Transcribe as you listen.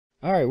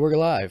Alright, we're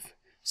live.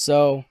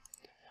 So,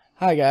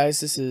 hi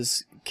guys, this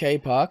is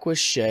Kpac with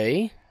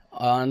Chaye.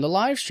 On the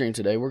live stream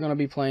today, we're going to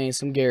be playing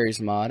some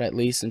Garry's Mod, at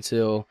least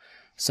until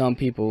some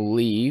people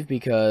leave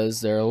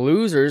because they're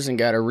losers and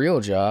got a real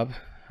job.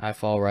 I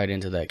fall right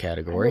into that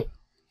category.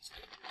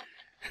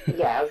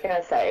 Yeah, I was going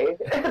to say,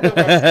 the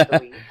rest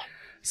of the week.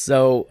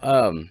 So,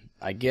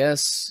 I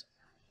guess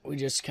we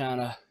just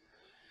kind of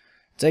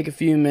take a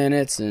few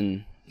minutes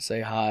and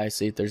say hi,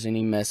 see if there's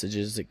any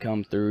messages that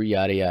come through,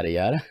 yada yada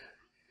yada.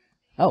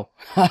 Oh,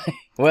 hi.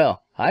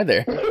 Well, hi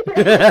there.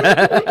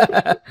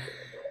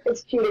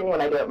 It's cheating when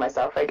I do it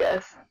myself, I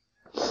guess.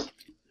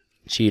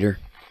 Cheater.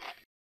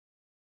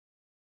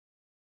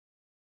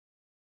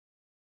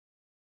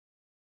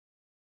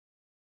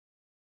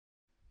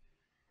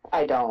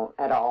 I don't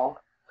at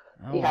all.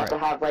 You have to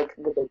have, like,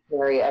 the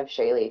dictionary of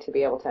Shaylee to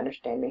be able to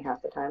understand me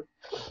half the time.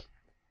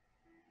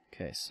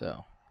 Okay,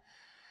 so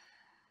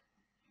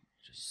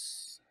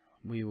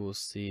we will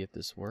see if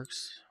this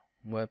works.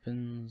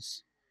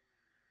 Weapons.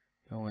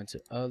 Go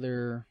into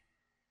other.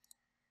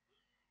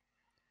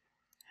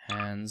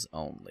 Hands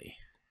only.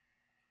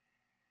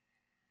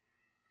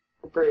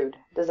 Rude.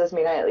 Does this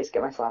mean I at least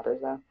get my slappers,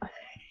 though?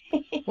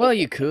 Well,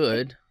 you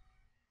could.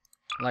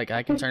 Like,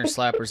 I can turn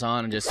slappers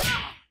on and just,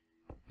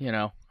 you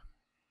know.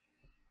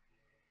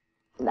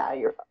 Nah,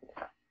 you're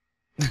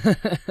fine.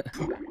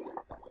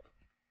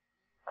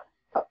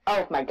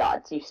 Oh my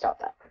god, you stop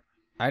that.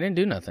 I didn't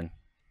do nothing.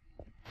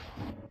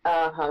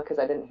 Uh-huh, because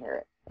I didn't hear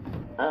it.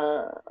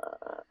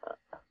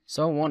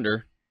 So I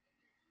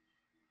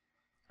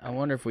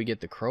wonder if we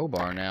get the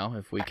crowbar now,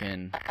 if we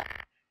can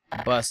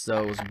bust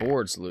those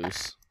boards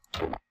loose.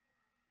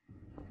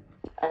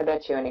 I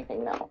bet you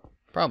anything, no.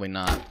 Probably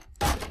not.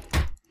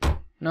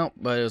 Nope,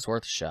 but it was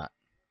worth a shot.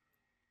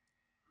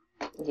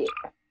 Yeah.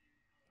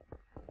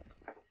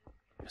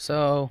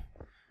 So,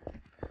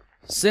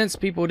 since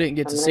people didn't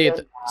get to see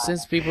it,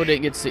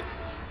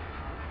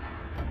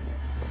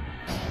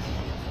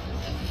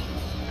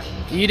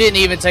 you didn't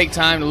even take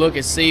time to look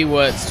and see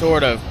what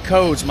sort of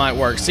codes might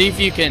work. See if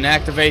you can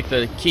activate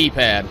the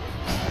keypad.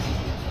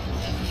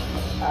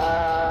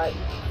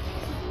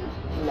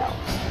 No.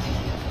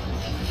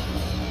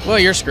 Well,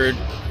 you're screwed.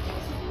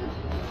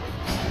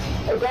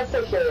 It does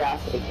say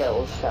curiosity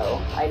kills,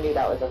 so I knew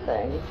that was a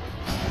thing.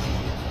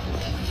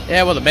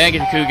 Yeah, well, the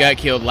Bandicoot got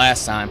killed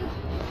last time.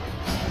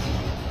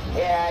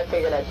 Yeah, I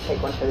figured I'd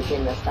take one for the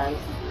team this time.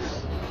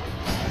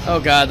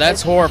 Oh god,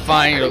 that's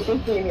horrifying.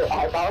 In your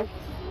eyeball.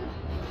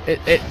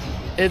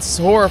 It's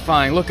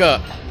horrifying. Look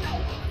up.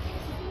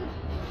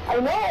 I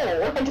know.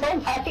 I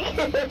don't like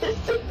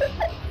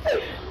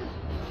it.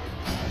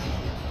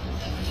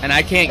 And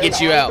I can't get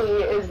you out.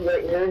 Is your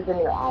ears and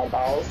your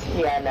eyeballs?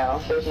 Yeah,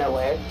 no. There's no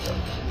way.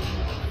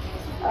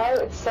 Oh,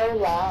 it's so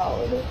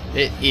loud.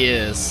 It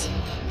is.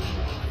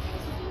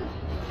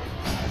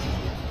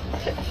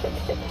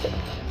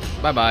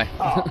 Bye bye.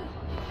 Oh.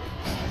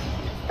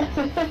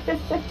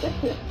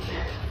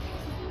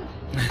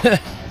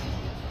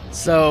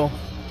 So,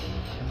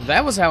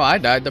 that was how I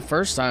died the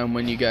first time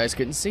when you guys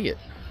couldn't see it.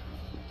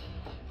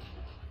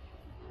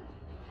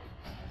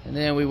 And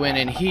then we went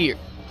in here.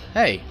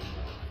 Hey,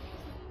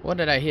 what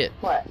did I hit?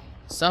 What?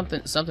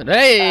 Something.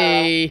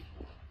 Hey!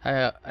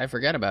 I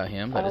forgot about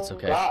him, but it's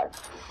okay. God.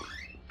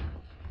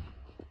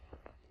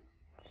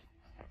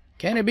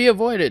 Can it be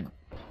avoided?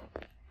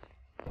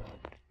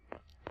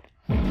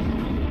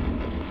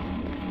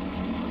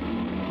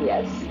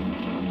 Yes.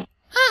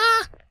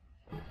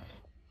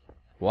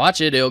 Watch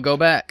it, it'll go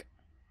back.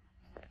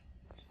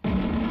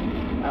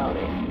 Oh,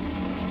 yeah.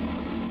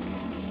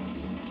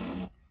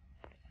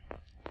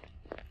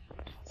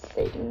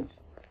 Satan.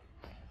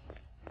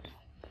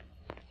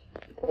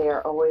 They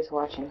are always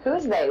watching.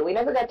 Who's they? We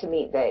never got to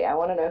meet they. I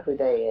want to know who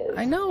they is.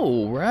 I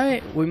know,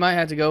 right? We might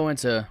have to go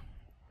into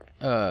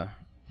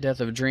Death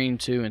of a Dream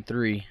 2 and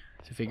 3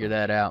 to figure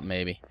that out,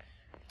 maybe.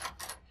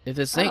 If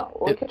this thing,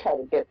 we could try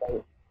to get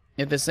they.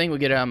 If this thing would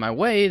get out of my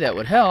way, that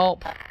would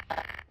help.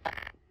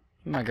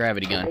 My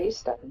gravity gun. Are you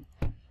stunned?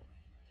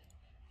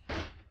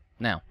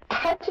 Now.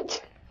 How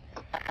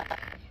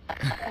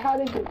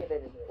did you get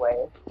it in your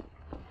way?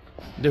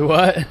 Do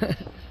what?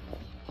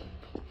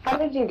 How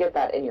did you get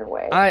that in your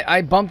way?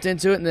 I bumped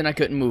into it and then I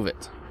couldn't move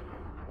it.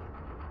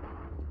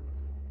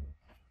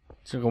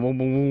 So go boom,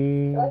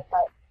 boom, boom.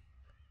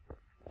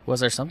 Was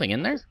there something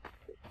in there?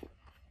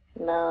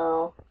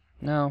 No.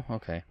 No?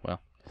 Okay,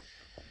 well.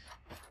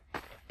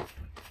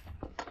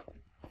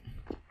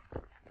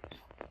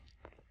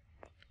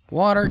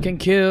 Water can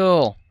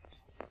kill.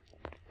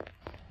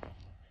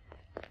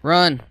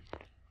 Run.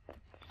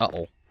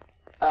 Uh-oh.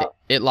 Oh.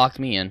 It locked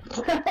me in.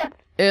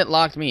 It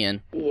locked me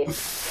in. Yeah. I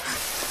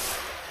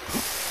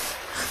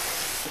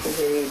can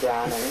hear you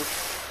drowning.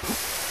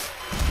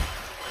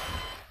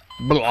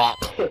 Block.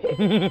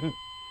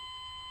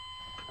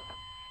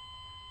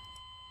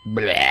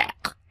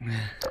 Black.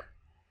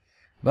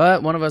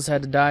 But one of us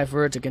had to die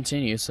for it to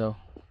continue, so.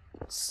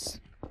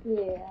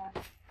 Yeah.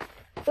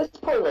 This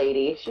poor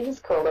lady, she's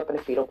just curled up in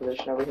a fetal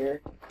position over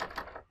here.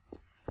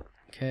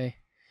 Okay.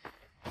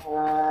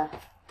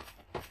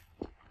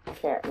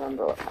 can't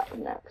remember what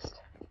happened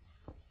next.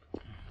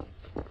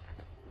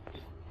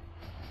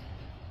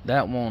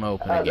 That won't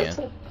open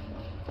again.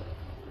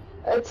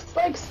 It's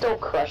like still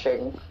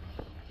crushing.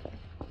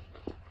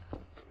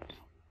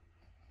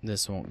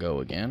 This won't go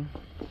again.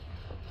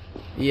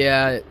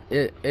 Yeah,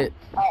 it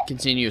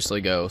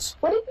continuously goes.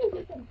 What did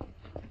you do?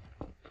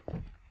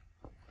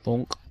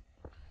 Bonk.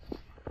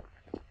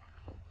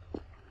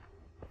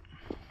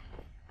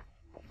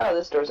 Oh,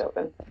 this door's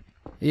open.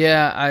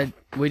 Yeah,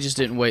 we just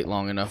didn't wait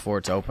long enough for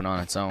it to open on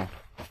its own.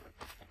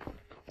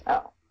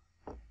 Oh.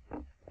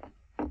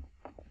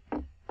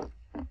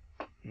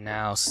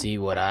 Now see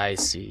what I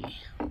see.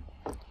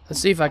 Let's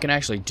see if I can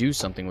actually do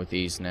something with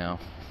these now.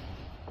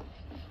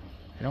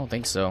 I don't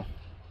think so.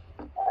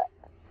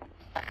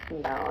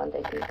 No,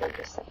 they think they're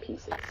just set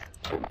pieces.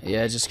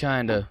 Yeah, just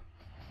kind of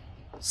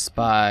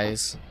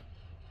spies.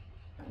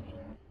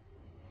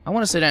 I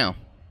want to sit down.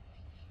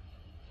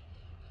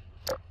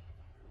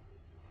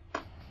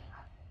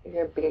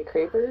 You're gonna be a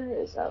creeper?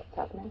 Is that what's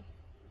happening?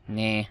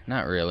 Nah,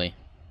 not really.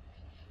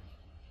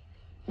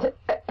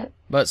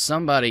 But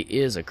somebody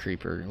is a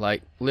creeper.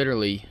 Like,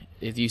 literally,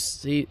 if you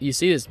see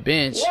this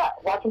bench. Yeah,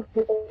 watching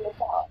people in the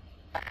top.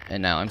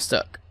 And now I'm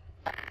stuck.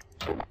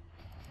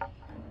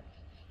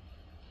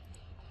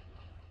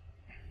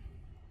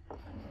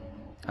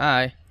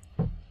 Hi.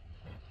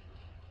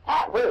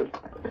 Ah, rude.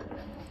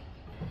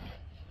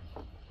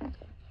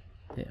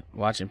 Yeah,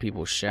 watching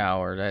people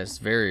shower, that's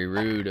very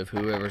rude of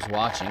whoever's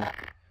watching.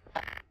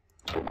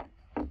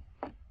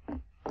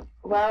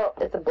 Well,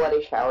 it's a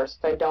bloody shower, so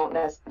I don't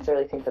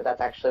necessarily think that that's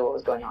actually what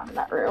was going on in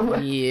that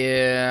room.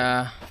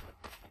 Yeah.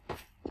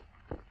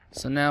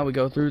 So now we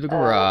go through the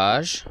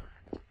garage.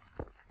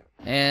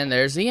 And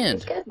there's the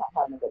end. This guy's not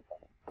having a good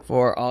day.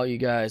 For all you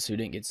guys who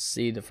didn't get to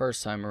see the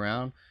first time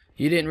around,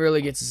 you didn't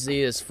really get to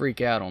see us freak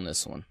out on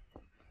this one.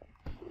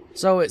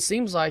 So it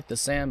seems like the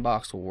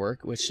sandbox will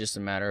work, which is just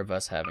a matter of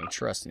us having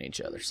trust in each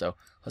other. So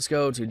let's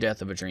go to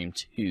Death of a Dream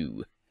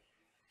 2.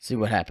 See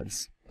what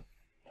happens.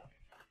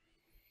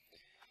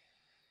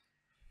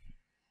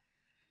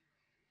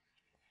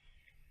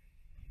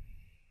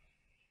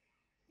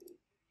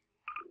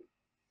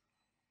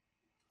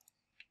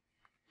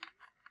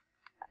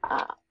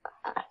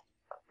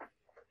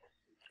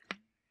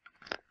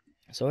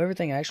 So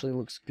everything actually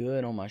looks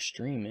good on my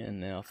stream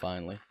end now,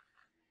 finally.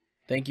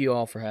 Thank you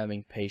all for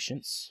having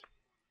patience.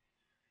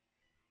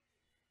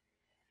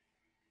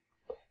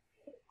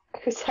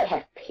 Who said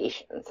have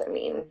patience? I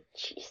mean,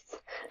 jeez.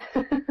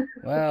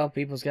 Well,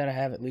 people's got to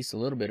have at least a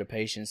little bit of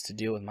patience to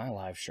deal with my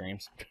live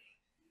streams.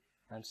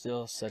 I'm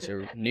still such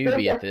a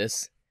newbie at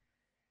this.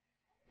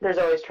 There's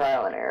always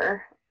trial and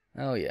error.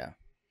 Oh, yeah.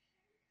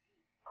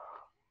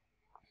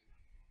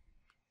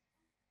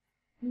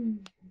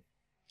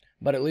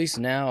 But at least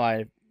now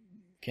I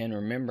can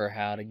remember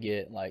how to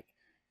get, like,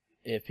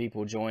 if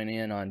people join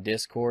in on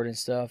Discord and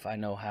stuff, I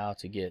know how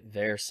to get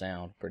their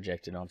sound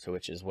projected on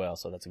Twitch as well,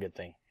 so that's a good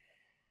thing.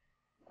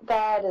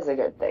 That is a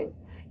good thing,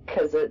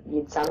 because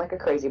you'd sound like a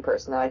crazy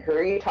person. They're like, who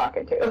are you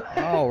talking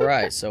to?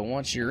 Alright, so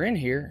once you're in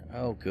here,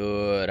 oh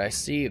good, I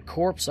see a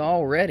corpse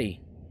already.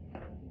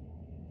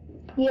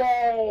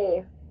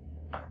 Yay!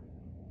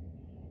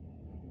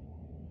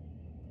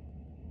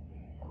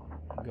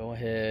 Go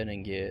ahead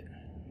and get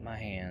my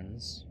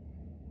hands.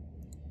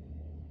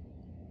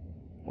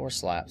 Or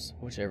slaps,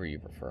 whichever you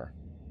prefer.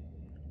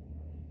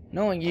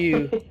 Knowing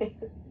you,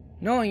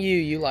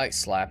 you like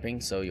slapping,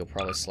 so you'll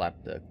probably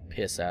slap the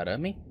piss out of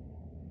me.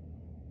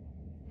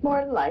 More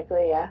than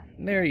likely, yeah.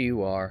 There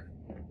you are.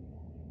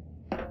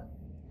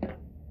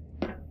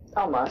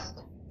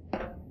 Almost.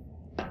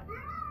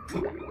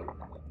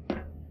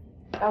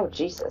 Oh,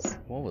 Jesus.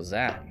 What was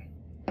that?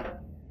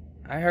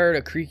 I heard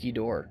a creaky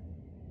door.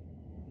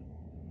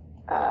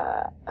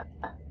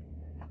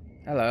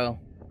 Hello.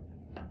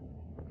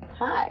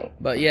 Hi.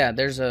 But yeah,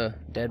 there's a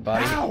dead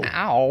body. Ow!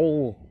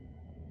 Ow!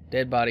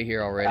 Dead body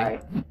here already.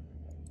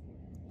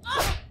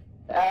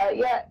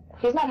 Yeah,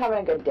 he's not having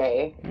a good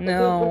day.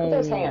 No. Look at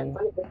those hands.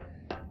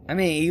 I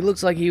mean, he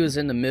looks like he was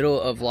in the middle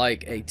of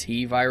like a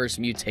T-virus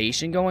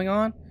mutation going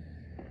on.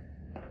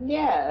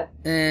 Yeah.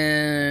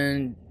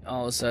 And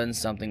all of a sudden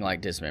something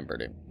like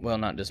dismembered him. Well,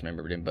 not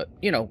dismembered him, but,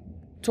 you know,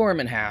 tore him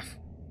in half.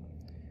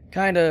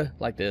 Kinda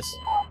like this.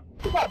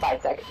 He got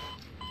bisect.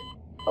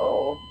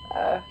 Oh,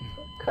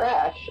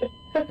 crash.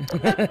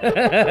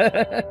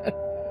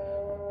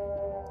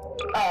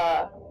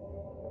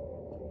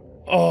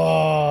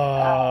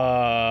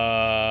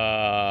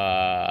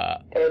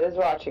 It is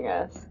watching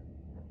us.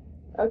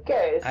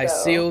 Okay, so... I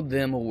sealed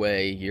them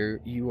away.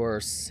 You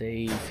are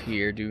safe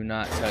here. Do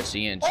not touch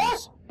the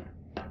engines.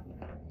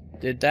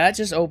 Did that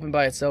just open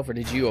by itself, or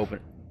did you open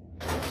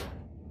it?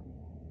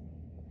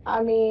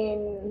 I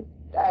mean,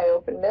 I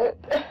opened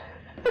it.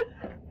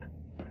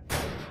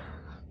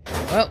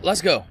 Well,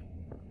 let's go.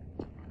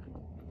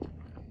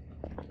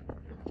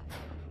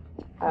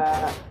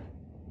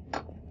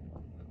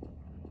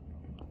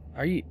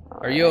 Are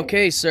you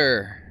okay,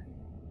 sir?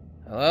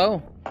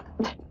 Hello?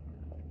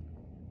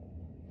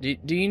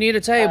 Do you need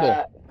a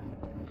table?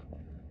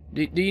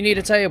 Do you need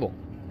a table?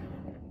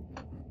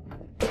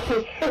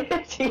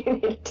 Do you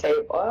need a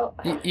table?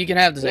 You can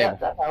have the table. Yeah,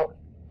 that helps.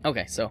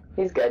 Okay, so.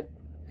 He's good.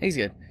 He's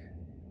good.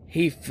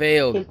 He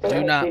failed. He failed.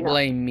 Do not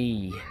blame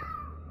me.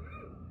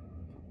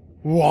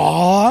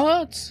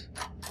 What?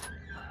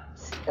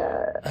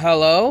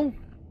 Hello?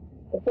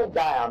 It says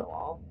die on the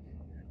wall.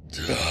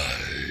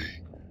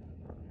 Die.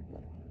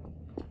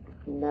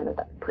 None of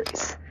that,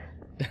 please.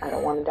 I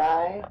don't want to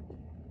die.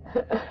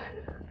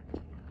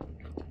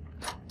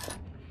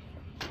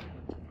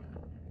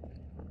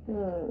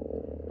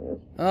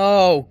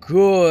 Oh,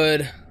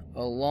 good.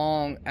 A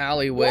long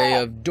alleyway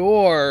of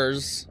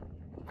doors.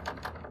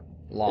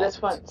 Locked.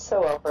 This went so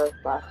well for us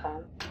last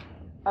time.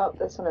 Oh,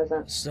 this one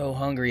isn't. So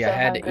hungry, So I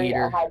had to eat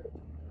her.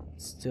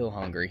 Still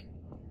hungry.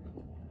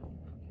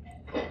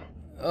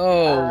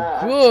 Oh,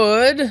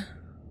 good.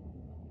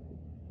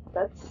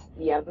 That's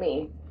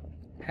yummy.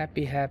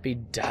 Happy, happy,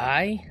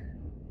 die?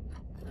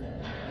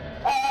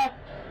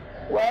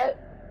 What?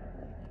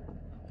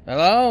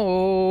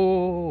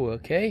 Hello?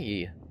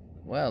 Okay.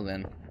 Well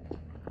then.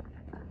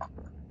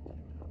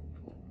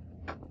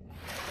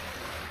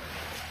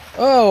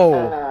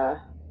 Oh!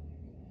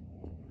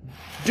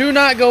 Do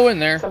not go in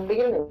there. Somebody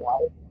get in the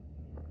water.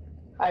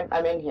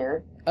 I'm in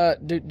here.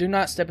 Do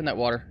not step in that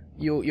water.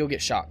 You'll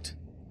get shocked.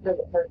 Does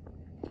it hurt?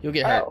 You'll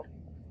get hurt.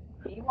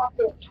 He walked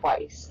it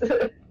twice.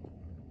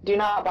 Do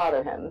not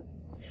bother him.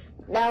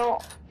 Now,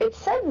 it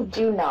says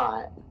do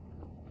not.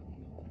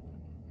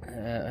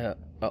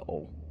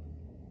 Uh-oh.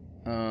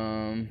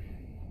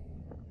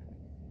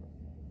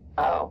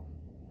 Oh.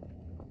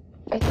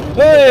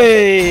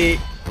 Hey!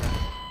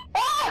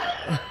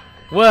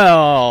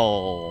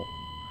 Well...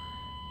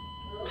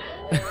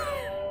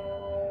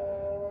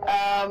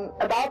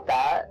 About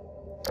that.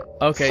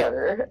 Okay.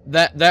 Sir.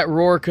 That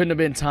roar couldn't have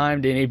been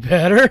timed any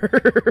better.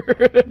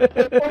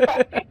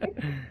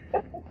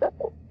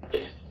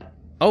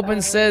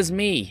 Open says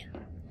me.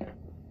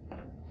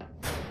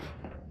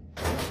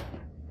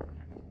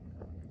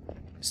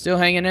 Still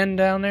hanging in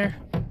down there?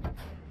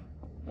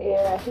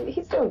 Yeah,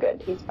 he's doing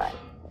good. He's fine.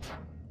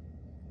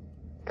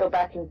 Go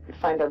back and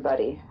find our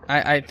buddy.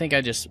 I think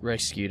I just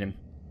rescued him.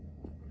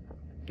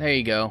 There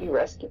you go. You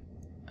rescued.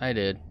 I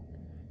did.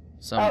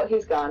 Oh,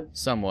 he's gone.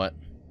 Somewhat.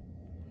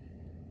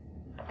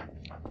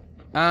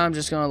 I'm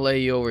just gonna lay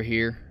you over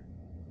here.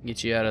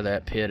 Get you out of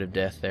that pit of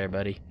death there,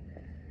 buddy.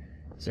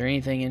 Is there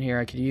anything in here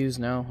I could use?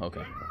 No?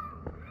 Okay.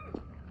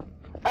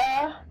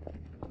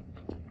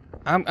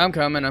 I'm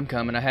coming.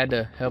 I had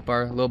to help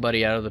our little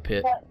buddy out of the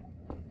pit.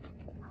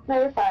 No,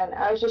 you're fine.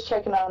 I was just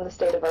checking on the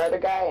state of our other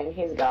guy, and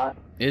he's gone.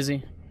 Is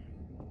he?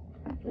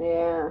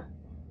 Yeah.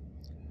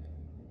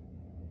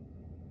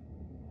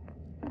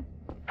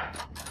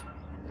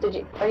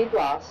 Are you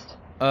lost?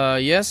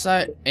 Yes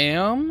I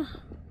am.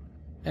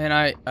 And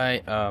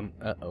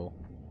uh-oh.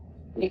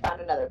 You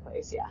found another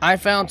place, yeah. I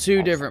found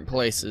two different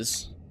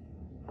places.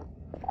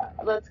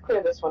 Let's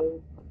clear this one.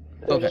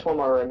 There's just one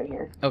more room in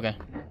here. Okay.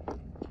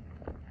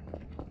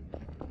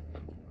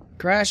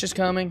 Crash is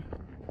coming.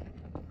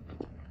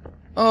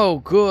 Oh,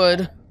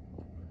 good.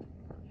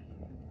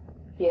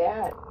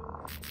 Yeah.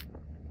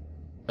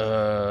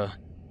 Uh-oh.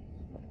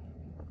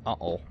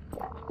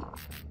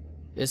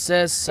 It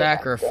says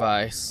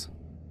sacrifice.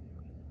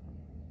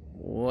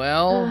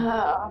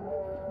 Well...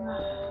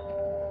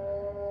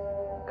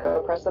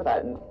 Go press the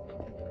button.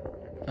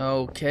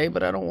 Okay,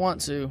 but I don't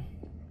want to.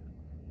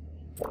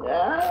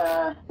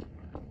 Oh,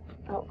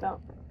 no.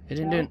 It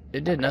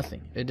did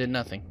nothing. It did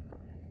nothing.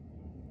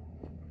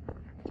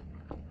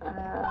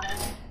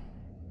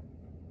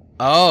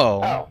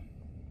 Oh.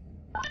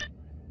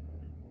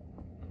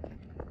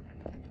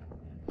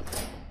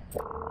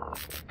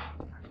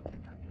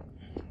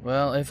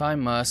 Well, if I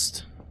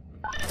must.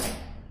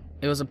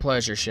 It was a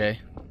pleasure, Chaye.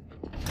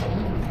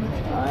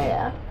 Oh,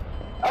 yeah.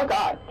 Oh,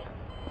 God.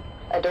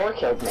 A door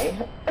killed me.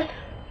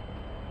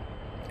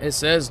 It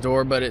says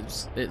door, but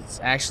it's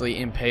actually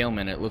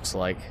impalement, it looks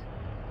like.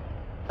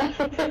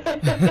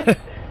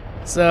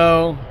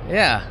 So,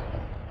 yeah.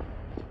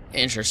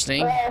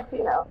 Interesting. Well,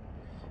 you know.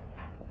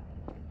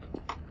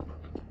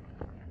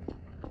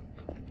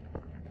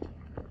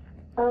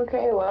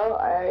 Okay, well,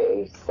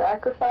 I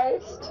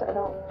sacrificed. I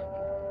don't...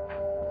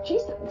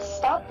 Jeez,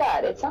 stop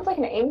that. It sounds like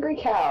an angry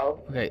cow.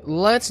 Okay,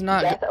 let's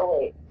not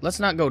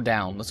go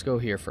down. Let's go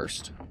here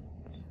first.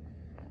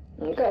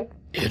 Okay.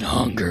 It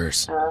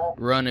hungers.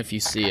 Run if you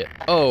see it.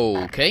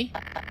 Okay.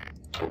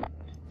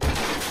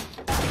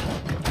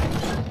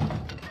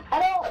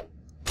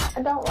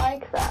 I don't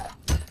like that.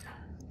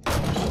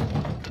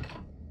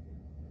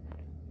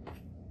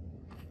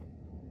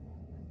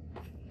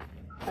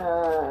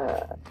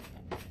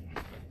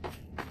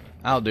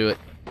 I'll do it.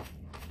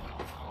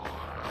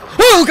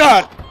 Oh,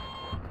 God!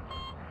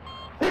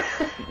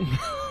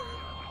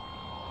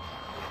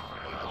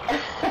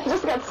 I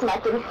just got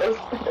smacked in the face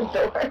with the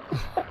door.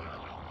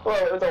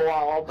 Well, it was a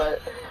wall,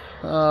 but...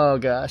 Oh,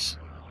 gosh.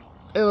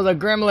 It was a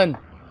gremlin.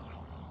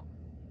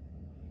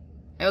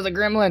 It was a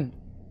gremlin.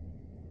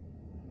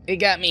 It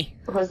got me.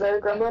 Was there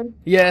a gremlin?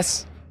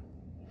 Yes.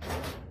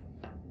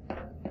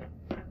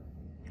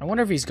 I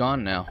wonder if he's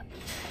gone now.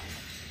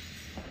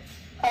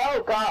 Oh,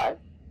 Oh God.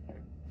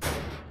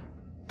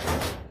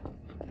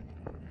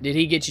 Did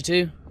he get you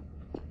too?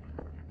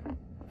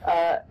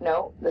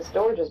 No. This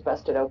door just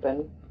busted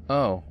open.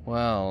 Oh,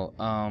 well,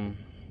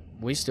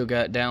 we still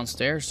got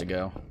downstairs to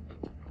go.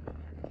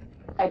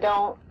 I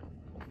don't...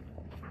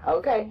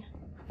 Okay.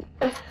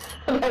 I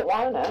don't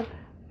wanna.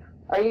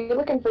 Are you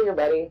looking for your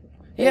buddy?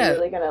 Are Yeah. you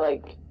really gonna,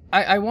 like...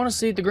 I want to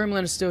see if the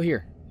gremlin is still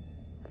here.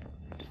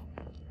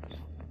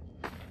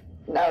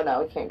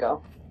 No, we can't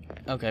go.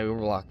 Okay, we're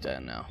locked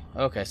in now.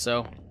 Okay,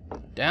 so,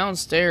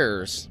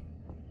 downstairs.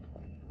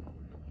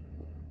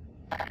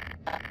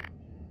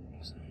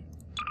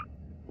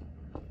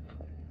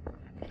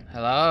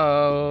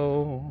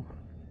 Hello?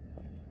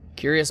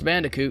 Curious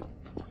Bandicoot.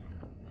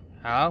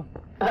 Hello?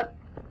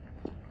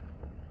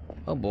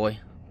 Oh boy.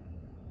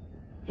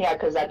 Yeah,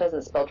 because that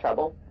doesn't spell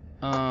trouble.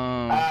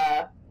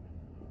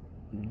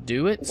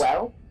 Do it?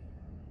 Well?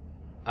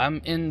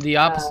 I'm in the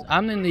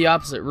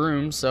opposite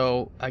room,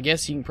 so I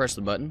guess you can press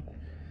the button.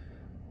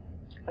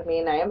 I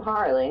mean, I am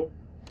Harley.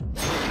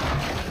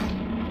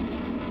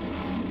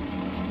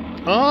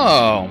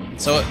 Oh,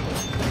 so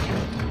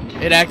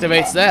it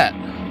activates that.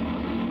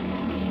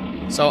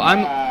 So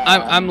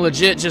I'm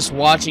legit just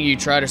watching you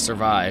try to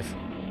survive.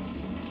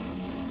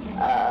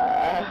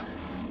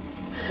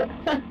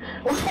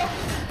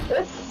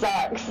 This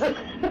sucks.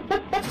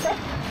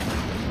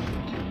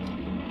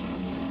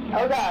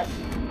 Oh God.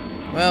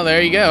 Well,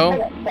 there you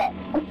go.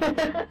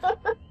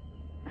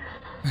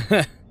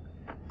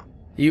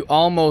 You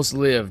almost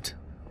lived.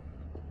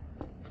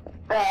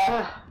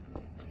 I'm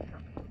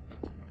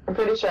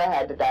pretty sure I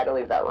had to die to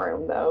leave that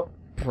room, though.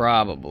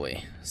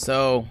 Probably.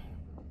 So,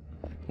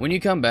 when you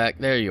come back,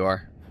 there you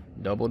are.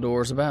 Double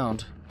doors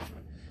abound.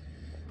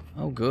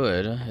 Oh,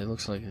 good. It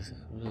looks like it's...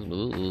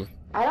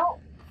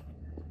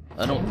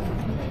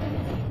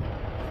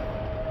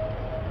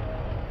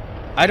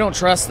 I don't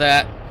trust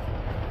that.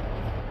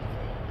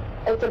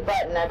 It's a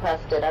button. I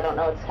pressed it. I don't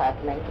know what's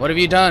happening. What have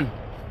you done?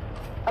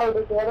 Oh,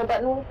 does the other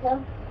button work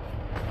now?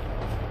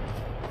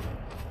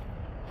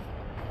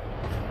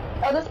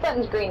 Oh, this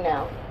button's green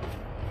now.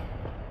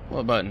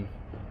 What button?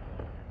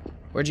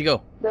 Where'd you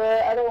go?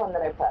 The other one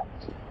that I pressed.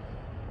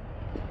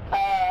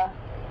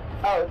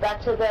 Oh,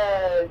 back to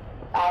the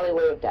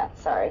alleyway of death.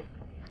 Sorry.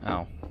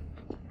 Oh.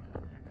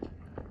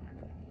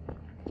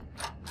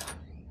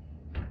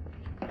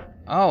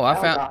 Oh,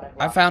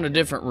 I found a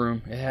different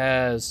room. It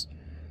has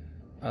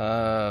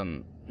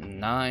 9,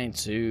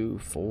 2,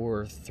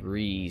 4,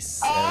 3,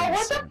 7.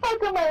 What the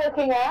fuck am I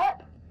looking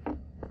at?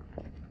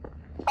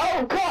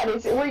 Oh God,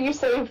 it's where you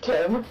saved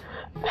him.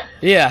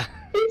 Yeah.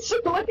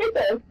 Look at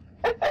this.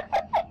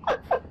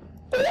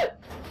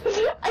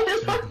 I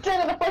just looked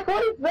at it. I'm like,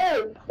 what is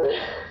this?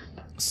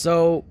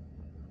 So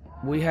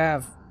we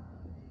have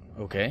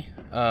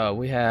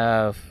we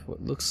have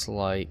what looks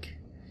like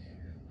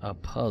a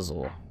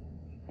puzzle.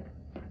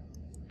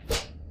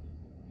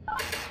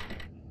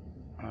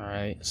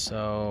 Alright,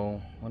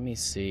 so let me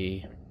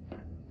see.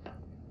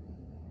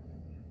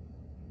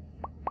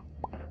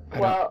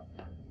 Well,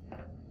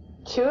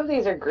 two of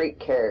these are Greek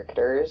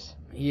characters.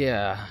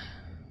 Yeah.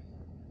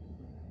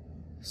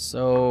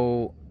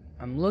 So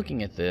I'm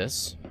looking at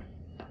this.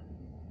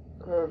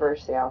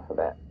 Reverse the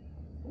alphabet.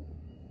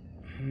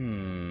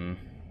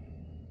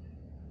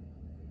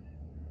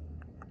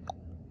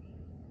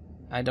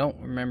 I don't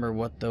remember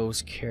what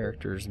those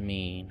characters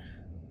mean.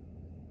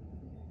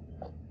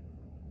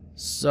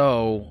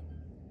 So,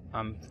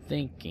 I'm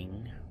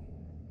thinking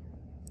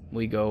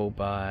we go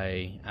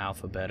by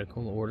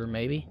alphabetical order,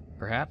 maybe?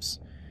 Perhaps?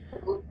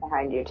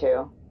 Behind you,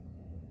 too.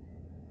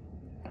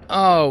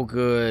 Oh,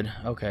 good.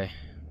 Okay.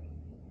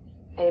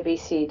 A, B,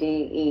 C, D,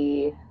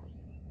 E.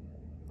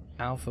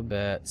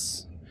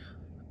 Alphabets.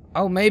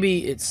 Oh,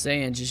 maybe it's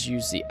saying just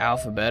use the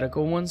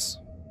alphabetical ones.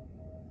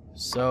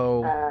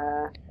 So,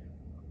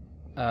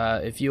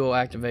 if you'll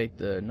activate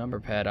the number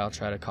pad, I'll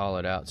try to call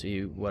it out to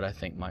you what I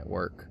think might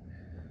work.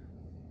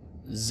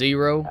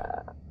 0.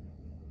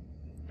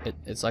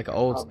 It's like an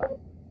old...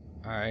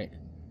 Alright.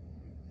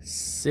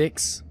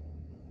 6.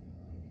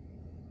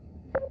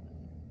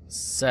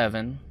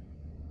 7.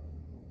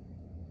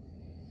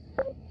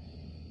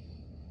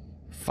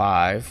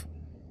 5.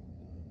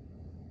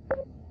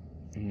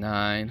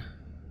 9.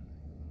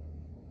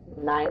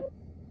 9.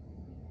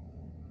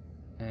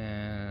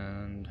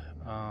 And,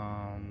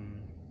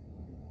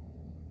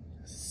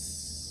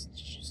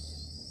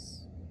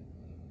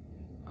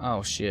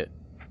 oh shit.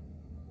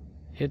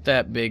 Hit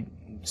that big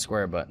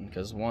square button,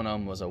 because one of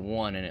them was a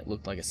 1 and it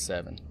looked like a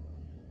 7.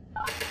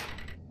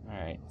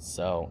 Alright,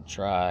 so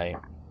try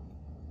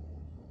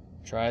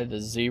the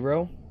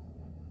 0.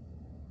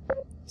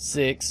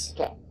 6.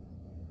 Okay.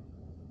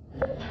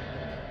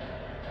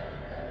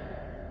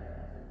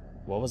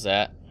 What was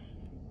that?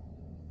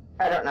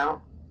 I don't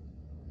know.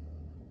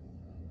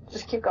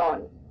 Just keep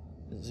going.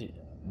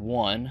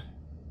 1.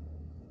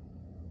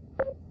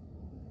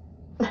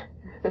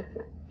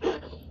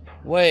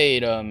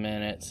 Wait a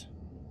minute.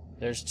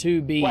 There's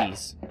 2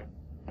 B's.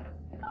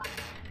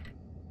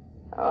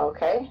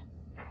 Okay.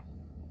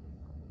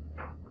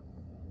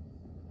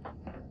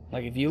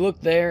 Like if you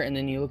look there and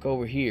then you look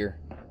over here.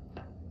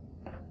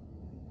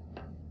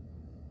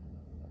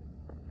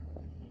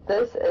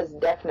 This is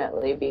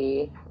definitely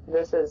B.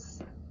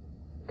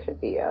 Could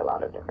be a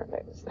lot of different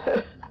things.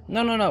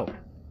 No.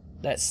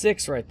 That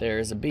 6 right there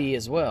is a B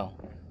as well.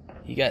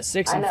 You got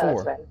 6 and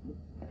 4. That's right.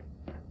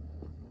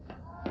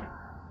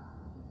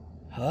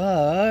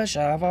 Hush,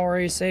 I've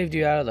already saved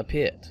you out of the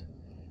pit.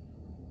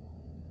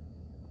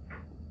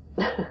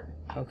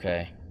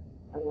 Okay.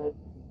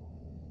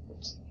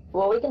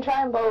 Well, we can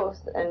try them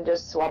both and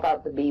just swap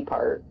out the B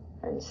part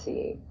and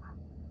see.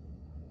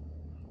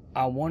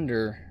 I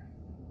wonder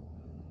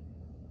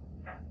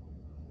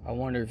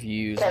if you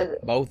use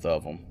both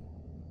of them.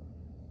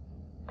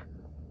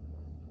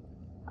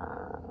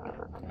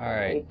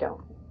 Alright. We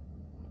don't.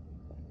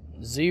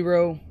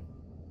 0,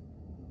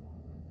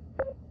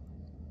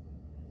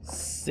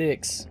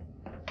 6,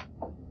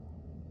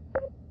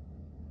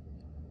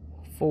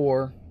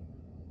 4,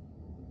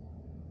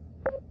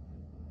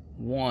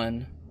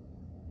 1,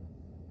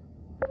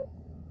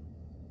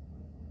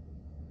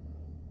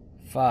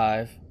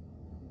 5,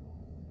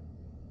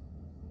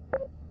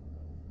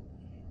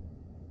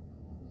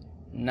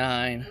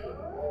 9,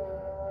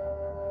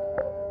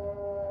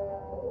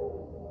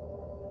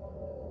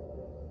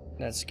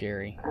 that's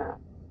scary.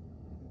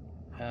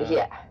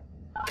 Yeah.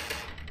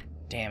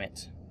 Damn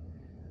it.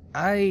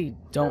 I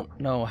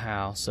don't know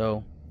how,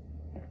 so...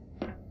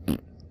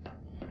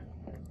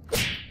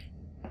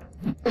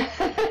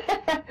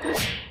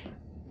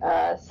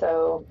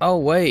 So... Oh,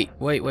 wait.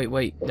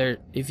 There,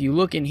 if you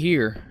look in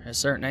here at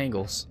certain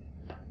angles,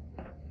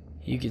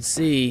 you can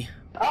see...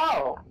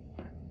 Oh!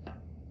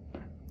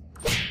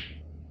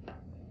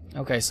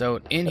 Okay, so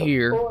in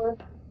here...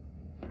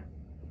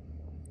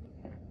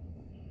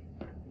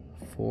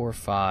 4,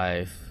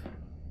 5...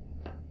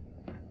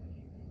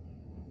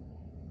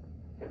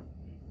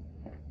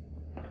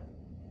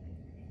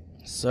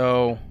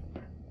 So...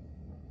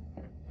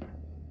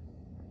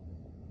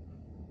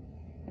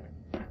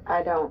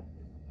 I don't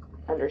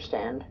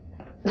understand.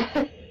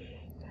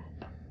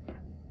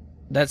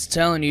 That's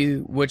telling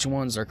you which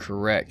ones are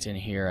correct in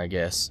here, I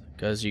guess.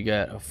 Because you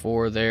got a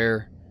 4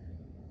 there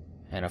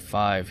and a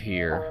 5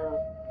 here.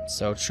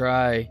 So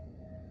try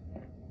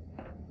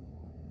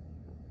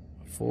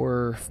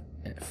 4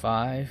 and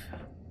 5.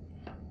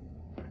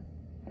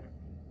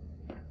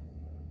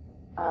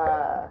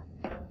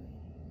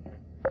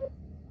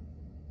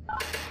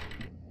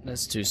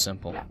 That's too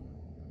simple.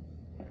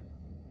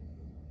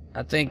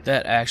 I think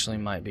that actually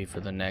might be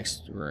for the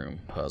next room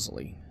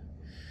puzzling.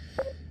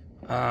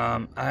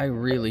 I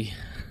really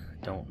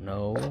don't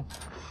know.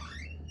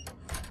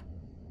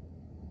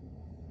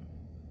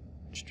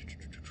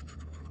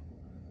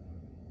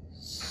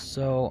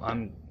 So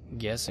I'm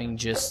guessing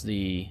just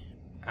the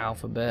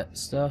alphabet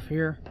stuff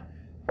here,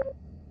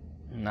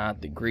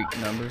 not the Greek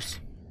numbers.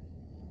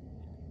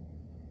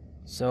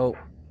 So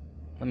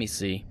let me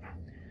see.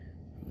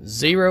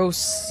 0,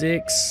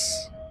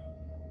 6,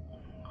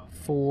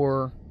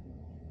 4,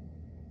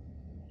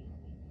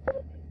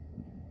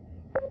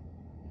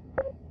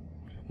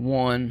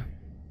 1,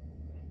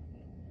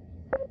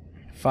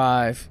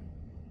 5,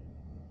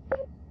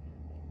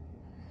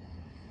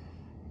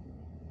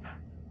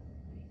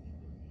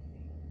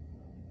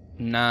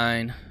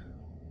 9,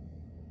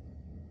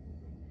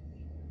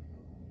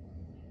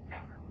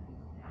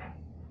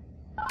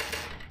 I'm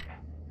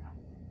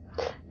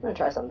gonna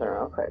try something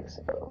real quick.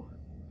 So.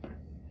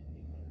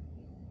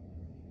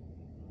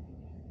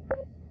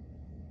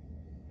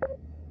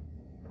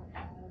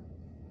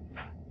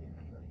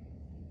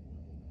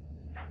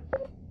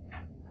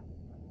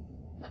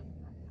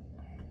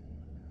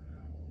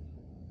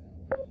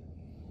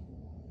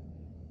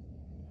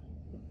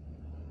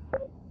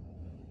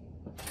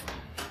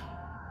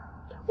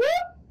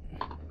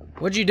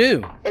 What'd you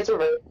do? It's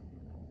reversed.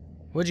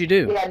 What'd you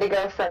do? We had to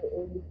go from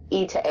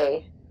E to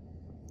A.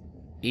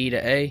 E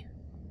to A?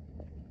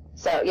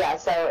 So, yeah,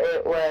 so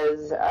it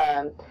was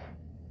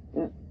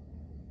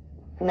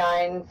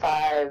 9,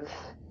 5,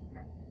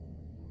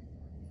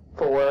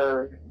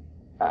 4,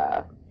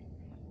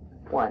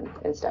 1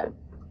 instead.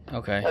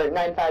 Okay. Or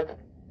 9, 5,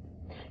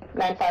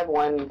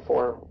 1,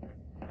 4,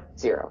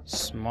 0.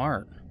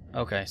 Smart.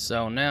 Okay,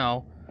 so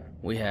now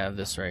we have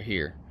this right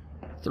here.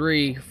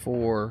 3,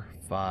 4,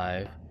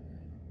 5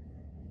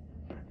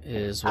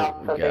 is what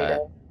Alpha, we got. beta.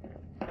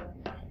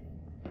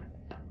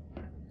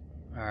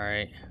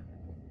 Alright.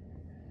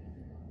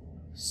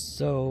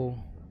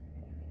 So,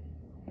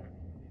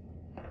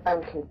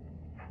 I'm and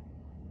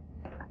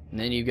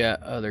then you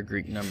got other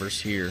Greek numbers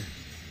here.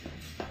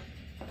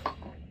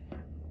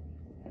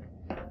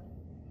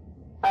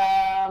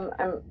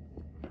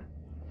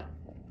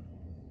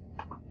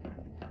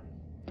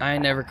 I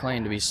never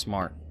claimed to be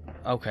smart.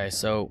 Okay,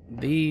 so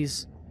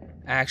these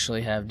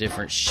actually have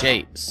different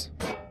shapes.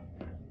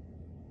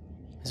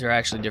 These are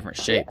actually different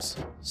shapes.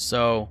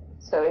 So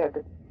we have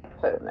to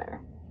put them there.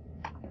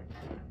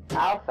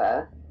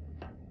 Alpha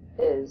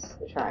is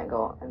the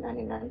triangle, I'm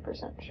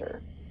 99% sure.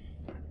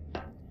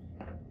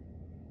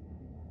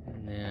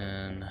 and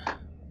then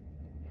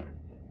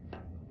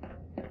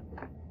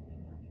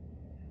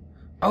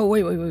Oh,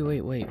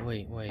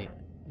 wait.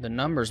 The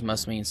numbers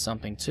must mean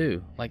something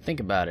too. Like, think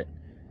about it.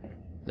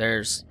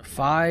 There's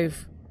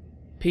 5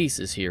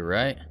 pieces here,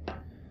 right?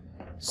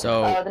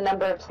 So the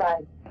number of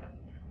sides.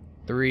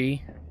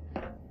 3,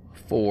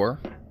 4.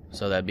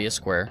 So that'd be a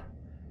square.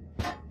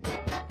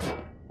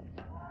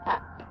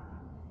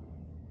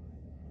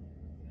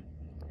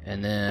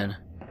 And then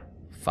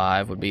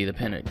 5 would be the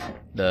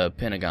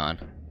pentagon.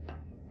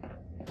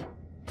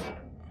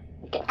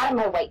 Get out of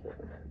my way.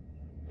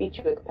 Beat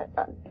you with a pet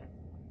gun.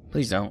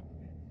 Please don't.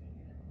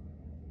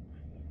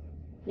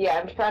 Yeah,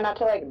 I'm trying not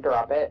to like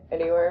drop it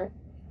anywhere.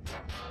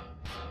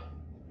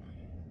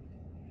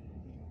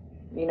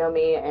 You know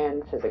me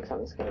and physics on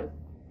this game.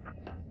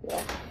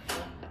 Yeah.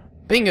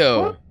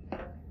 Bingo!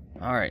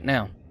 Alright,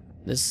 now,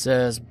 this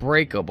says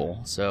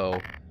breakable, so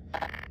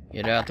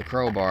get out the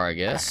crowbar, I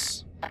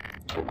guess.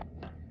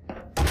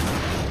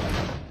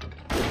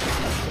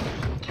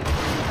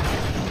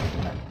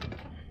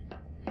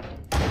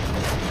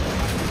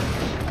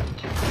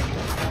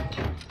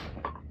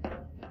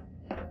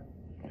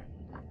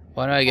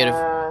 Why do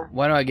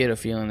I get a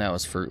feeling that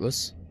was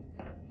fruitless?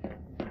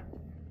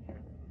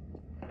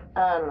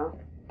 I don't know.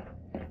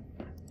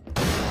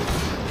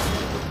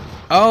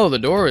 Oh, the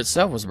door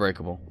itself was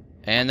breakable.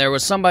 And there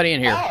was somebody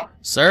in here. Oh.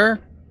 Sir?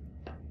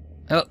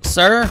 Oh,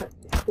 sir?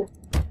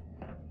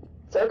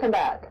 So come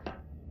back.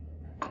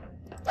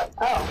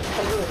 Oh,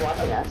 somebody was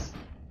watching us.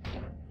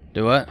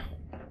 Do what?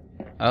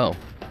 Oh.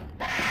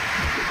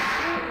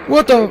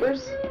 What the?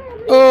 Creepers?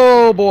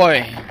 Oh,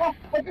 boy. Oh,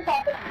 what just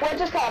happened? What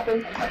just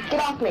happened? Get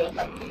off me.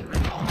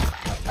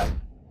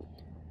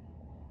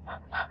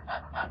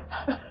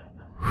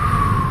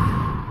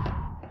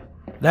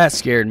 That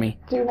scared me.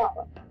 Do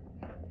not.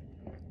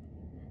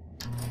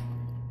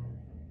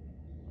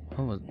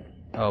 What was...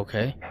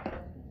 Okay.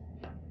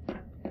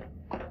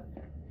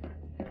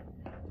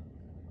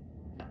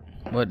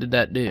 What did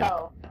that do?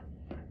 Oh.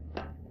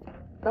 I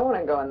don't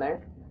want to go in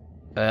there.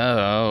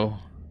 Oh.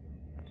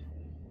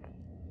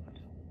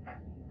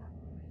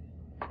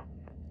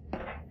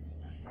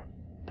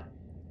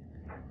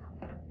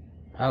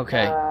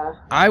 Okay.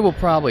 I will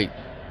probably...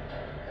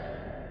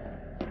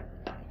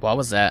 What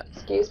was that?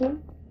 Excuse me?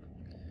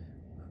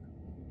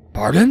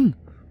 Pardon?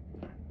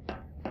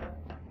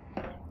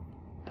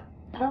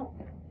 Oh.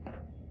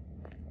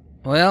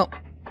 Well,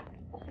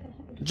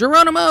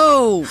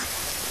 Geronimo!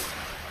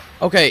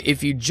 Okay,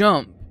 if you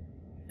jump,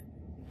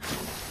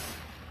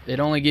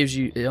 it only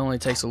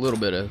takes a little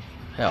bit of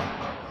help.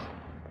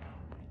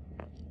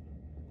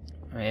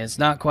 I mean, it's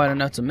not quite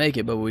enough to make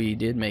it, but we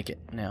did make it.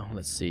 Now,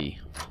 let's see.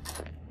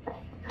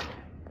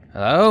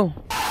 Hello?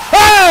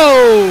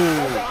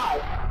 Oh!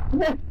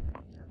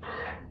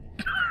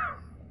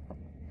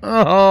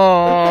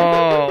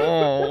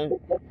 Oh!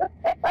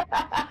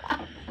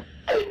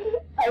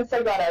 I'm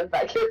so glad I was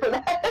back here for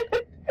that.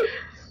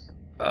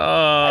 Oh!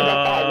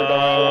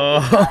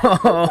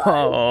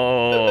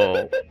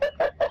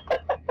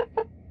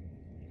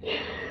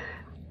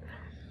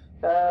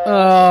 Oh!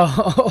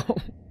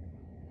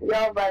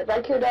 Y'all right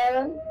back here,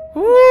 darling?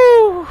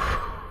 Woo!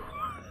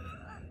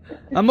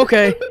 I'm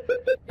okay.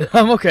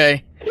 I'm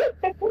okay.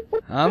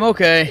 I'm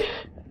okay.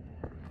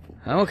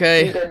 I'm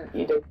okay.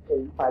 You did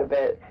quite a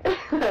bit.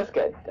 That's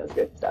good. That's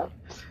good stuff.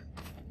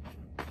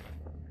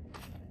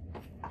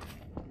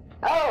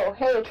 Oh,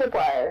 hey, a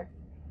tripwire.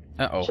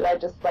 Uh-oh. Should I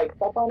just, like,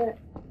 step on it?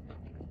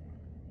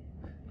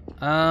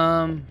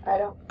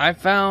 I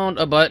found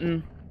a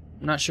button.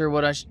 I'm not sure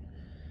what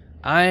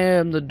I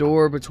am the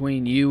door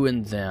between you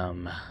and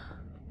them.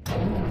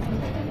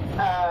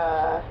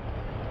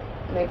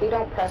 Maybe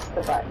don't press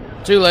the button.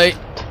 Too late.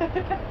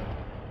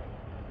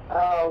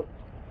 Oh,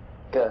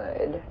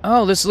 good.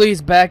 Oh, this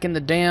leads back in the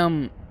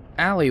damn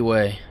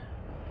alleyway.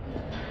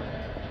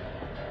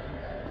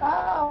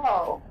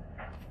 Oh.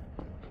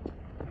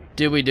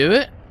 Did we do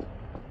it?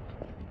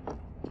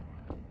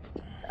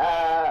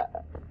 Well,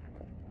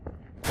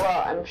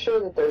 I'm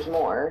sure that there's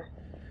more.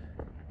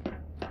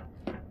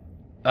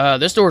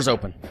 This door's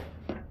open.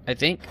 I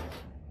think.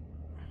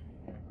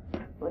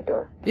 What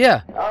door?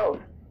 Yeah. Oh.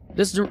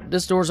 This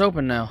door's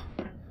open now.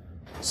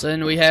 So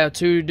then we have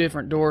 2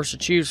 different doors to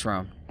choose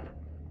from.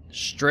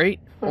 Straight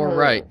or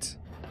right?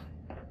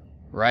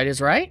 Right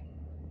is right?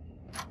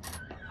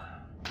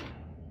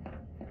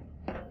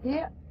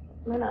 Yeah,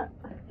 why not?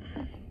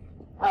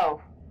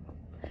 Oh.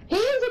 He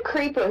is a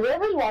creeper.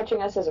 Whoever's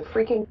watching us is a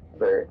freaking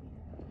creeper.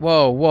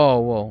 Whoa, whoa,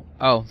 whoa.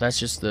 Oh, that's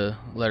just the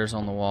letters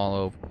on the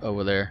wall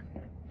over there.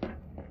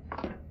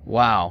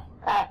 Wow.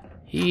 Ah.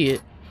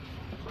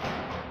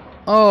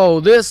 Oh,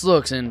 this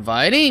looks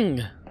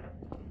inviting.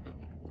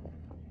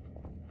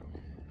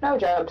 No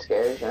jump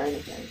scares or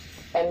anything.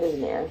 End is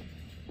near.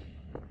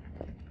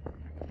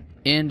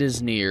 End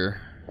is near.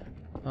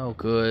 Oh,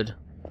 good.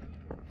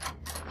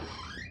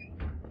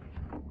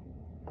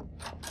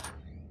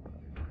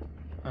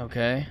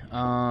 Okay,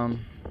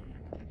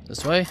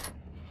 this way?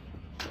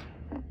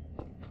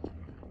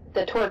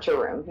 The torture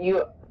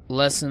room.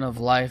 Lesson of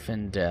life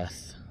and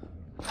death.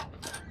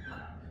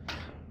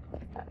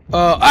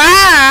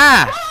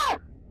 Ah!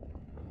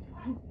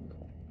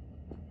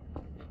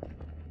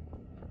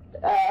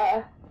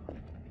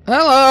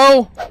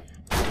 Hello!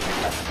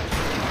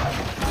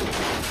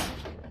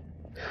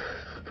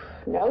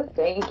 No,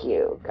 thank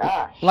you.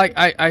 Gosh. Like,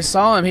 I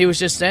saw him, he was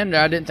just standing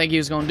there. I didn't think he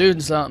was going to do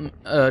something,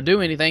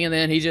 do anything, and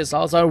then he just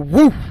all of a sudden,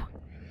 woof!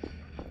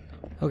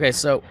 Okay,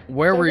 so,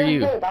 where were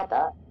you? About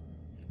that.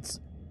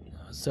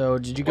 So,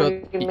 did you go?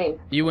 What do you mean?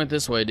 You went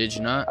this way, did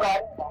you not?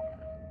 Oh,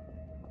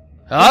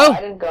 Hello? I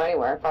didn't go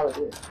anywhere. I followed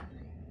you.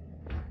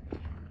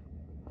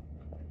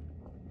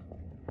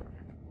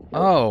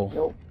 Oh.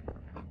 Nope.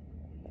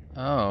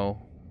 Oh.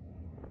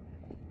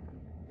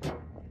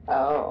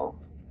 Oh.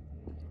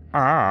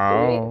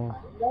 Oh.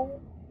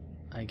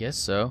 I guess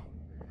so.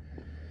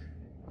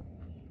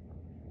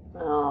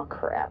 Oh,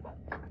 crap.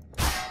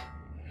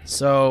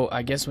 So,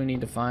 I guess we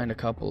need to find a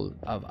couple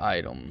of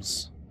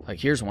items. Like,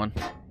 here's one.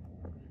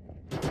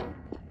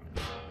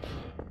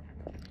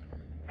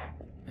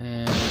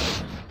 And...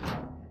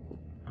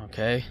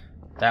 okay.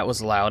 That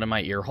was loud in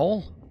my ear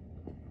hole.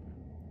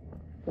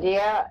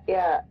 Yeah,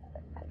 yeah.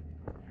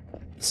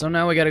 So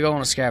now we gotta go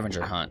on a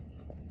scavenger hunt.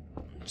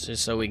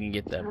 Just so we can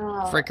get the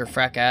frick or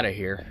frack out of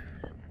here.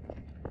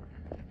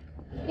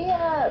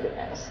 Yeah, that'd be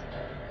nice.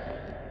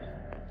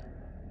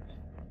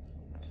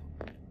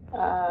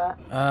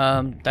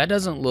 That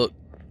doesn't look...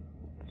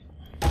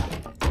 oh,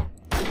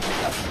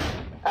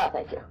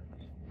 thank you.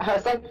 I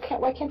was like,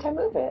 why can't I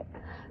move it?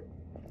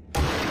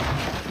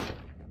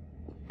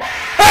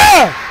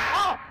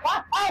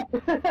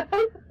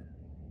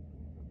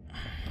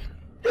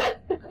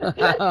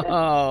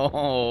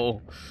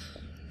 Oh.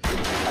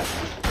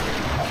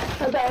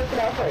 How's that working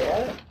out for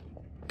you?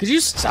 Could you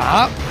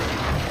stop?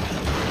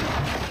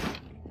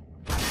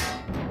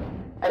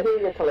 I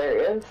think it's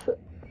hilarious.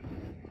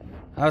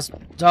 I was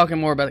talking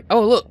more about it.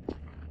 Oh, look.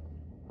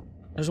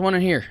 There's one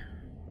in here.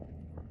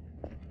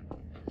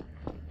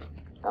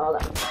 Hold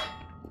on.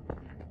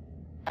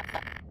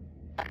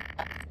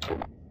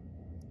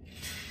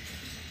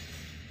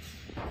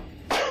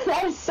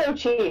 That is so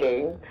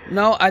cheating.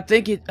 No, I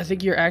think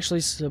you're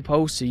actually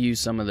supposed to use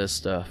some of this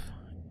stuff.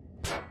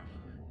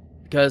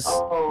 Because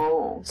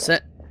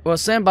well,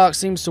 Sandbox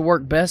seems to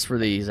work best for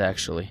these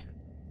actually.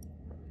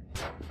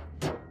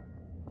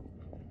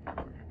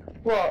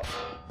 Well,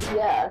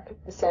 yeah,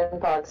 the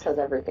Sandbox has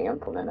everything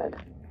implemented.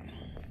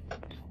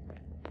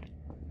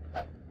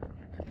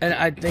 And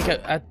I think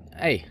I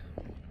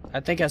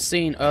think I've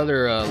seen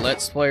other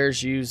Let's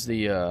Players use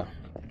the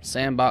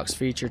Sandbox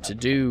feature to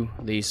do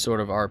these sort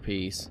of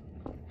RPs.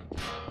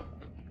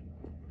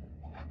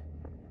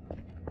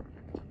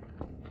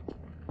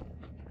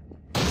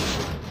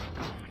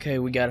 Okay,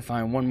 we gotta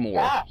find one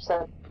more. Gosh,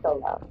 that's so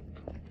loud.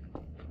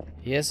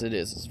 Yes, it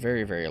is. It's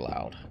very, very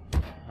loud.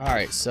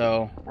 Alright,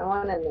 so... I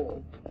want to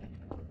know.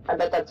 I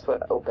bet that's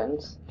what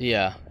opens.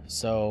 yeah,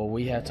 so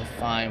we have to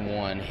find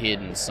one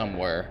hidden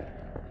somewhere.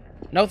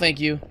 No,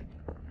 thank you.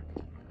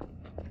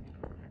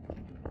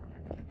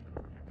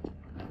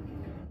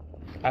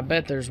 I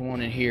bet there's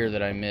one in here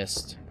that I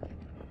missed.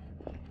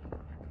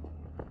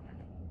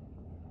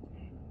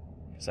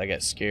 Because I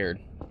got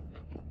scared.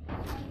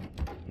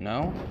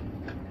 No?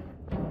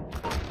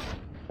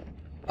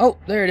 Oh,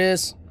 there it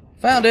is.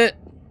 Found it.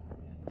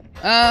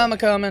 I'm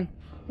a-coming.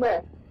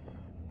 Where?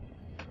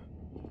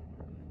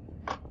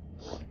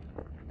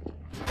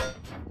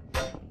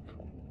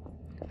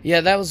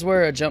 Yeah, that was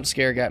where a jump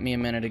scare got me a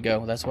minute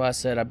ago. That's why I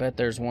said I bet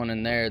there's one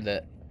in there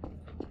that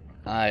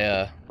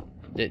I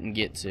didn't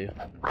get to.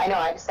 I know,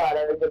 I saw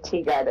there was a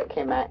T guy that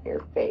came at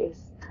your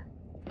face.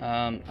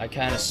 I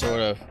kind of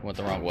sort of went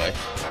the wrong way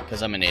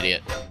because I'm an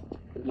idiot.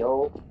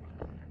 Yo.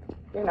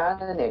 You're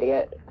not an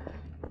idiot.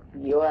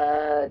 You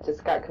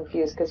just got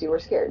confused because you were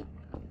scared.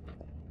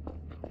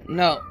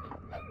 No.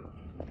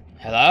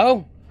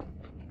 Hello?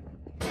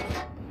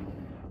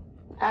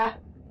 Ah.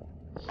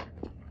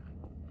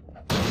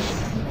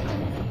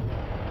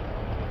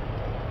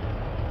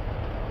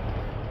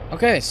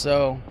 Okay,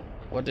 so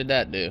what did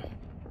that do?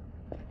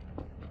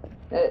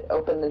 It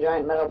opened the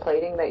giant metal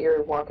plating that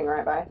you're walking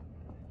right by.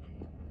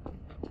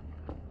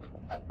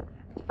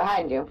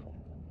 Behind you.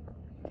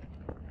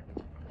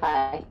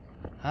 Hi.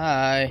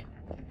 Hi.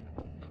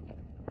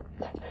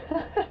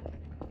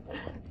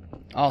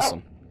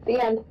 Awesome. Oh,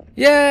 the end.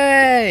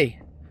 Yay!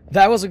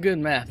 That was a good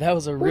map. That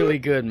was a really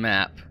good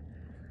map.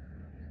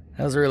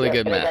 That was a really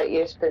good map. Got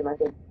you scream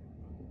like a,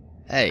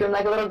 Hey. scream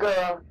like a little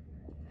girl.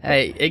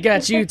 Hey, it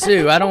got you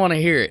too. I don't want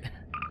to hear it.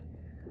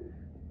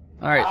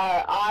 Alright.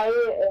 I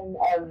am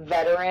a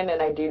veteran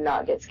and I do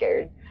not get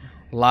scared.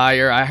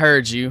 Liar, I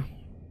heard you.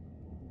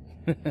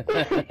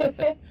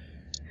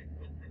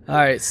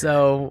 Alright,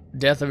 so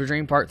Death of a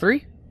Dream Part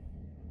 3?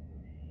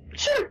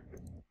 Sure.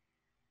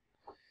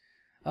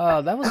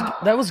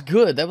 That was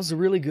good. That was a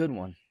really good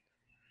one.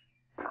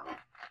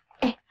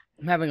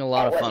 I'm having a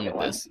lot of fun with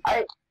this.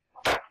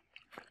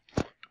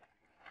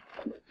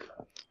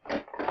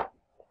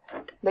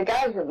 The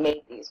guy who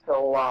made these put a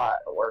lot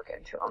of work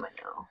into them, I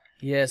know.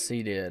 Yes,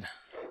 he did.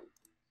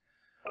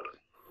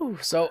 Whew,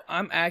 so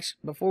I'm actually,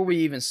 before we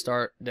even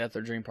start Death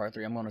or Dream Part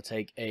 3, I'm going to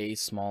take a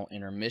small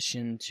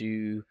intermission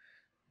to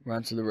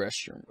run to the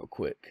restroom real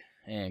quick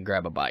and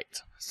grab a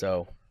bite.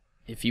 So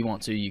if you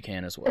want to, you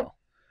can as well.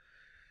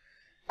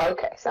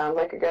 Okay, sounds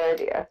like a good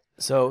idea.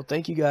 So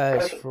thank you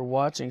guys for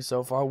watching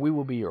so far. We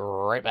will be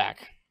right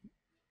back.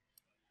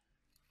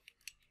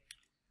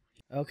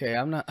 Okay,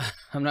 I'm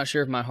not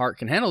sure if my heart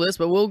can handle this,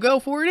 but we'll go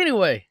for it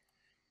anyway,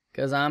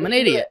 because I'm an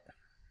idiot.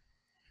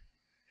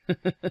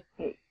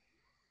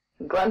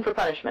 Glutton for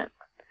punishment.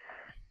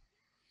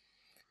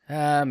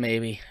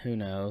 Maybe. Who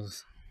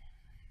knows?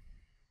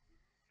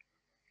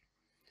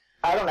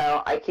 I don't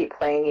know. I keep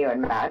playing you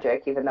in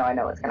Magic, even though I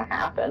know what's going to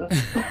happen.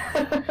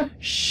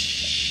 Shh.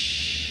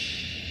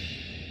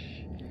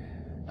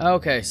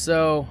 Okay,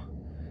 so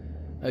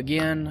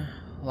again,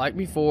 like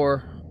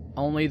before,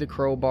 only the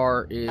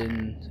crowbar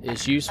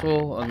is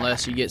useful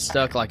unless you get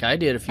stuck like I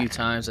did a few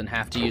times and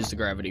have to use the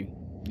gravity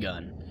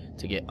gun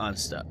to get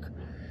unstuck.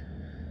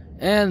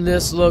 And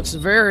this looks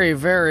very,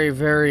 very,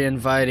 very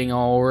inviting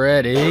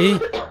already.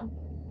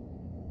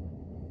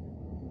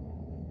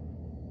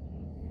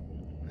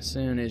 As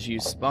soon as you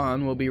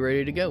spawn, we'll be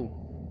ready to go.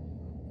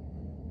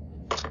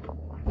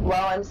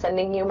 Well, I'm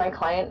sending you my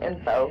client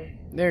info.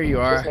 There you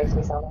are. This makes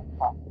me sound like a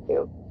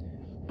prostitute.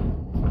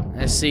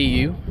 I see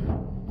you.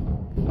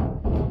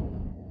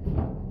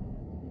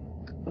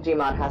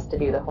 Gmod has to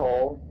do the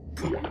whole...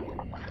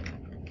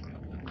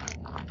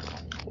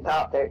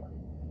 Oh, there...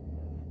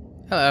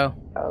 Hello.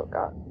 Oh,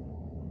 God.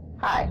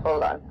 Hi,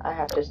 hold on. I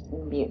have to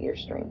mute your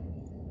stream.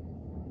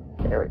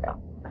 There we go.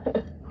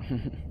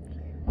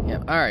 Yeah,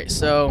 alright,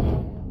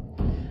 so...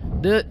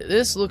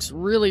 This looks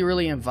really,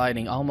 really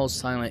inviting. Almost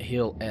Silent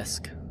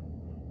Hill-esque.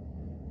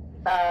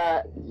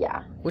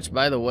 Yeah. Which,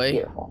 by the way,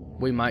 Beautiful.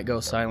 we might go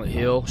Silent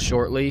Hill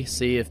shortly.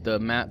 See if the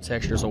map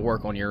textures will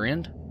work on your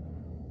end.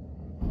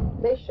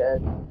 They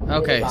should.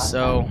 Okay,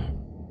 so...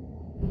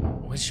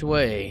 Which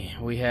way?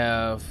 We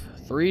have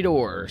 3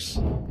 doors.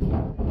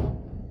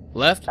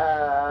 Left,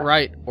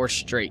 right, or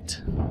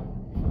straight?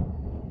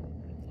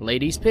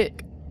 Ladies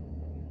pick.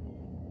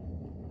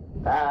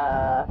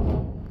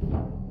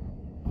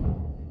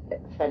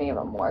 If any of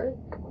them work.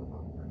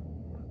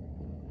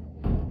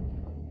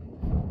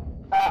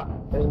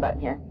 Oh, there's a button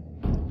here.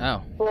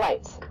 Oh.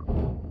 Lights.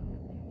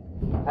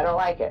 I don't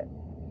like it.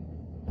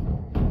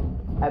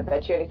 I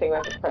bet you anything we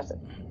have to press it.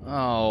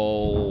 Okay.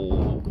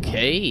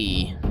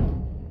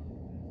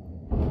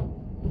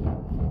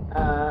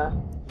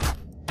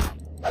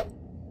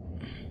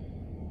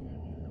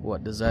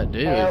 What does that do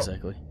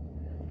exactly?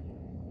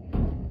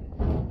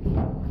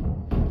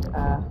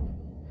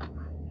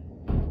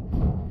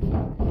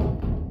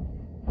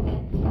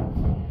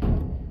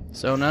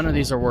 So none of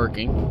these are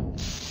working.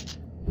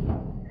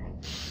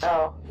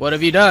 Oh. What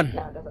have you done?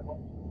 No, it doesn't work.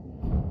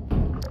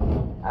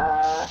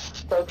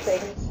 Broke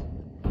things.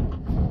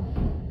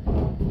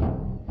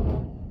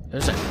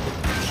 There's a...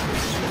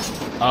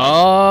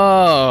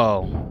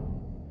 Oh.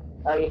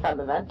 Oh, you found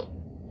the vent?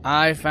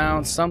 I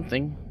found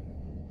something.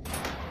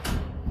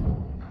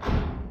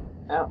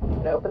 Oh,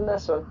 and open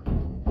this one.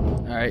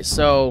 Alright,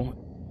 so...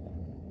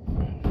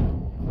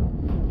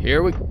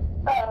 Here we...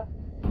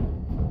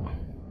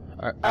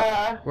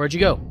 Where'd you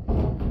go?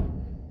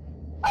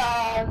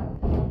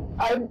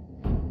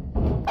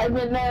 I'm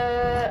in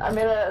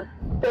a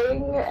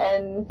thing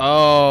and...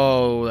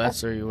 Oh,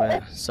 that's where you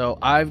went. So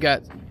I've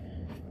got...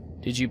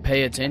 Did you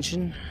pay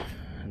attention?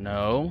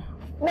 No.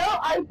 No,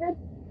 I did...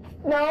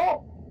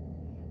 No.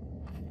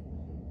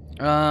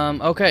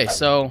 Okay,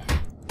 so...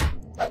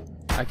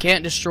 I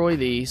can't destroy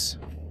these.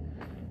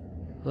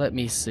 Let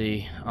me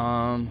see.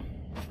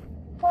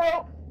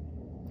 Well...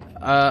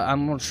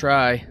 I'm gonna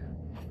try.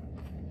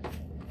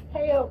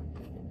 Hey-o.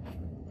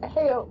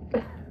 Hey-o.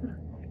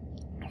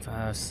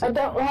 5, 6. I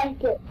don't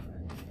like it.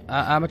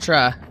 I'm gonna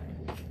try.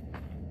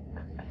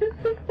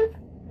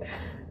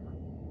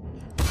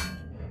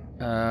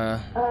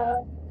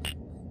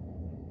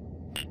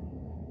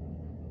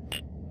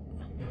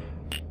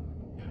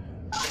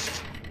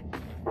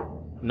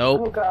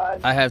 Nope. Oh,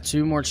 God. I have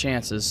 2 more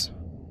chances.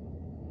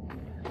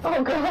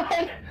 Oh,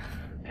 God.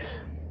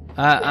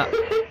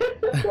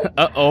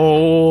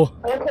 Uh-oh.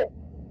 Okay.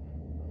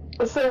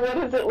 So what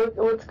does it look...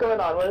 What's going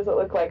on? What does it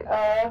look like?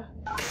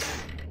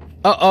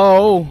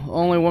 Uh-oh.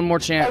 Only 1 more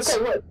chance.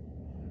 Okay,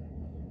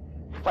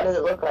 what does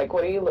it look like?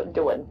 What are you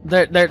doing?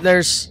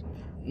 There's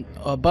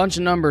a bunch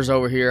of numbers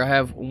over here. I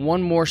have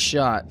 1 more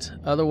shot.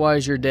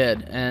 Otherwise, you're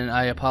dead. And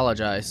I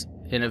apologize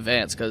in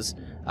advance, because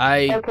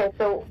Okay,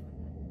 so...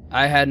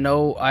 I had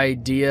no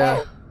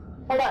idea. Oh,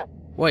 hold on.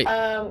 Wait.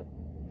 Up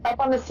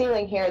on the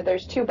ceiling here,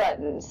 there's 2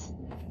 buttons.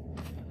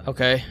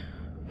 Okay.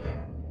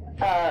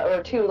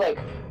 Or 2, like,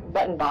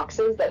 button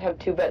boxes that have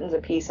 2 buttons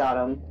apiece on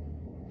them.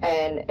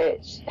 And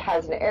it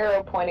has an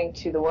arrow pointing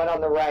to the one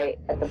on the right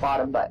at the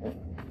bottom button.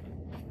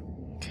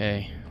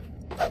 Okay.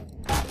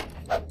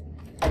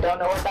 I don't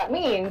know what that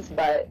means,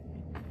 but...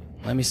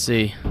 Let me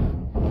see.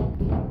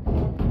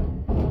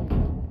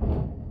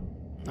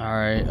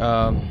 Alright,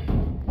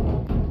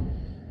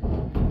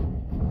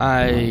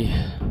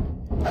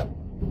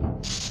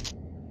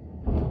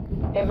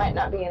 It might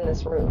not be in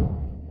this room.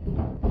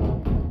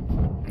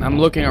 I'm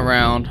looking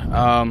around.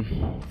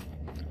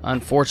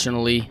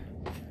 Unfortunately,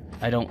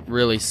 I don't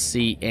really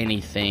see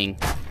anything.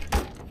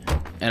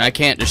 And I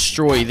can't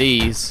destroy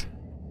these.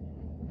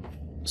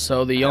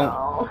 So the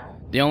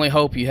only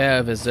hope you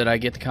have is that I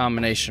get the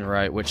combination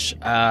right, which,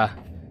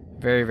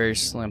 very, very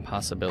slim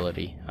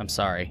possibility. I'm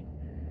sorry.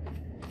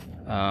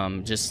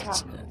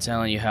 Just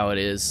telling you how it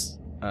is.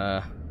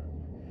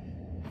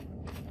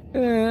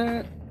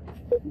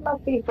 It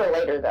must be for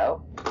later,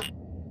 though.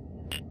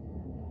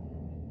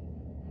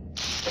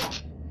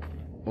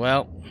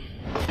 Well.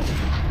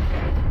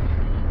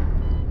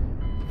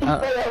 You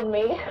failed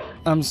me.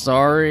 I'm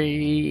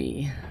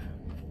sorry.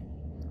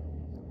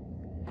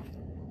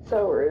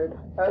 So rude.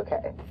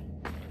 Okay.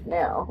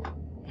 Now.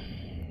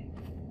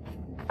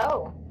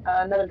 Oh,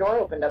 another door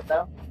opened up,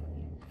 though.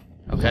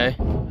 Okay,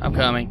 I'm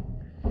coming.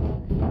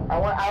 I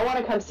want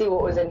to come see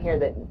what was in here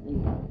that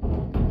you...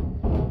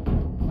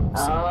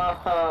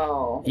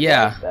 Oh.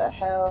 Yeah. What the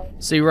hell?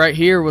 See, right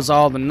here was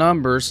all the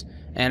numbers,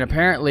 and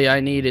apparently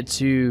I needed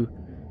to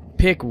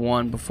pick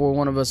one before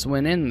one of us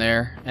went in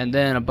there, and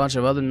then a bunch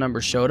of other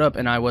numbers showed up,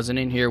 and I wasn't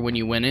in here when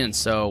you went in,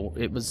 so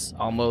it was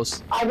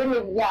almost... I didn't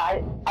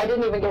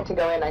even get to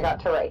go in. I got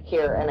to right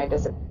here, and I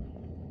disappeared.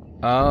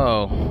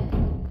 Oh.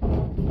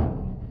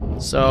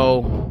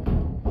 So,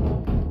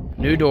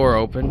 new door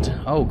opened.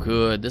 Oh,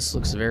 good. This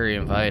looks very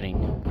inviting.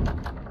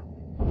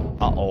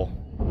 Uh-oh.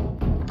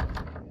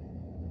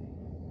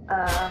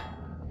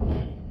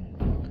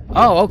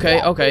 Oh, okay,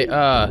 yeah, okay,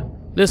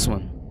 this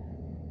one.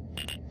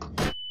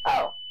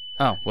 Oh.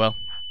 Oh, well.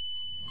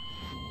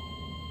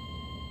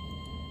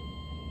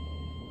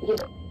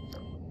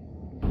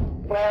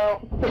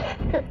 Well.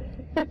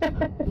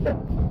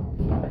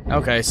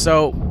 Okay,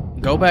 so,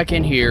 go back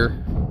in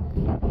here.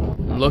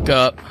 Look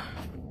up.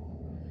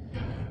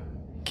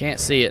 Can't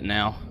see it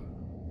now.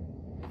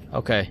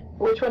 Okay.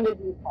 Which one did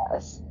you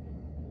pass?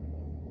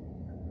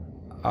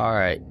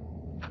 Alright.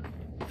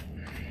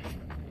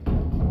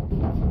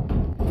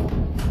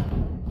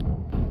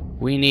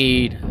 We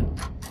need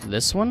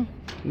this one,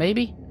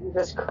 maybe?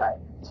 Jesus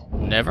Christ.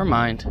 Never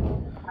mind.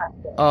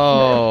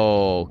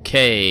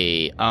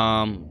 Okay.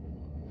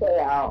 Stay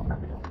out.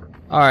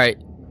 Alright.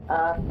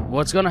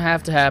 What's gonna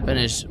have to happen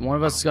is one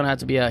of us is gonna have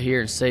to be out here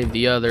and save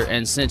the other,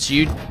 and since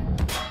you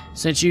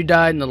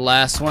died in the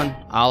last one,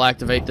 I'll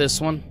activate this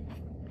one.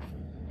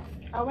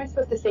 How am I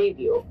supposed to save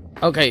you?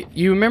 Okay,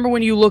 you remember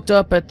when you looked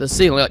up at the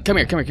ceiling? Like, come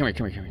here.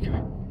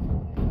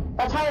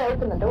 That's how I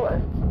opened the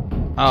door.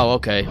 Oh,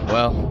 okay.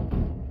 Well,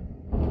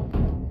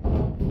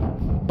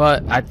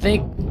 but I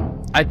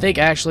think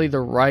actually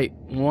the right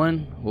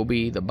one will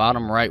be the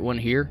bottom right one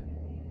here.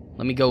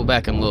 Let me go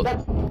back and look.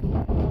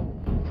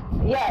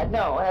 Yeah,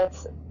 no,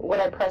 that's what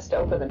I pressed to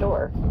open the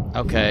door.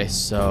 Okay,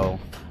 so.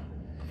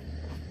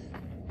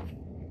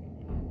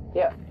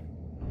 Yep.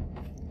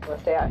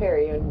 Let's stay out here.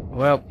 You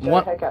Well,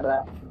 what? The heck out of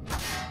that.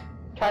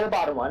 Try the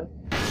bottom one.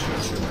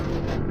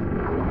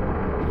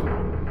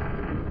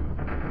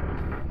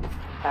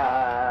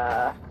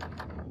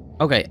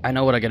 Okay, I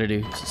know what I gotta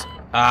do.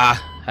 I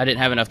didn't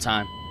have enough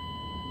time.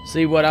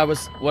 See, what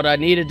I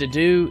needed to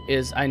do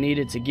is I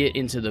needed to get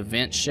into the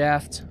vent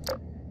shaft,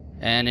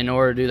 and in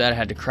order to do that, I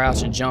had to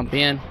crouch and jump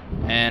in,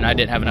 and I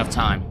didn't have enough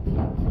time.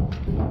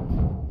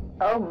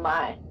 Oh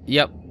my.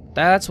 Yep,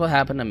 that's what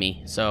happened to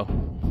me. So,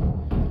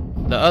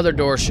 the other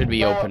door should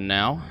be open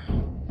now.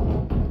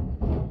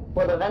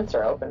 Well, the vents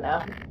are open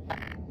now.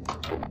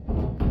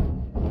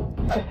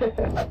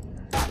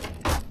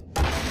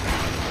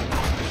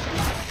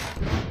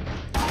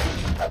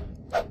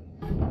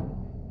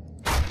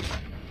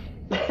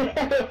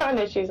 I'm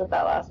having issues with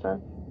that last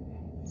one.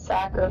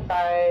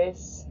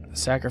 Sacrifice.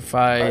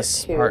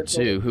 Sacrifice part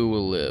two. Who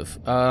will live?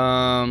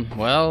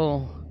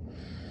 Well.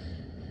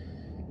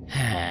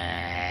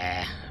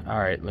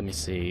 Alright, let me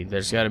see.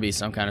 There's got to be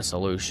some kind of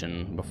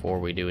solution before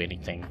we do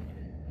anything.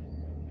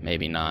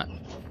 Maybe not.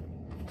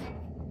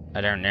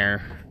 I don't know.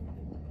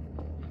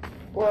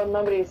 Well,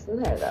 nobody's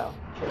in there, though.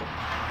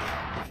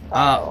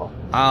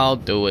 I'll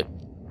do it.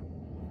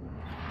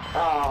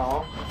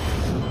 Oh.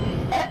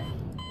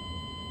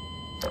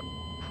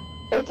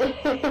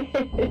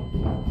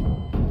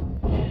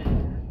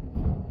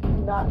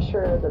 Not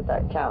sure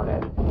that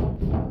counted.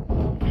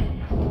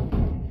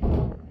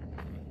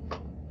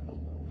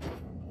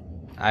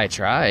 I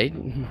tried.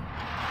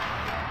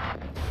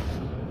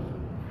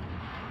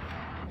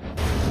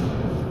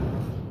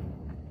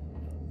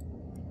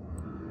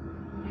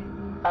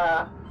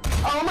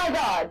 Oh my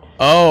god!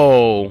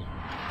 Oh.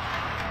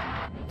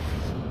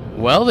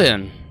 Well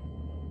then.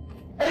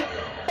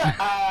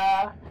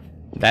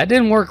 That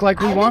didn't work like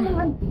we wanted.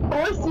 I didn't even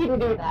force you to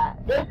do that.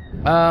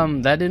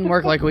 That didn't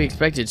work like we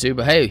expected to,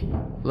 but hey,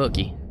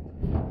 looky.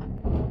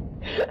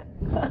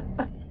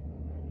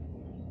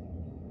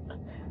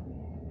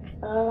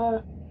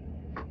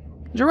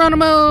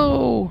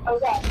 Geronimo! Oh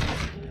god.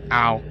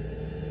 Ow.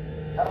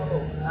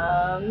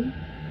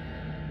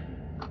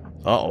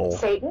 Oh, Uh-oh.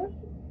 Satan?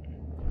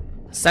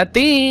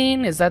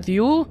 Satine, is that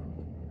you?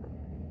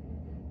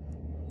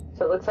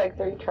 So it looks like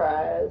 3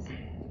 tries.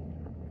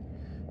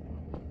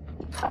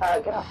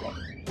 Get off me.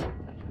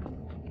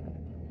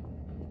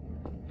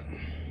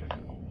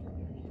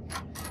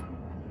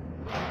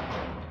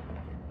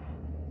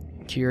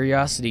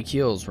 Curiosity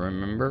kills,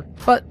 remember?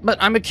 But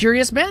I'm a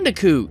curious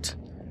bandicoot.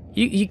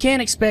 You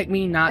can't expect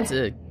me not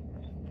to.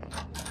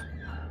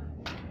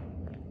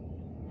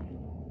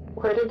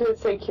 Where did it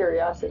say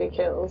curiosity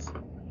kills?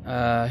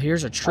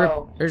 Here's a trip.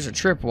 Oh. There's a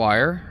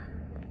tripwire.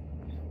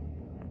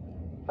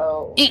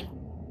 Oh. Eek.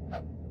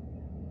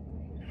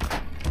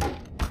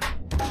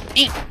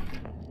 Eek.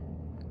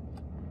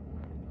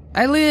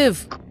 I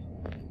live.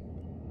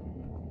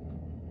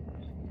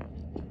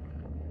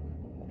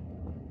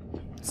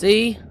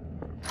 See?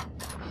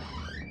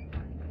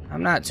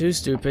 I'm not too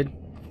stupid.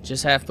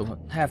 Just half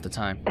the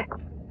time.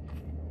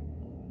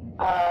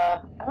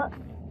 I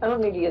don't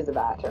need to use the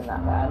bathroom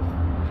that bad.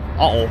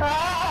 Uh-oh.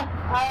 Ah!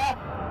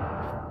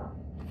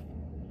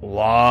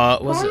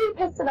 What was Why it? are you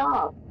pissing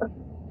off?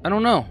 I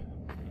don't know.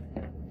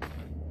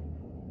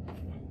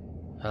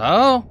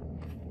 Hello?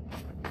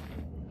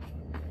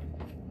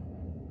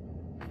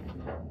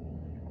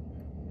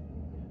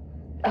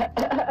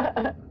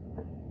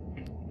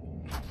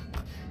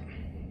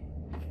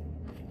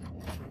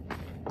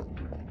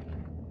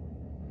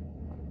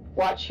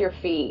 Watch your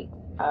feet.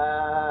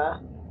 I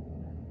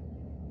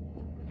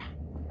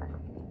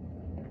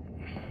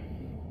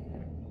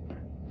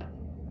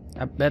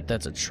bet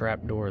that's a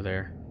trap door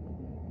there.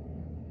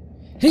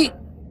 Hey!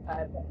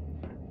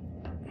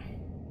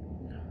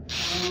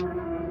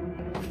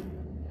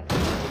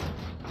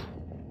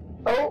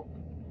 Oh!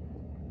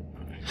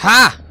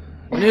 Ha!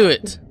 Knew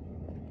it.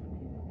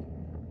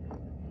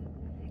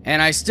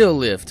 And I still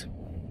lived.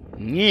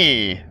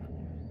 Yeah.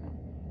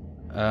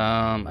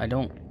 I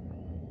don't.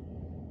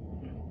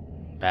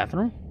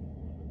 Bathroom?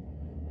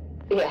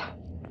 Yeah.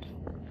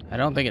 I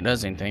don't think it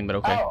does anything, but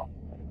okay. Oh.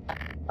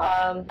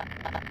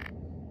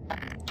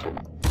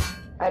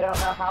 I don't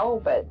know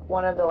how, but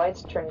one of the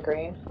lights turned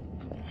green.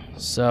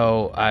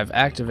 So I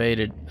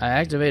activated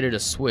a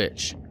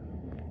switch.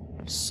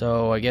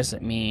 So I guess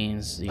it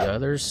means the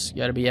others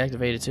gotta be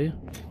activated too.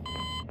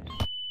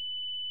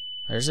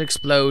 There's an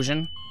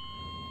explosion.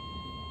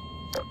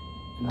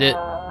 Did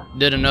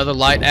another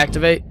light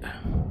activate?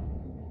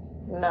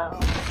 No.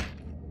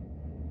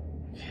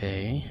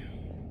 Okay.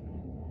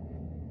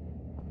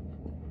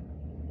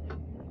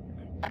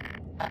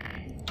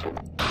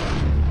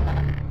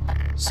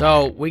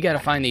 So we gotta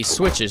find these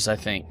switches, I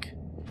think.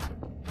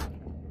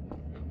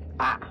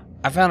 Ah.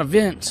 I found a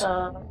vent.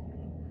 Yeah,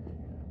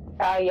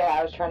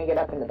 I was trying to get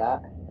up into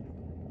that.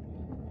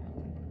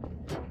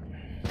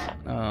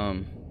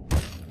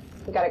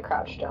 You gotta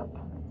crouch jump.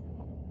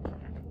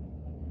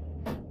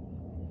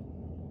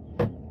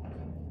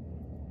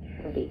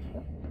 B.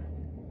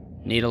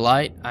 Need a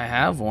light? I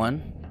have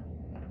one.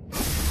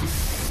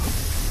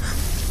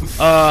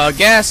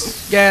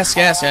 Gas.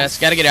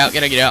 Gotta get out.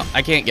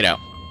 I can't get out.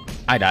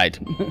 I died.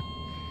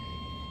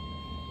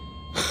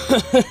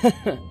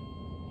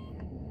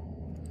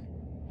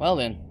 Well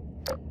then.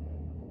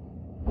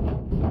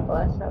 Well,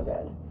 that's no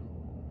good.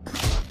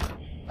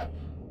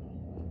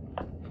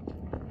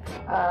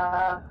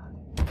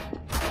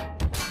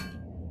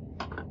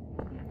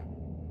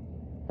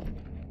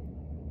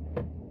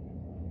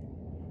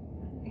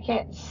 I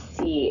can't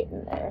see it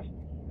in there.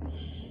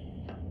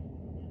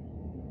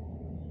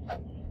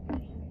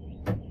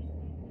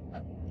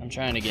 I'm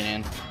trying to get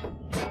in.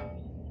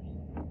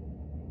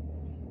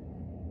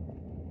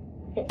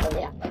 Okay, let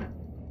me out.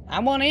 I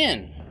want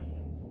in.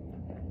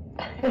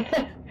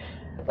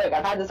 Look,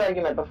 I've had this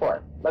argument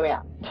before. Let me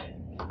out.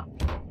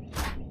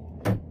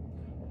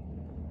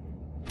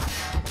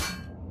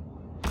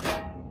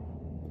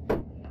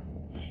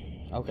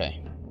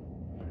 Okay.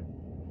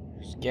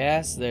 There's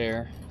gas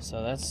there,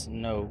 so that's a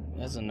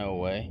no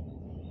way.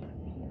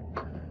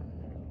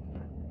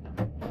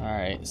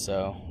 Alright,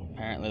 so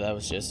apparently that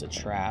was just a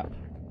trap.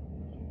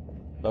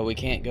 But we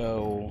can't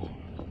go.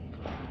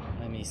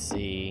 Let me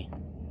see.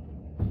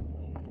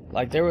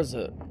 Like there was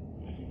a.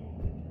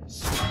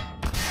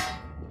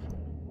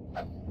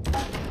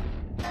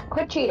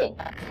 Quit cheating.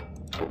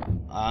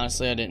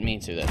 Honestly, I didn't mean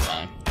to that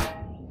time.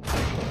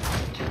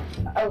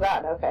 Oh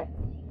god, okay.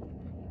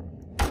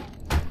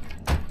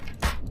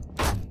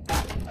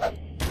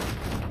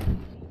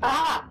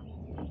 Ah!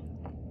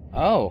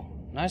 Oh,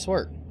 nice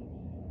work.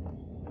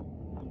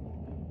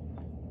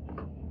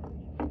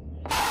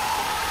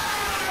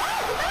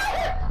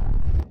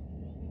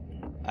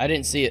 I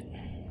didn't see it.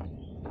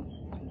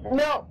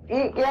 No,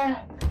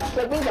 yeah.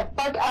 Get me the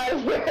fuck out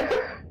of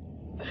here.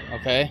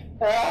 Okay.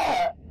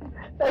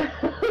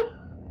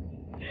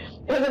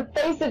 There's a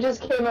face that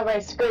just came on my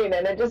screen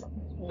and it just,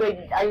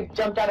 like, I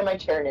jumped out of my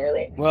chair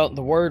nearly. Well,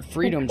 the word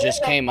freedom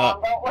just came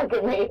up. Don't look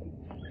at me.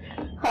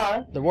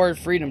 Huh? The word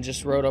freedom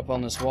just wrote up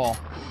on this wall.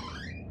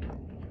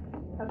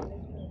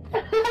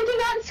 I did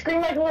not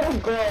scream like a little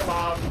girl,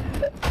 Mom.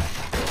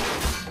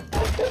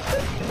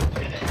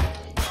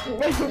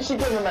 She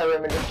came in my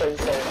room and just started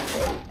staring at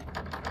me.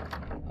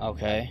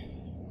 Okay.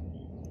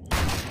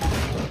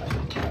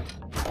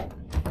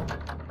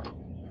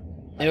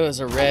 It was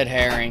a red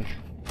herring.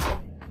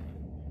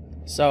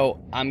 So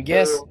I'm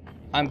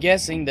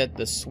guessing that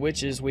the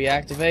switches we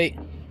activate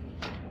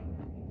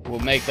will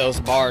make those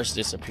bars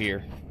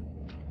disappear.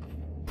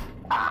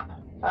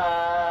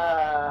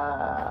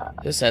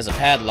 This has a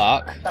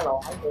padlock. I don't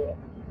know. I do it.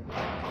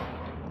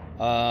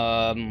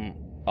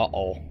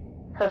 Uh-oh.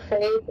 Her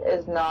faith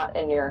is not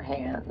in your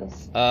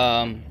hands.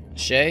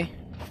 Chaye?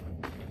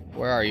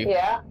 Where are you?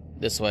 Yeah.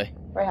 This way.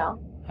 Right now.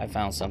 I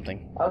found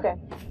something. Okay.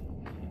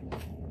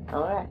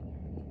 Okay.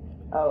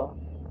 Oh.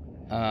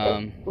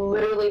 It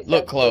literally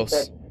look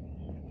close.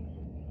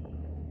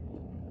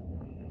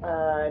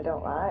 I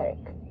don't like.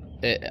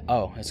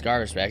 It's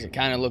garbage bags. It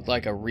kind of looked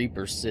like a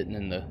reaper sitting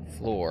in the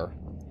floor.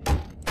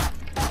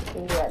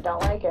 Yeah,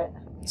 don't like it.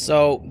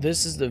 So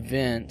this is the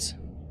vent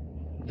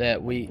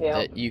that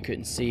Yep. you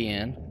couldn't see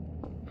in.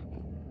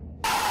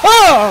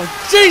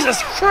 Oh,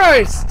 Jesus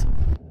Christ!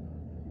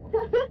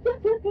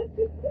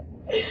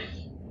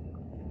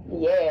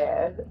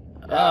 Yeah.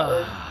 That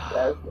was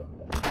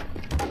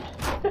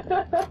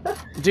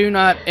Do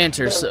not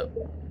enter. So.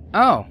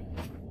 Oh.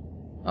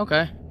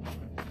 Okay.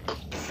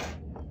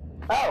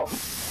 Oh.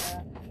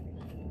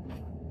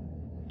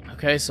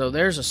 Okay, so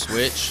there's a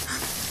switch.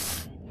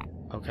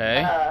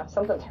 Okay.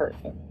 Something's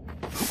hurting.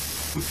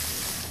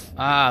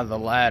 Ah, the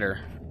ladder.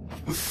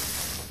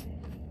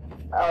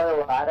 Oh,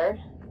 the ladder?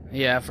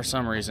 Yeah, for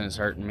some reason it's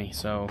hurting me.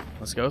 So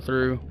let's go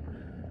through.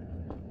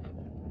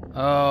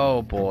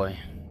 Oh boy.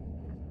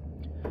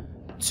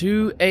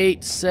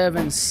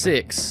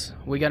 2876.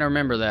 We gotta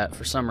remember that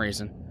for some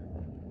reason.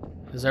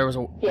 Because there was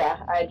a. Yeah,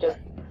 I just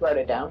wrote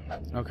it down.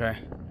 Okay.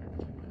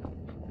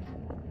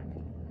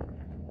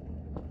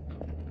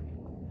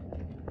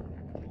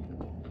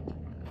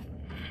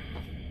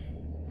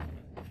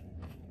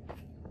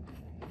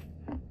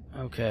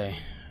 Okay.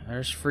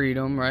 There's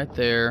freedom right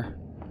there.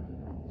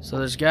 So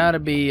there's gotta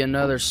be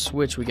another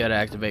switch we gotta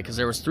activate because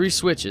there was 3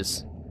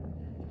 switches.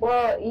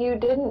 Well, you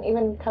didn't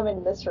even come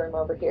in this room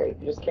over here. You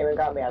just came and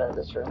got me out of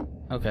this room.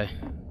 Okay.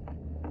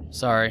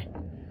 Sorry.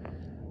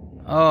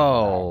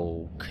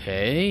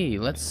 Okay.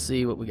 Let's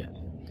see what we got.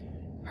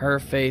 Her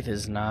faith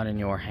is not in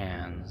your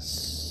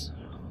hands.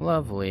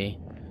 Lovely.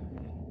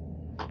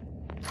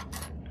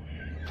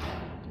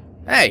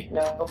 Hey!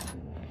 No.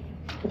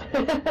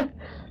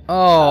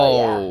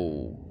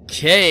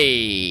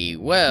 Okay.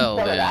 Well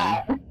Some of then.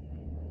 that.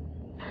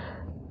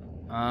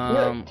 You're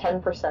at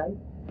 10%.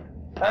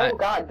 Oh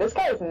god, this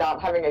guy is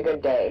not having a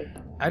good day.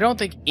 I don't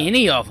think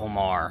any of them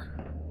are.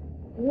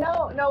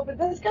 No, but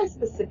this guy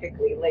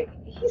specifically, like,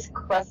 he's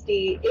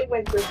crusty. It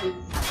went through his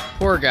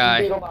Poor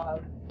guy. beetle bomb.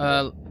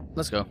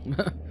 Let's go.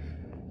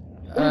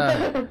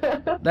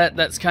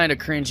 That's kind of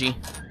cringy.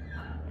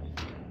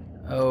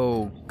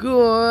 Oh,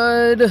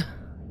 good.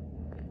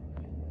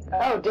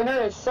 Oh,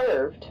 dinner is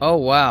served. Oh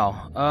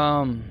wow.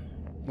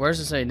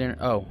 Where's it say dinner?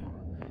 Oh,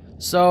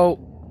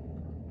 so.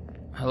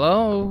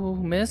 Hello,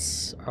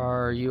 miss.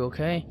 Are you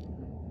okay?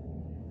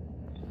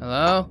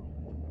 Hello.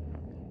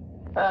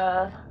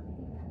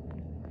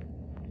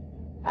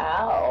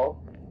 Ow.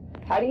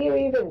 How do you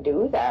even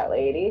do that,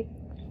 lady?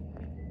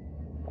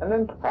 I'm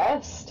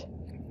impressed.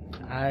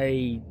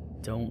 I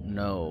don't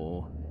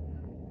know.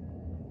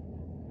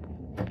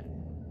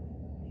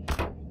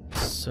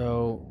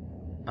 So,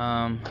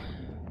 I'm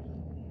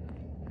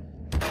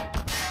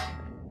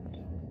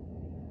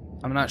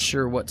not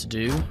sure what to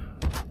do.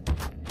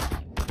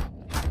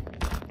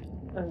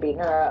 I'm beating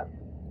her up.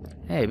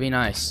 Hey, be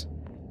nice.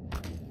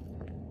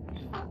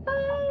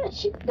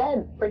 She's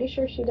dead. Pretty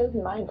sure she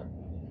doesn't mind.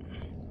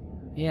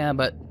 Yeah,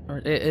 but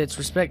it's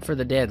respect for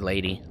the dead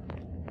lady.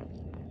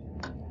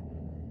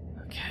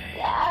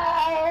 Okay.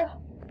 Ah!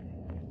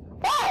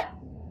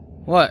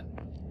 What?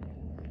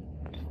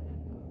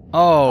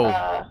 Oh.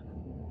 Uh,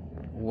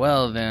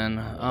 Well then,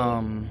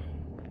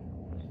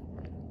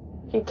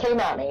 he came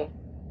at me.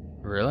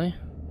 really?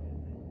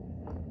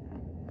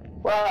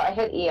 Well, I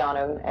hit E on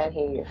him, and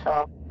he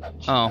fell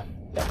off. Oh.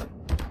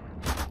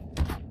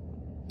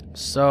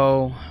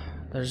 So,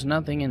 there's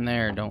nothing in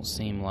there, don't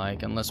seem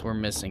like, unless we're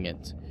missing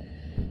it.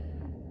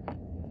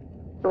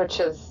 Which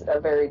is a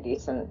very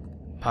decent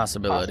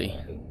Possibility.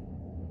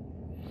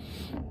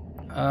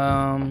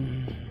 Oh,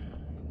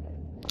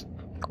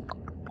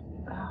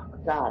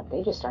 God,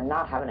 they just are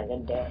not having a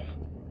good day.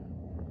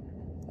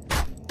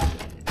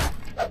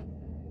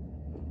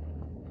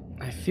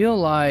 I feel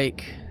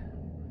like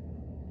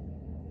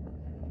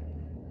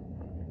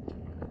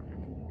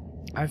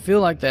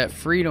that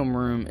freedom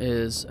room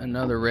is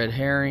another red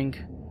herring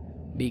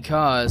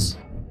because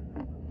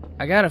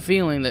I got a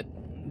feeling that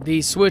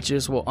these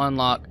switches will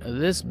unlock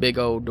this big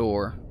old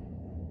door.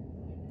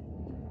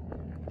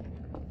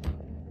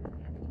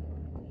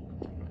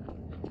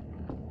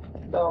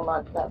 They'll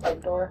unlock that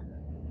big door.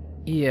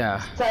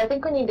 Yeah. So I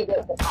think we need to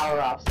get the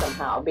power off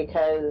somehow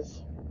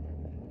because...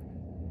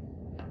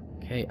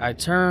 Okay, I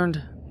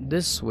turned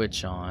this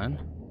switch on.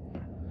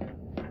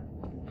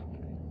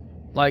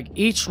 Like,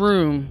 each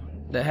room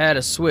that had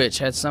a switch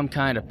had some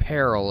kind of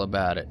peril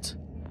about it.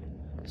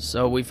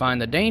 So we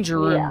find the danger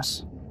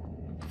rooms.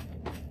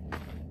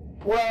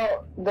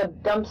 Well, the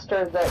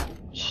dumpster that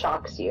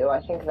shocks you,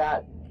 I think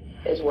that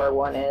is where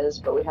one is,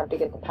 but we have to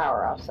get the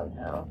power off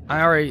somehow.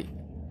 I already...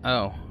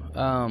 Oh,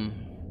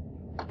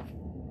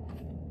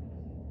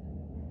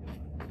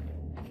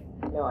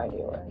 no idea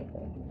where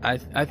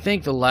anything. I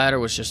think the ladder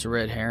was just a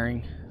red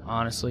herring,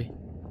 honestly.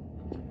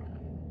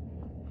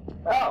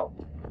 Oh.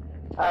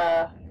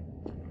 Alright.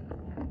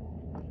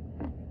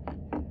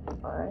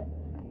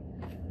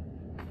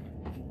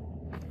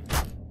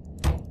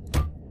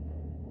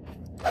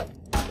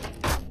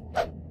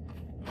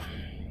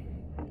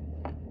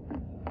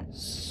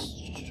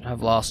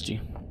 I've lost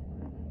you.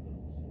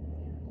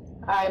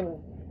 I'm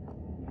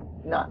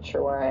not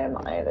sure where I am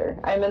either.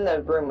 I'm in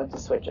the room with the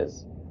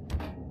switches.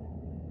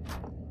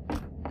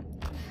 I'm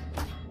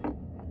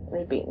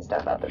just beating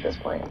stuff up at this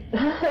point.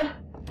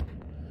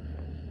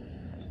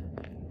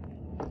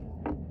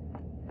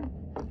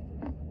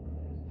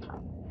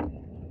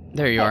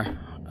 There you are.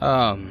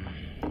 I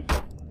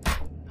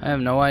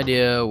have no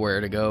idea where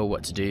to go,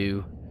 what to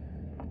do.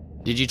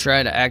 Did you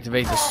try to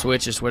activate the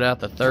switches without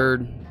the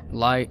third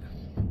light?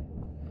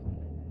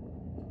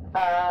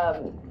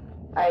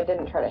 I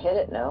didn't try to hit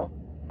it, no.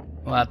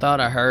 Well, I thought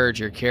I heard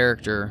your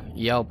character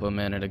yelp a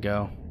minute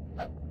ago.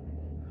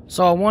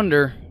 So I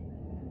wonder,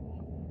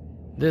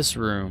 this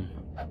room,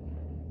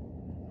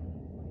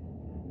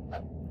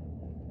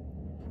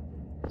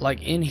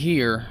 like in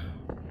here,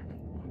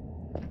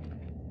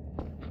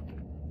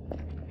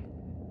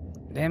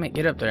 damn it,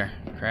 get up there,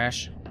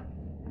 Crash.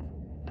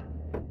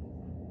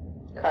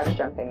 Crouch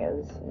jumping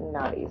is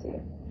not easy.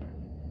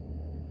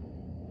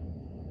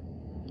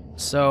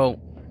 So,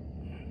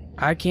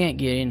 I can't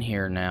get in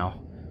here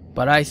now,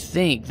 but I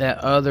think that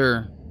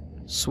other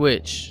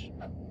switch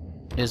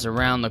is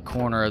around the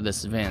corner of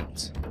this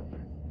vent.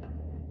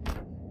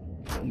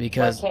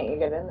 Because... Why can't you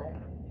get in there?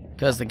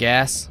 Because the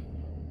gas.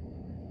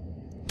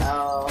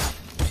 Oh.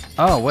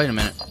 Oh, wait a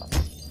minute.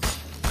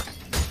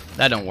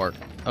 That don't work.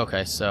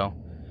 Okay, so...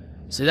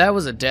 See, that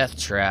was a death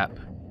trap,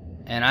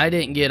 and I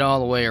didn't get all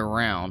the way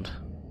around.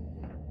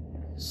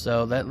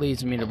 So that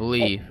leads me to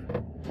believe...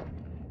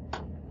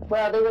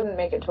 Well, they wouldn't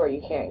make it to where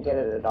you can't get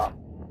it at all.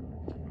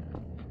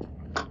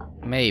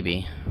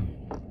 Maybe.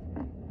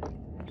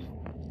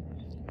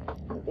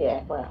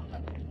 Yeah, well,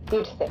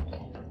 you'd think.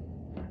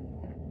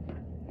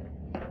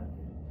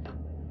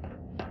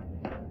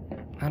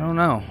 I don't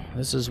know.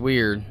 This is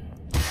weird.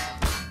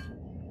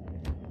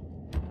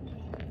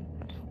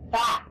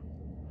 Ah!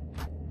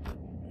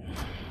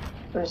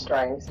 I'm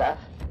destroying stuff.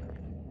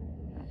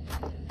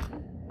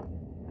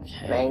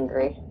 Okay. I'm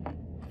angry.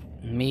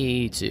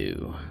 Me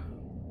too.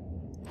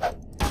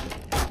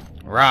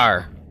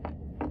 Rawr.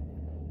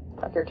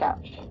 Fuck your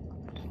couch.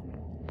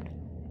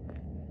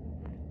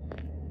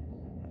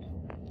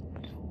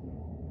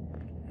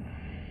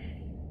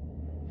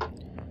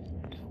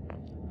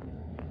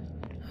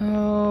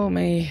 Oh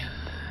me.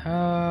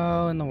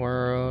 How in the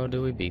world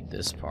do we beat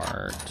this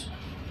part?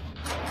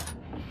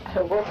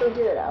 We'll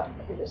figure it out.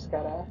 We just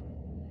gotta...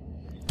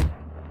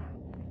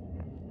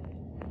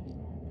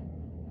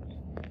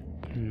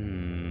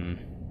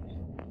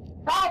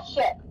 Ah,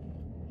 shit!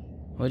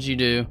 What'd you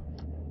do?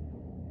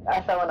 I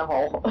fell in a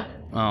hole.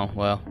 Oh,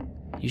 well.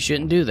 You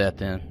shouldn't do that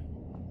then.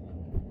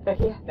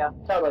 Yeah, no,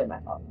 totally my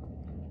fault.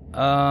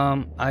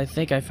 I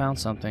think I found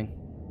something.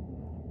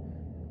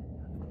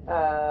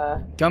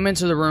 Come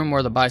into the room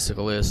where the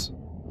bicycle is.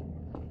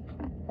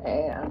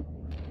 Yeah.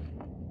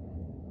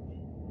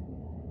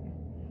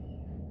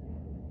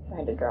 I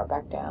had to drop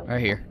back down. Right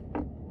here.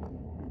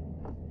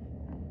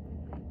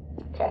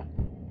 Okay.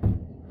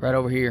 Right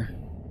over here.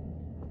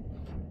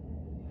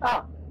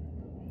 Oh.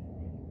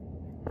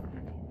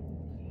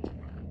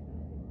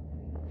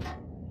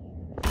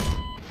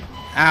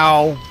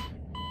 Ow.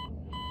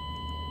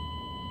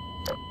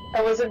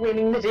 I wasn't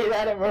meaning to do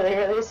that. I'm really,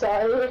 really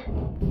sorry.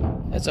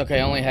 It's okay.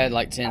 I only had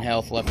like 10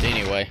 health left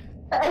anyway.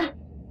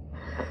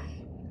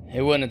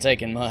 It wouldn't have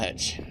taken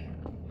much.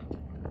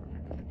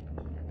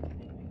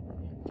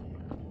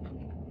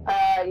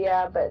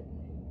 Yeah, but...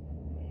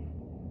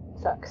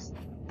 Sucks.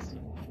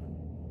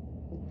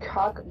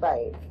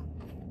 Cockbite.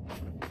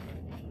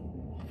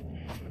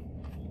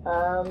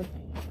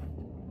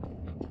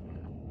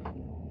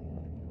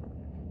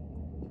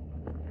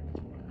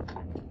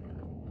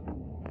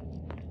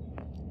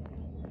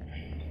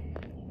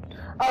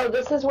 Oh,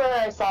 this is where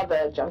I saw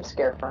the jump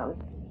scare from.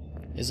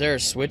 Is there a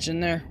switch in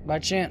there by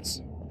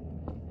chance?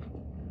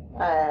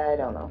 I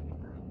don't know.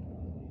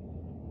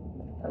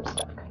 I'm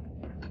stuck.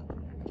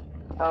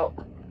 Oh,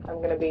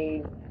 I'm gonna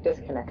be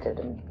disconnected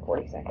in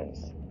 40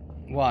 seconds.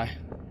 Why?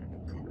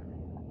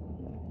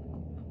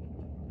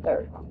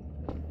 There we go.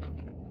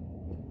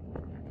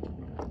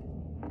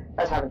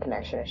 I was having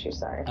connection issues,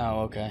 sorry.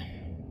 Oh, okay.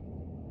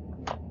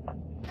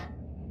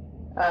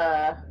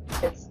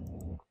 It's...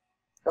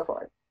 Go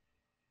forward.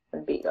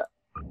 And beat up.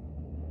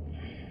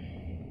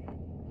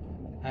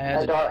 I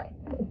had to...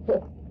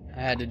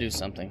 I had to do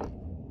something.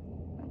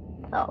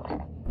 Oh, okay.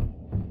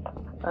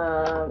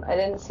 I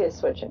didn't see a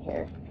switch in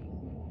here.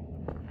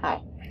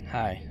 Hi.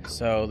 Hi.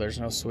 So, there's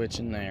no switch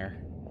in there.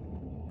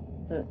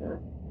 Mm-mm.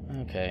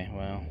 Okay,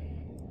 well.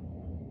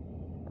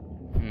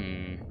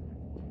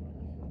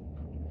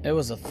 It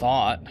was a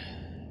thought.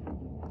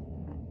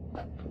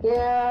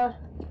 Yeah.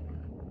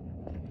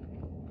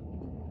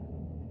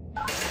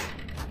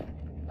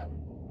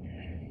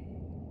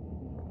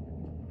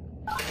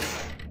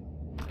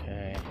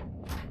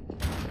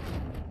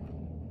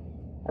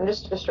 I'm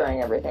just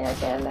destroying everything I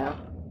can now.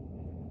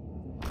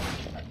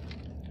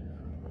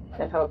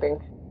 And hoping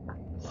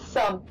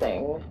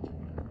something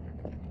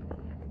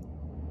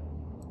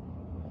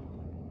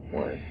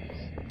works.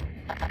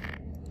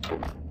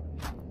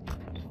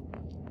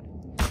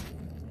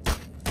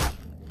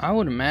 I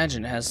would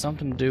imagine it has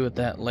something to do with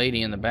that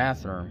lady in the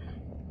bathroom.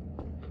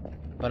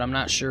 But I'm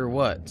not sure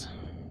what.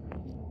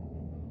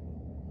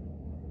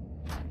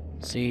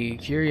 See,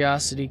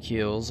 curiosity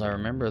kills. I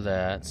remember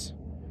that.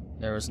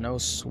 There was no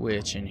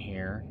switch in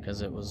here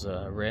because it was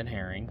a red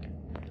herring.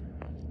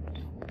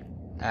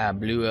 I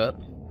blew up.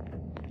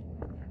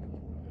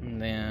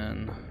 And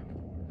then...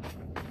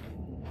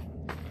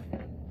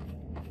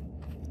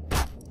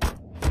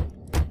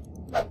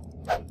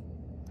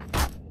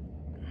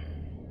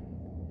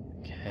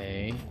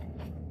 Okay.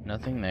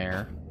 Nothing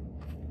there.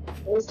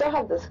 We still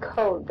have this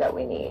code that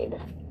we need.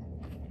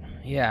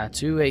 Yeah,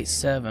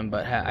 287,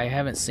 but I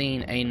haven't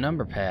seen a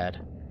number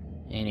pad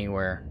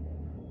anywhere.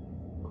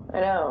 I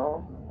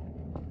know.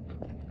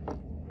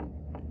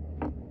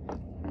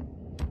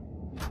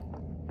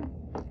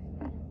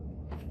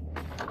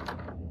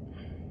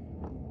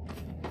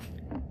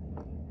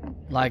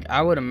 Like,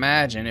 I would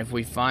imagine if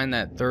we find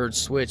that third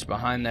switch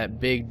behind that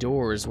big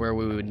door is where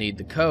we would need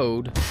the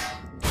code.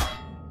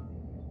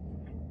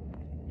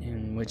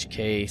 In which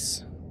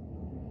case...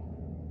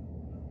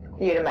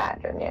 You'd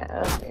imagine,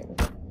 yeah.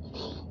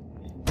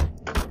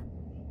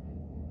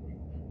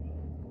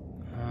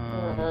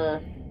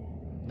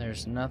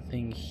 There's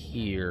nothing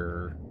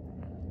here.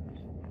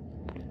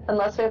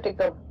 Unless we have to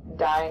go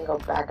die and go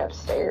back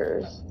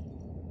upstairs.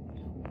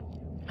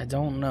 I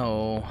don't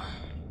know.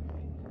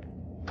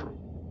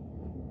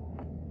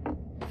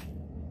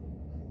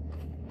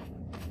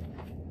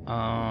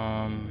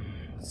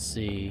 Let's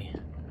see.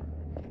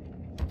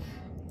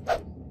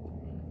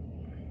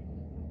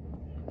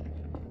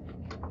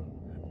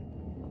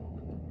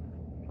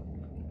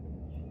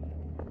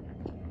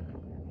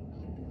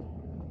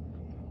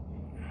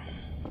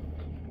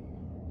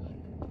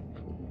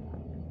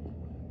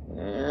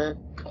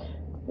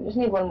 We just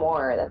need one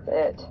more, that's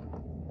it.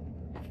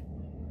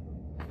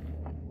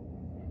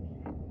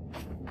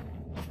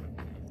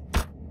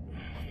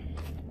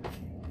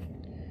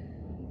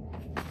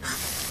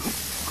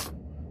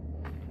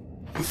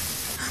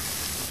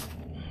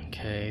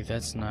 Okay,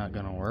 that's not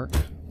gonna work.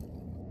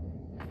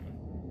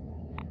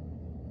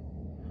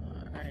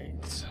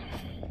 Alright.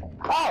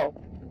 Oh!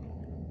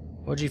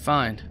 What'd you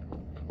find?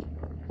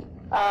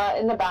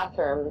 In the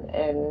bathroom,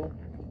 in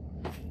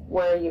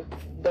where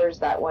there's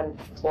that one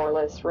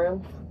floorless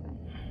room.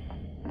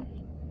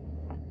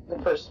 The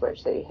first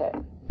switch that you hit.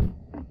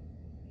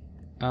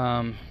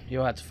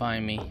 You'll have to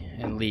find me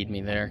and lead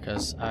me there,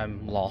 because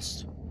I'm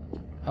lost.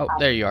 Oh,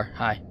 there you are.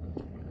 Hi.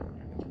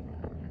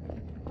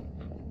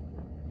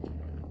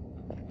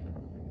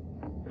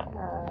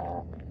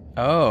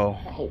 Oh.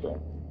 I hate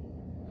you.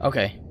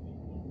 Okay.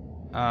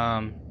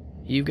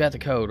 You've got the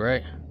code,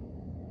 right?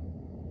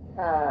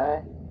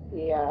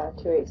 Yeah,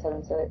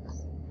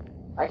 2876.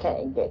 I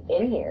can't get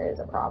in here is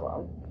a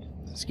problem.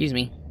 Excuse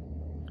me.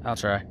 I'll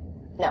try.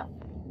 No.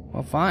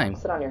 Well, fine.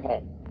 Sit on your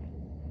head.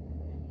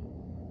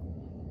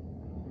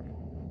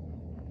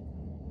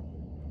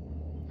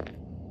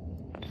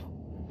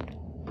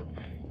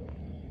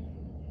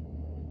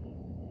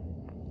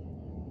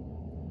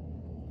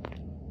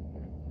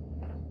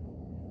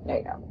 There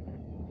you go.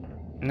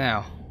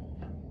 Now,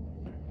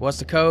 what's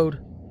the code?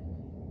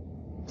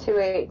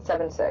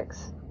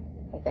 2876,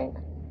 I think.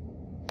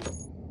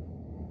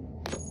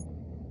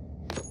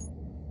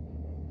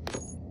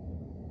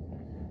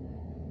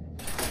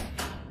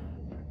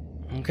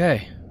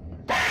 Okay.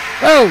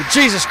 Oh,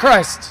 Jesus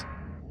Christ!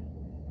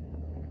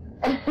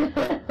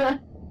 It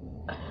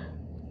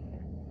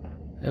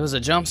was a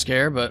jump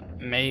scare, but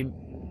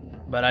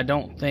I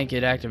don't think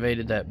it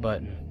activated that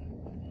button.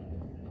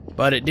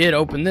 But it did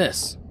open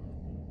this.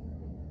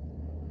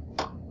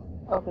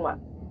 Open what?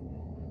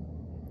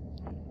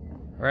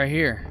 Right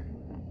here.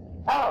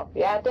 Oh,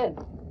 yeah, it did.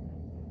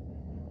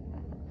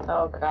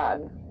 Oh,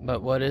 God.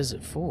 But what is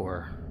it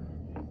for?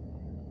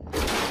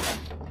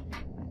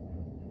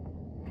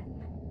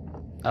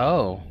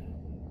 Oh.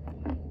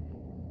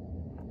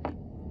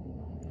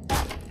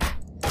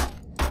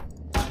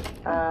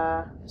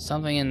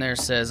 Something in there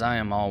says I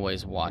am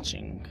always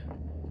watching.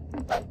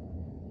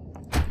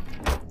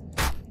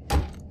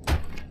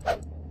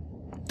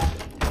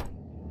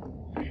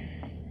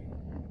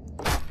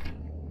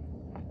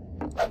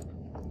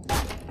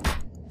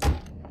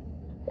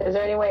 Is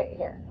there any way...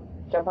 Here,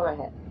 jump on my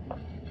head.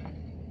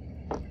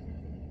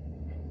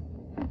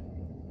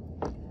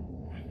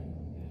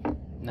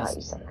 That's,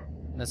 you suck.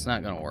 that's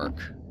not gonna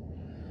work.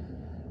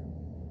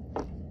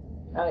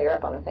 Oh, you're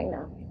up on the thing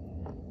now.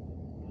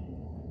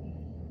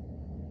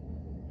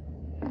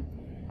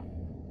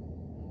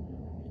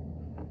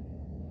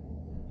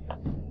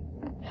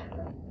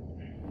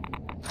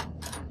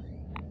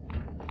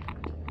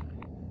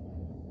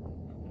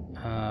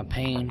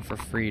 Pain for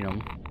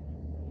freedom.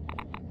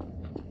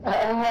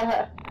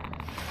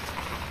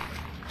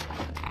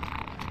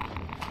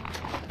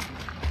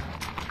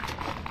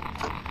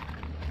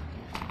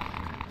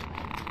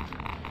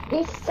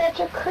 He's such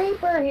a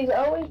creeper. He's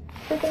always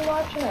freaking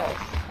watching us.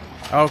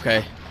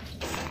 Okay.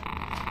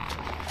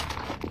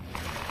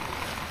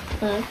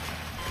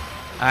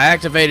 I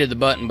activated the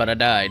button, but I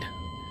died.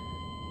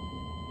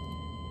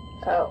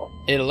 Oh.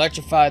 It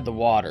electrified the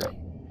water,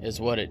 is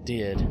what it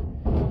did.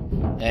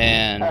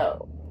 And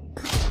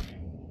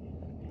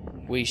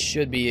we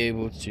should be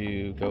able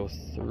to go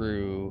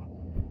through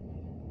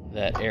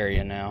that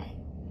area now.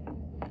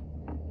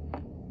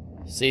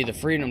 See, the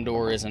freedom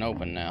door isn't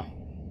open now,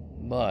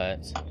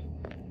 but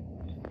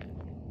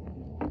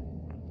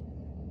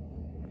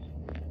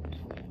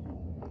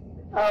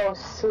oh,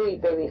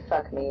 sweet baby,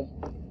 fuck me.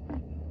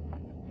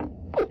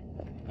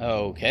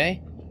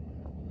 okay.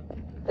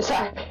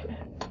 Sorry.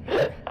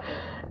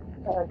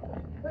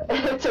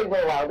 It took me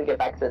a while to get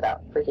back to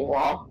that freaking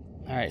wall.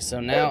 Alright, so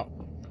now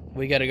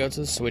we gotta go to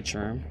the switch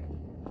room.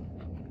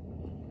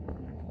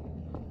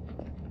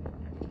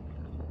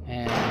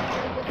 And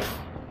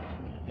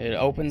it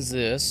opens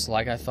this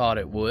like I thought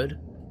it would.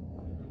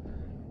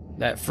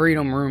 That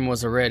freedom room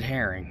was a red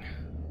herring.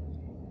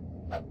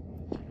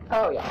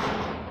 Oh,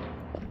 yeah.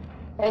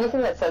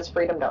 Anything that says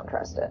freedom, don't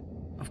trust it.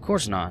 Of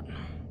course not.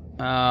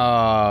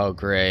 Oh,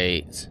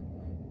 great.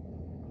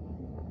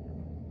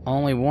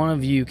 Only one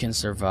of you can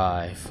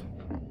survive.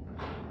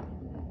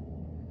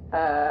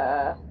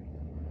 So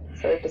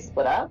we have to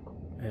split up?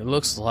 It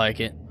looks like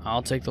it.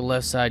 I'll take the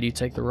left side, you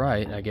take the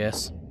right, I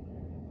guess.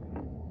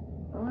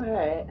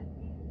 Alright.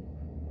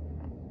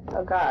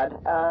 Oh god,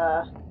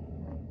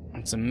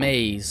 It's a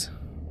maze.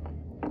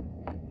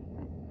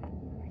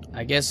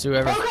 I guess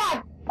whoever... Oh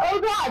god!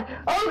 Oh god!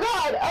 Oh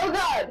god! Oh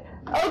god!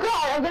 Oh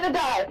god! I'm gonna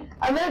die!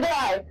 I'm gonna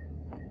die!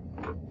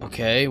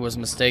 Okay, was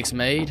mistakes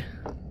made?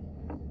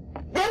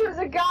 There was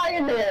a guy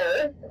in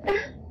there!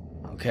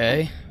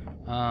 Okay.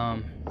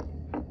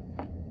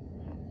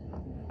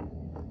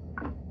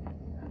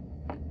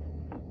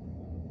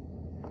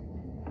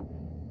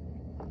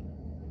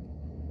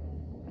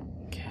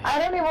 I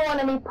don't even want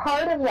any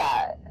part of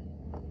that.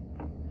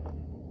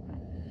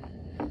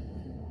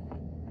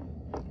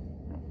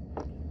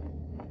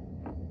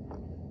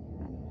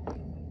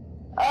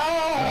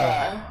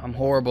 I'm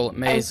horrible at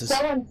mazes. I'm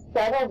so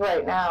unsettled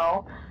right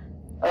now.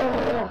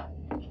 Ugh.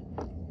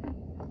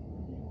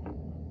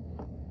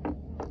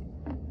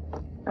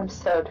 I'm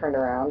so turned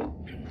around.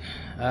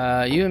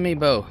 You and me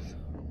both.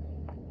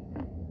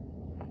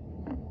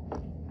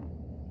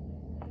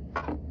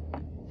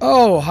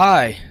 Oh,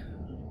 hi.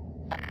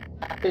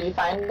 Did you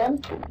find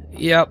them?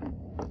 Yep.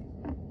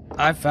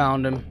 I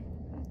found him.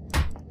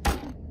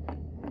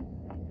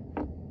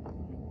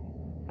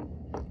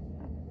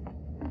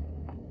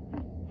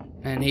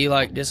 And he,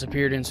 like,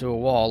 disappeared into a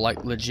wall,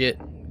 like, legit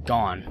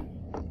gone.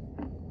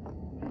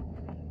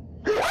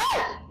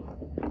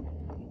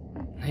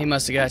 He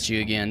must have got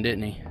you again,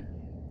 didn't he?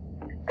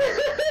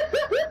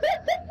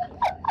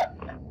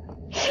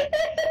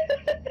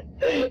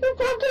 He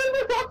popped in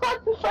the wall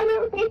in front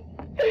of me.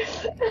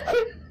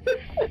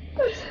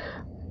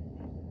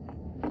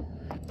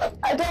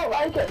 I don't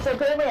like it, so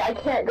apparently I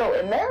can't go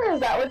in there? Is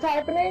that what's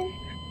happening?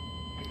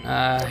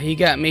 He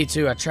got me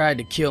too. I tried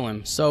to kill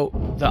him. So,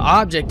 the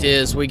object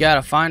is we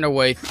gotta find our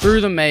way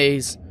through the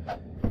maze.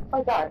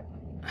 Oh god.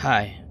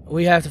 Hi.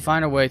 We have to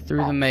find our way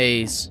through the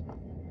maze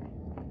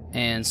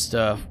and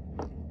stuff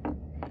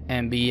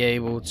and be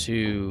able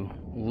to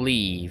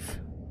leave.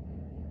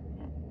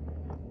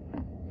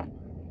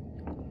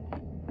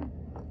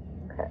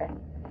 Okay.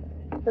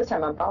 This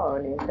time I'm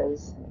following you,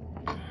 because...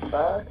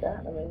 Fuck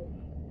that, I mean...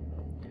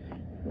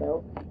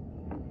 Nope.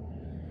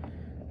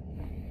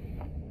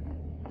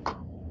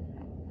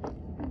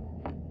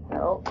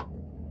 Nope.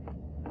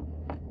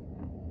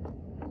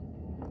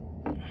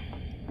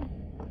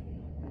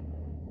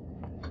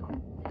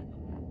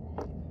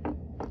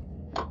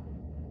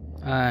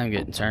 I'm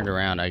getting turned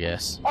around, I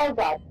guess. Oh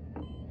god.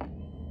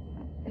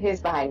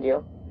 He's behind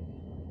you.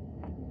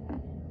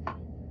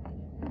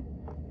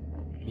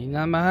 He's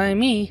not behind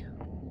me.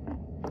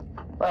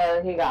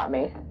 Well, he got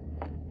me.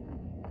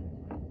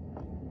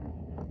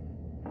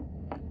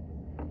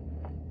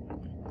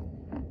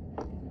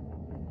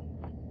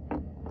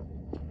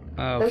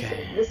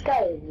 Okay. This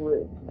guy is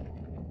rude.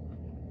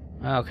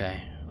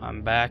 Okay.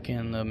 I'm back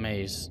in the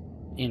maze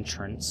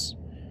entrance.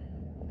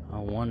 I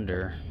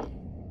wonder.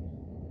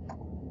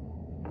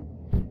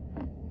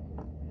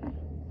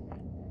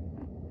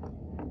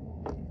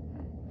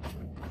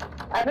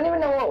 I don't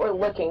even know what we're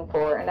looking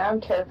for, and now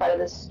I'm terrified of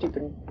this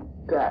stupid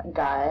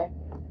guy.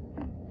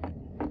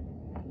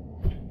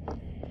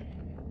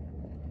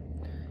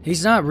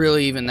 He's not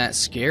really even that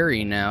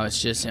scary now.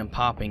 It's just him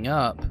popping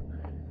up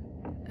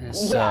and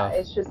stuff. Yeah,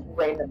 it's just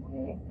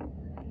randomly.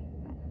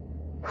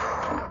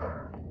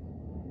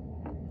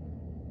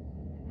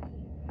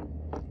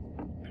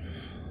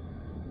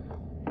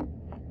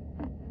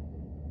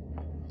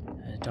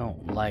 I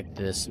don't like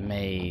this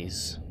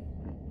maze.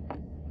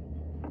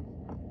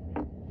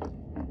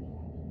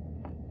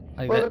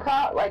 Like Well, that. the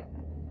problem, like,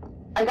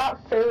 I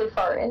got fairly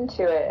far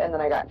into it, and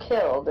then I got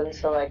killed, and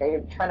so, like,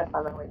 I'm trying to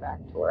find my way back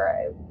to where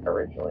I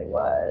originally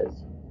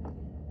was.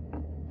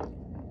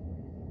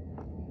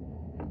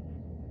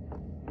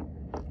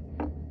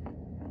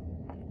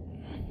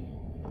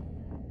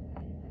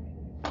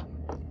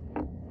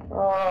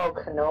 Oh,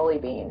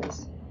 cannoli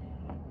beans.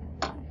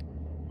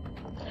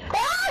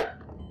 Ah!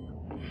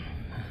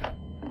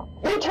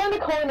 They turn the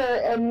corner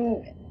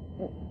and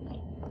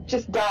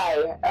just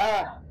die.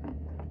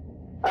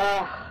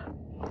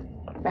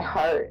 My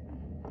heart.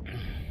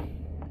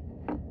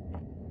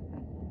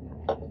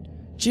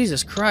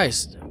 Jesus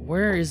Christ,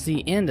 where is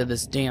the end of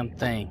this damn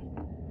thing?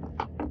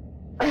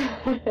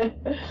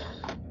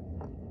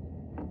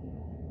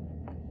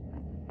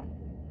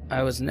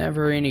 I was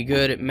never any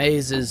good at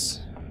mazes.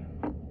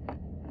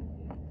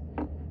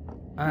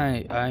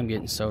 I'm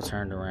getting so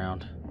turned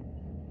around.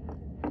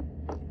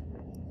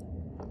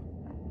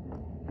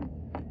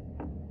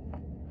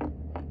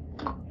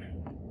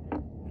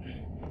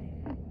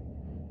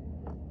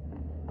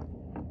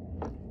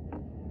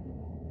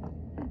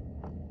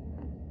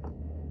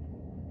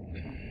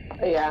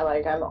 Yeah,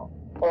 like I'm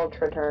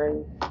ultra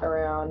turned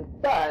around,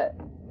 but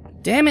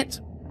Damn it!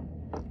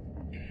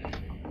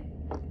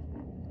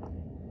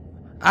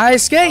 I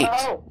escaped!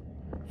 oh,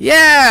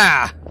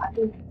 Yeah!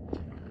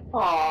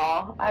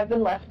 aw, I've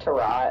been left to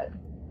rot.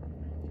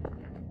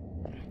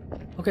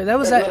 Okay, that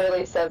was It that.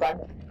 literally says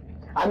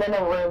I'm in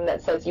a room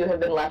that says you have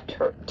been left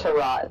to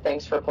rot.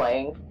 Thanks for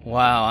playing.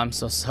 Wow, I'm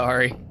so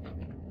sorry.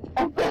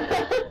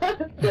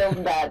 Feels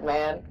bad,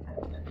 man.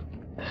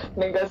 I'm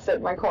gonna go sit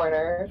in my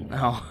corner.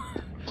 Oh.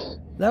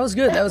 That was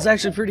good. That was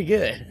actually pretty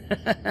good.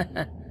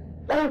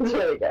 That was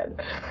really good.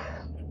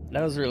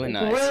 That was really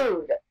nice.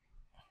 Rude.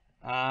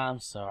 I'm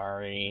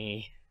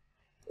sorry.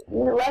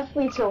 You left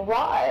me to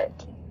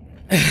rot.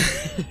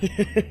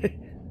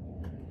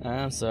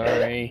 I'm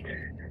sorry.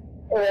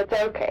 It's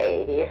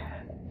okay.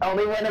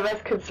 Only one of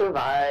us could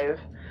survive.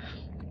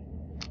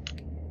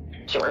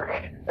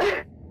 Jerk.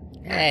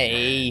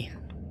 Hey.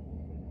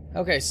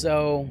 Okay,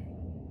 so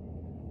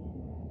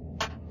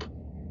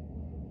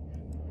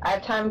I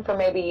have time for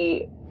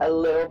maybe a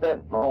little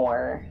bit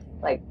more,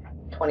 like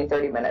 20,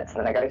 30 minutes, and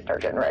then I gotta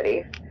start getting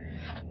ready.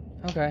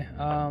 okay,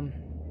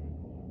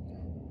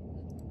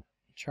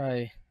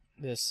 try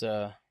this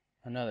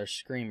another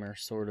screamer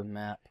sort of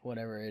map,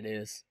 whatever it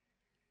is.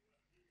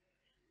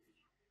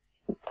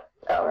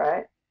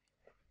 Alright.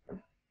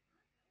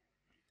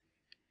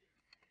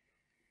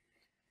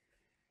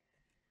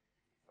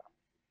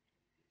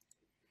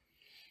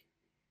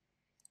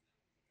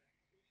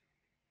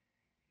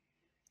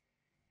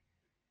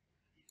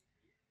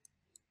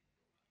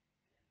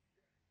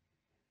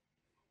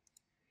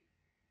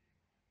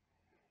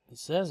 It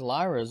says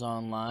Lyra's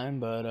online,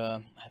 but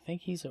I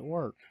think he's at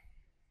work.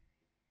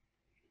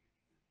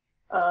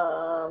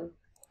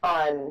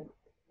 On...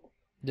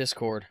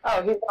 Discord.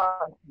 Oh,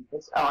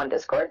 he's on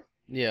Discord?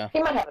 Yeah,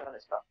 He might have it on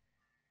his phone.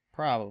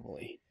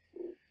 probably.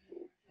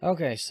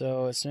 Okay,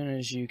 so as soon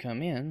as you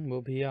come in,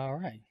 we'll be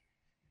alright.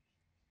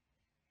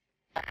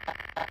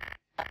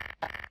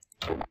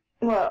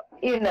 Well,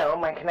 you know,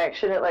 my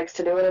connection, it likes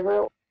to do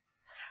whatever it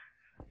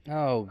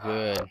Oh,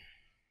 good.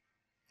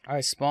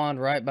 I spawned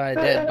right by a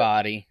dead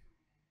body.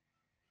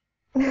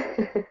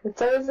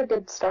 It's always a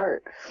good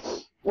start.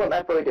 What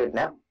map are we doing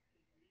now?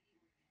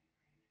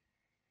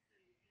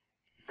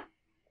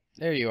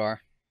 There you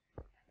are.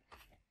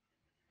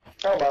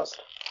 Almost.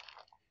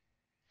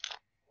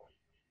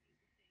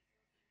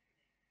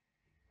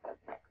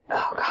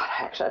 Oh god,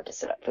 I actually have to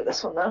sit up for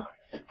this one though.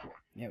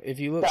 Yeah, if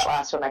you look, That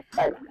last one I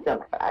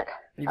jumped back.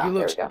 if Oh, you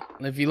look, there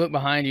we go. if you look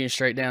behind you and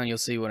straight down, you'll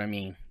see what I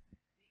mean.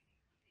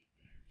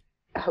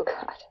 Oh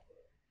god.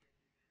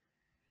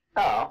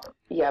 Oh,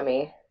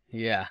 yummy.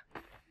 Yeah.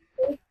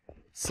 How you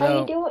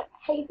So doing?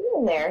 How you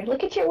doing there?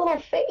 Look at your little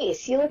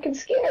face. You looking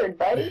scared,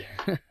 buddy.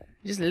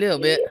 just a little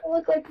bit. You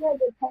look like you had a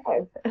good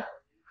time.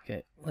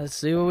 Okay, let's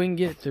see what we can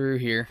get through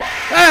here.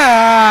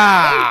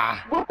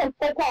 Ah! What the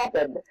fuck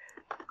happened?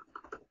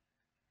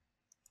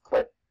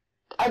 But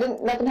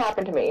nothing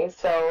happened to me,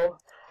 so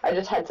I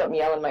just had something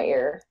yell in my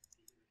ear.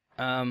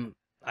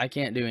 I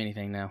can't do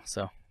anything now,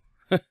 so.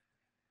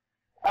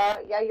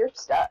 Yeah, you're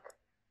stuck.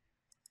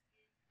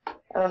 I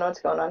don't know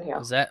what's going on here.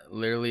 Was that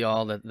literally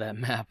all that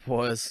map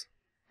was?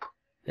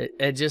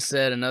 It just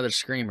said another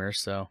screamer,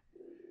 so.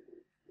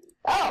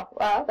 Oh,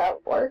 well,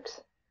 that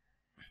works.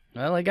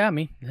 Well, it got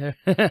me.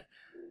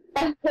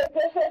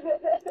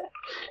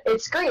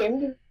 It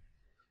screamed.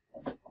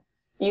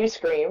 You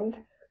screamed.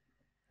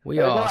 We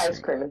There was no all. ice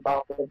cream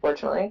involved,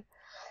 unfortunately.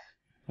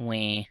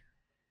 Wee.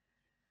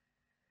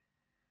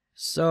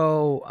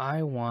 So,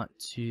 I want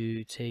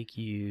to take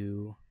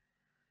you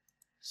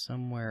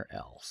somewhere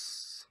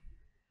else.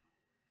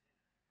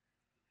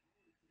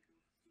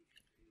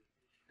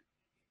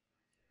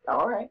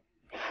 Alright.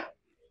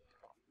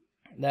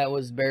 That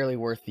was barely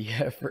worth the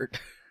effort.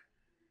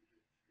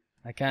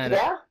 I kind of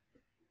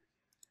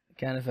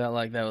felt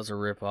like that was a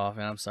ripoff,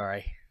 and I'm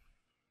sorry.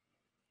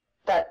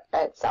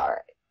 That's alright.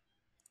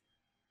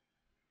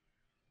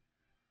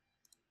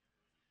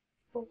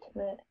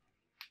 Ultimate.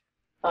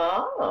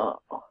 Oh.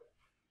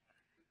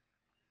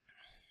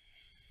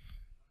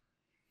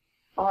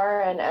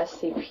 R and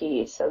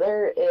SCP. So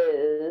there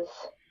is.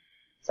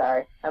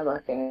 Sorry, I'm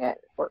looking at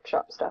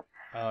workshop stuff.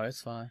 Oh,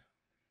 it's fine.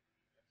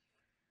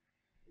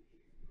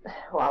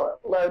 while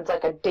it loads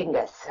like a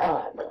dingus.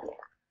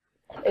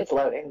 It's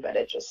loading, but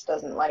it just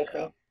doesn't like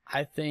me.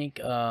 I think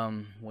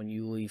when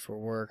you leave for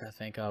work, I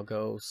think I'll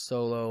go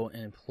solo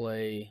and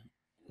play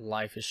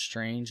Life is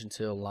Strange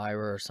until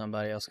Lyra or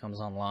somebody else comes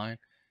online,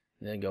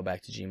 and then go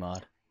back to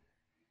Gmod.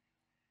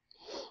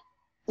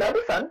 That'd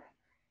be fun.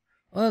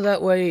 Well,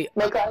 that way...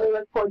 Like, I would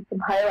record some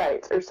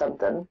highlights or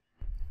something.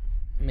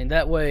 I mean,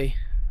 that way,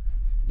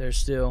 there's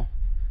still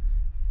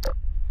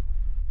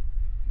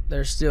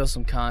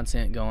some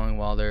content going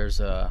while there's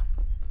still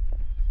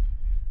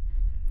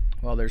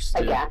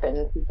a gap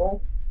in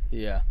people.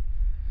 Yeah.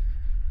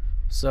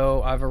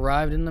 So I've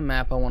arrived in the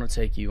map I want to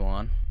take you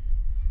on.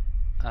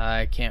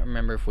 I can't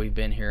remember if we've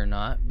been here or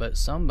not, but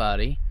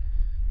somebody,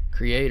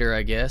 creator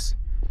I guess,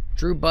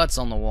 drew butts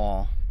on the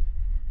wall.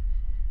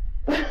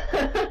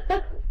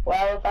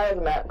 Well, if I was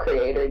a map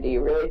creator, do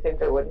you really think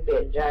there wouldn't be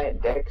a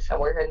giant dick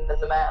somewhere hidden in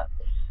the map?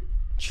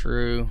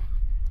 True.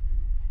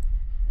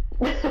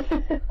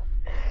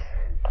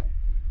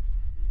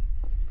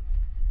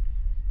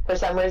 For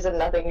some reason,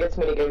 nothing gets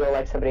me to giggle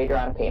like somebody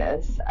drawing a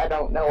penis. I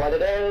don't know what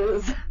it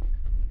is.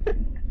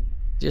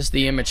 Just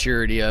the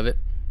immaturity of it.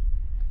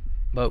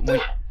 But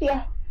when,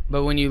 yeah.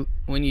 But when you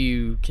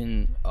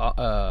can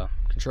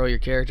control your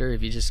character,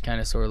 if you just kind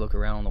of sort of look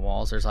around on the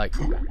walls, there's like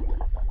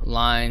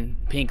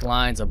pink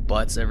lines of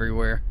butts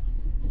everywhere.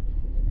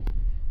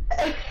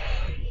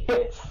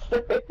 Yes.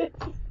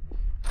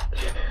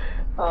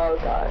 Oh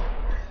god.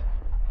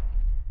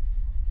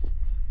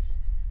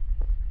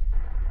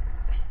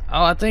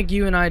 Oh, I think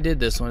you and I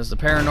did this one. It's the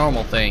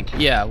paranormal thing.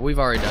 Yeah, we've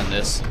already done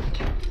this.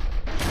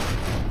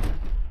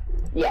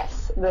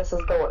 Yes, this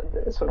one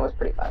was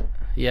pretty fun.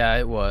 Yeah,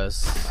 it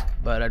was.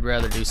 But I'd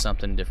rather do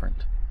something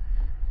different.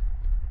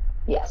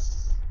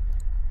 Yes.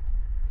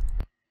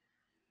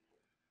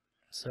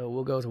 So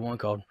we'll go to one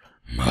called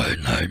My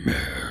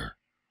Nightmare.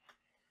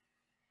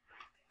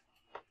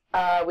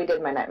 We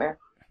did My Nightmare.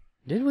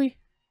 Did we?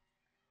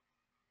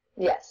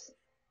 Yes.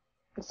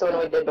 It's the one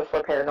we did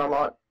before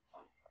Paranormal.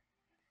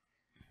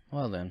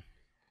 Well then.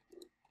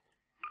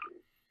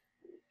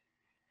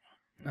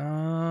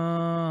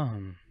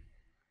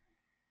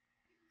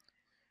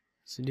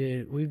 So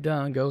we've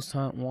done Ghost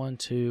Hunt 1,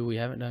 2, we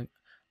haven't done...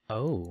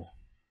 Oh.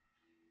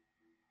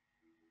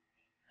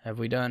 Have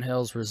we done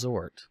Hell's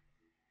Resort?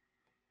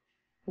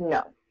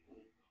 No.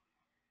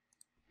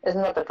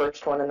 Isn't that the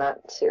first one in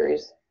that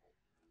series?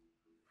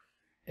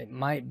 It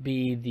might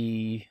be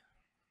the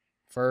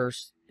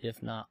first,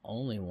 if not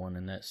only one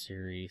in that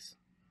series.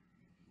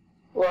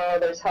 Well,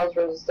 there's Hell's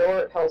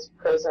Resort, Hell's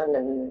Prison,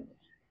 and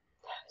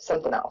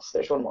something else.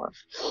 There's one more.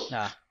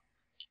 Ah.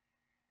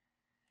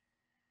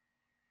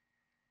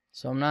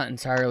 So I'm not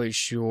entirely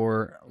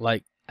sure.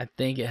 Like, I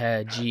think it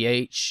had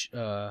GH,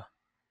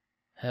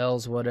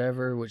 Hell's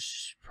whatever,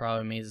 which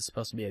probably means it's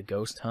supposed to be a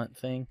ghost hunt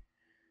thing.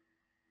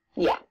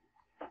 Yeah.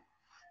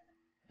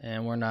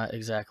 And we're not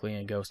exactly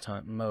in ghost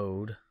hunt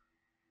mode.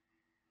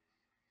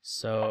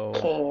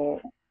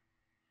 So...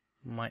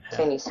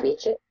 Can you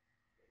switch it?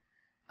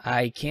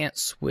 I can't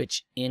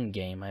switch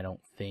in-game, I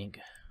don't think.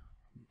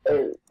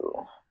 Oh.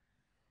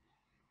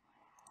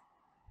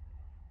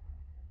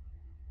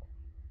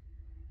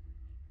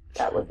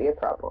 That would be a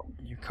problem.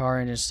 Your car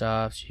engine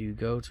stops. You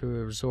go to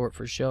a resort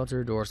for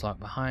shelter. Doors locked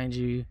behind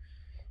you.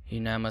 You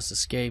now must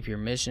escape. Your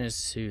mission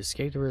is to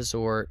escape the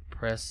resort.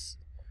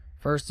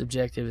 First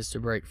objective is to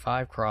break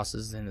 5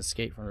 crosses and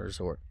escape from the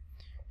resort.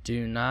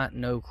 Do not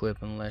no-clip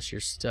unless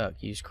you're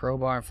stuck. Use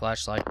crowbar and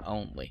flashlight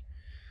only.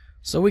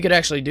 So we could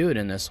actually do it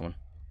in this one.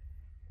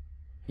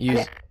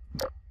 Use...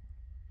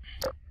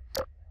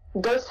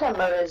 Ghost Hunt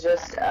mode is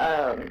just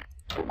to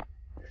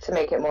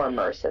make it more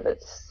immersive.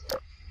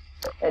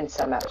 And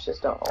some maps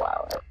just don't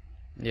allow it.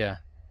 Yeah.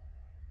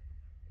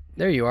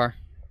 There you are.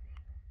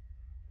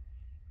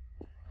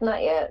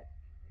 Not yet.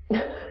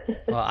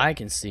 Well, I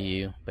can see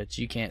you, but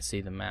you can't see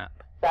the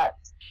map.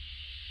 That's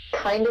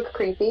kind of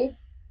creepy.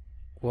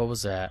 What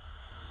was that?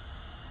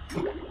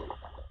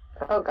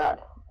 Oh god.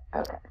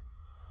 Okay.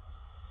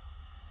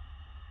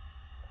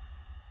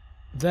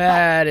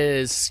 That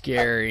is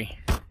scary.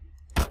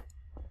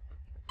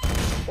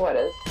 What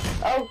is?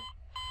 Oh.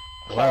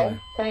 Okay. Wow.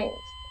 Thanks.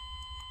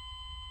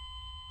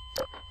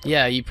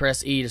 Yeah, you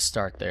press E to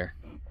start there.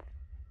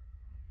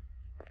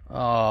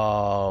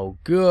 Oh,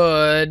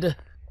 good.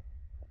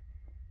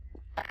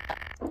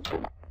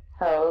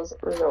 Hell's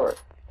Resort,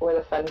 where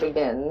the fun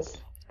begins.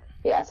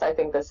 Yes, I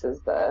think this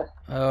is the...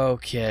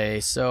 Okay,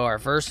 so our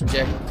first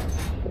objective...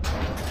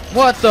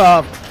 What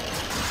the...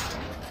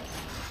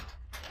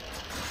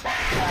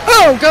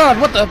 Oh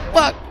god, what the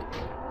fuck?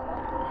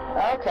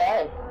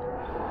 Okay.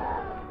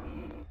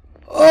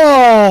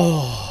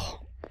 Oh!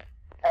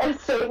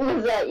 Satan,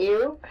 is that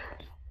you?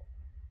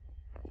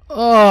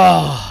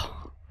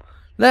 Oh!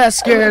 That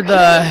scared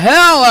the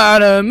hell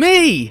out of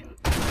me!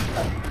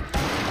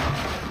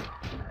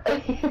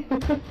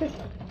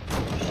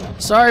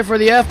 Sorry for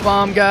the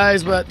F-bomb,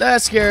 guys, but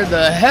that scared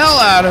the hell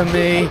out of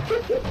me.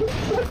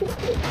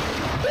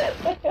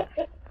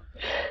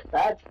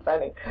 That's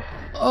funny.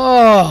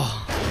 Oh.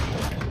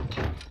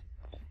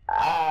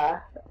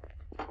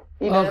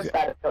 You know it's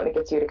bad when it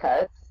gets you to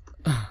cuss.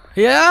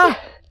 Yeah?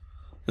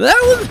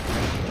 That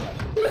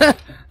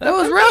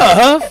was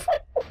rough.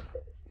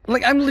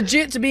 Like, I'm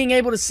legit to being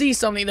able to see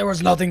something. There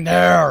was nothing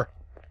there.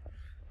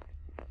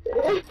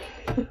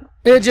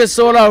 It just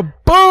sort of,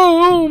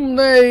 boom,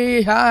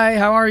 hey, hi,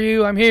 how are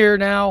you? I'm here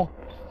now.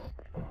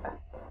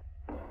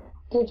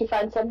 Did you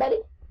find somebody?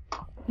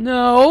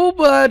 No,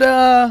 but,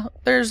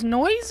 there's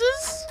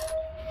noises?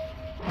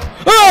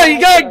 Oh,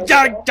 you got...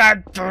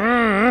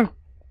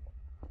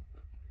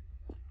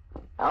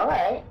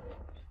 Alright.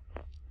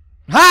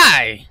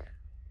 Hi!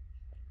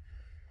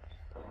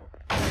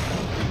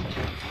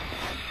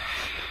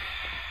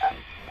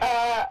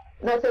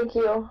 No thank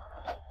you.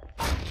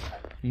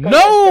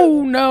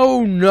 No,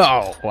 no,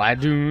 no. I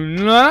do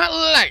not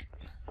like...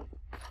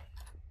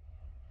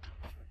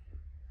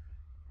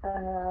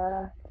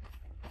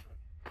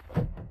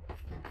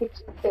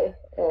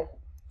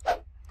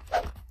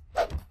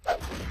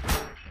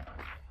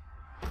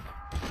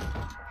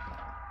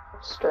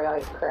 Destroy all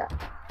your crap.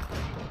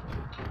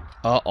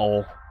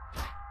 Uh-oh.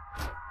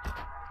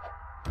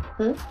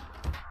 Hmm?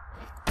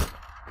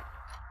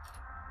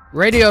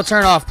 Radio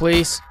turn off,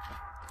 please.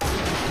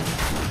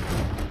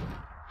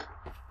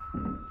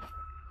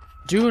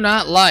 Do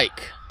not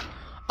like.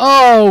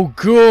 Oh,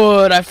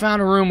 good. I found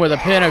a room with a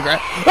pentagram.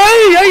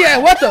 Hey,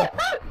 what the?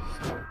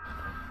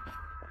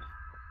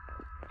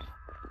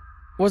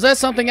 Was that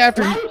something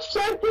after you?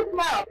 Shut his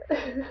mouth.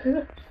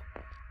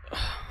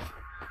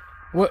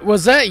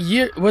 Was that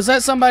you? Was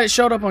that somebody that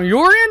showed up on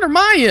your end or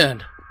my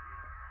end?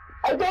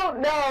 I don't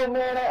know,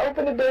 man. I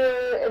opened the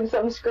door and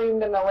something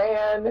screamed and I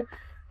ran.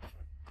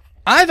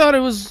 I thought it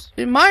was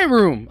in my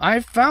room.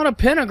 I found a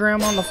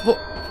pentagram on the floor.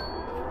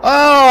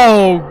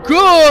 Oh,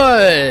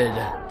 good!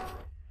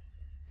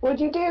 What'd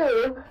you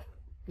do?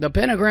 The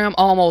pentagram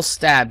almost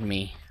stabbed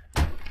me.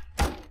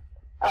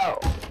 Oh.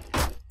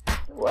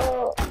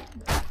 Well.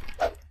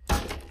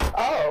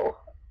 Oh.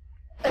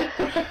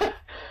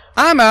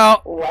 I'm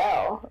out.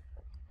 Well.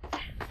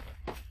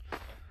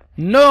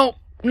 No,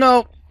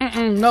 no,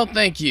 no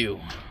thank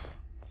you.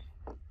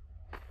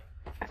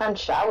 I found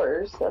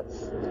showers.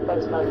 That's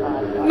my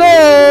fun.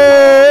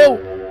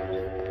 No!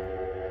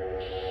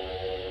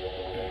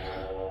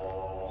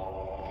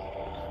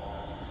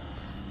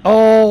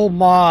 Oh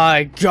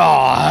my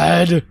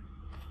god!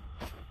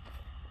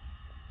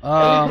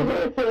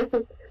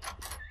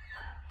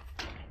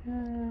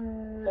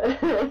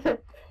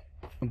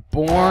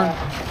 Born?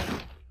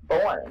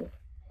 Born.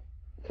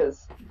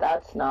 Because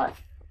that's not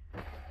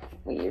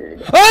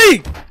weird.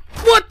 Hey!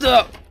 What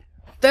the?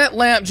 That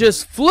lamp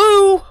just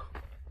flew!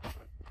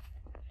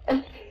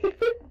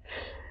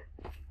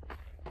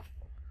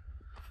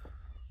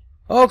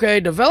 Okay,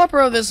 developer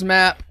of this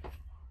map.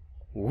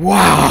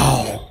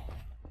 Wow!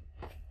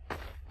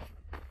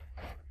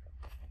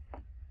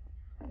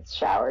 It's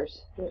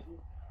showers. Go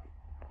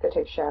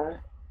take a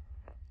shower.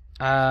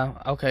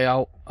 Okay,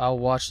 I'll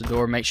watch the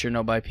door, make sure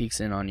nobody peeks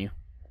in on you.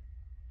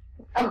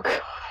 Oh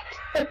god.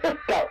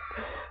 Go.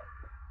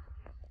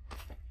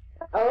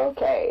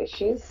 Okay,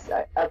 she's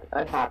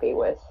unhappy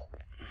with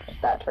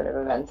that turn of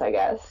events, I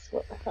guess.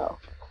 What the hell?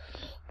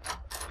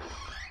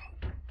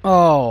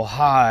 Oh,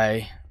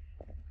 hi.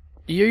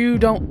 You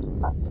don't...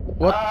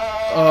 What?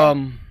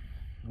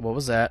 What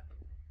was that?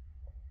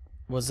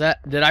 Was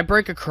that... Did I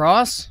break a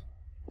cross?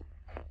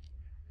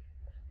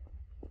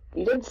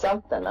 You did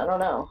something, I don't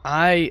know.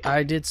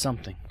 I did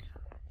something.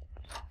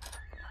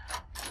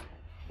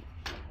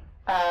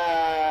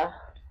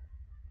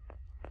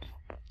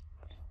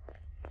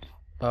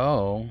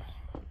 Oh.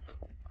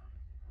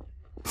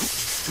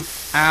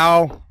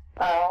 Ow.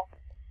 Oh.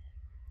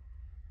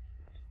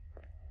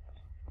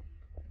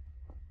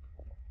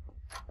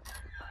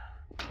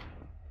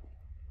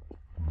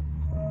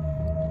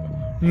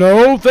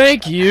 No,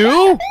 thank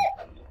you.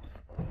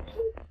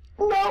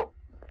 No.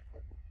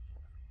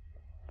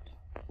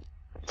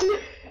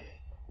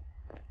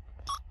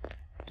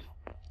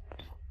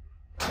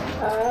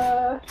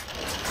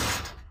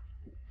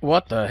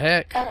 What the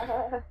heck?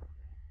 I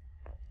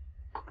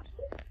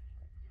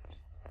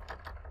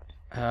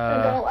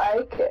don't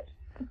like it.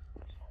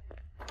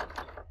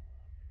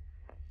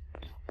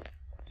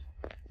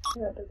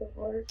 That doesn't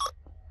work.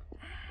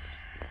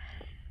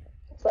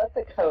 So that's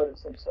a code of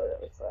some sort,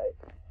 it looks like.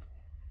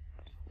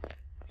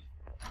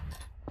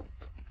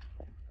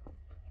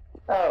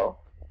 Oh.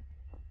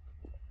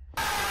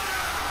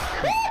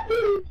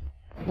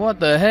 What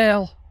the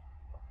hell?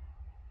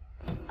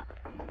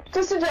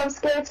 Just a jump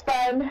scare, it's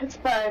fine, it's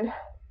fine.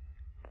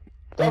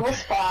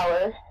 Devil's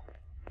flower.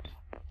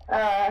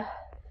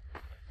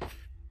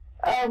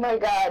 Oh my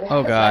god.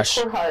 Oh gosh.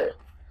 Poor heart.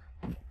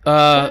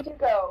 Where'd you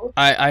go?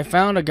 I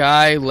found a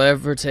guy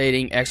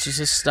levitating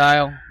exorcist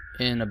style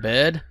in a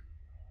bed.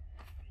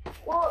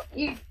 Well,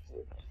 you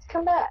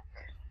come back.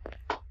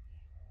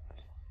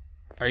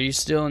 Are you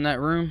still in that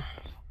room?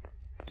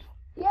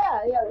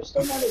 Yeah, there's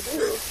still more to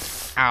do.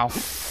 Ow.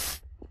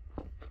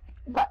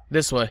 But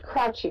This way.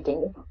 crouch, you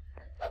ding.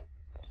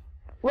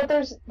 Well,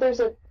 there's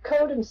a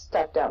code and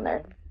stuff down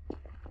there.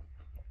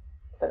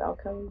 But I'll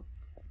come.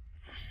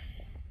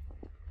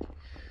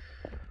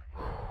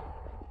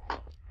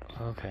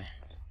 Okay.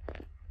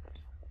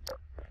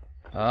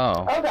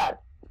 Oh. Oh god.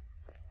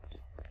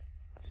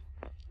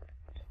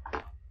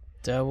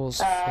 Devil's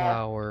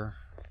flower.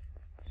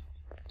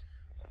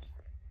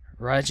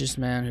 Righteous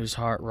man whose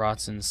heart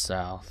rots in the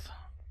south.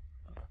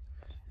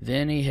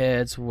 Then he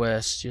heads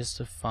west just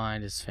to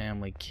find his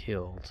family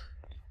killed.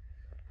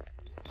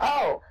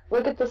 Oh,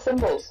 look at the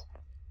symbols.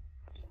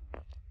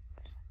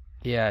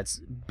 Yeah, it's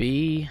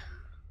B.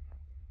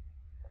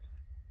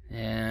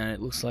 And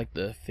it looks like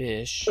the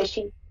fish.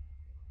 Fishy.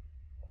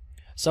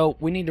 So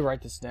we need to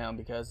write this down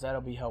because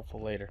that'll be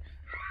helpful later.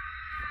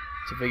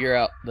 To figure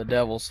out the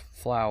devil's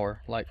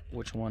flower, like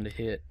which one to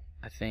hit,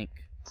 I think.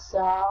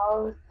 Southwest.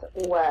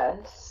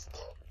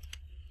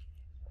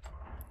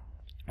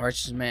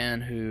 Righteous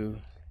man who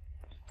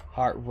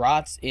heart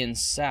rots in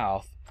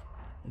south,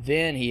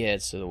 then he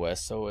heads to the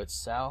west. So it's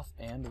south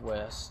and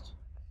west.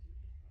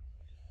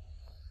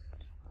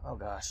 Oh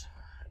gosh.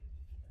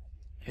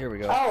 Here we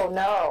go. Oh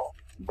no.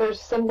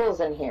 There's symbols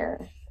in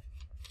here.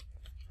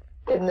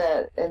 In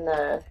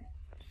the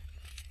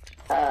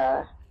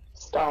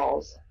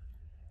stalls.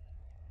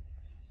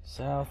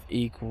 South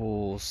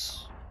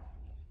equals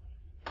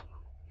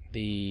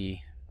the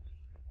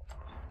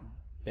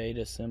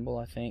beta symbol,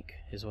 I think,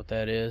 is what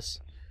that is.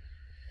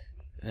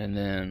 And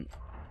then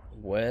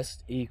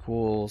west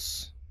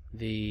equals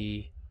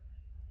the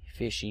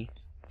fishy.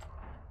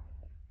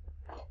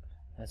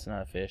 That's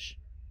not a fish.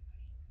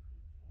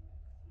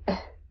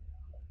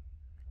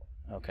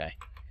 Okay,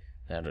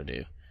 that'll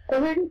do.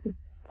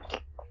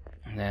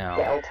 Now,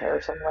 Delta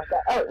or something like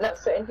that. Oh no,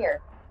 so in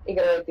here. You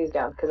gotta write these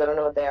down because I don't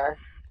know what they are.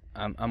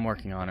 I'm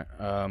working on it.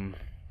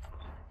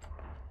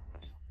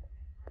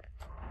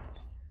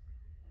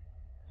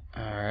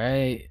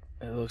 Alright.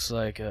 It looks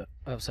like a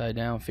upside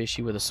down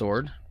fishy with a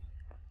sword.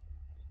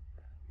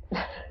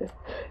 Yeah,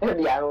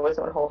 I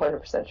wasn't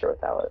 100% sure what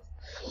that was.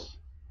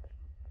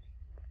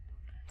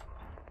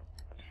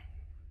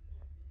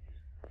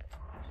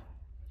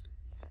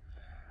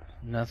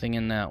 Nothing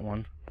in that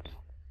one.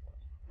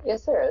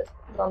 Yes, there is.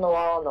 It's on the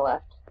wall on the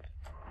left.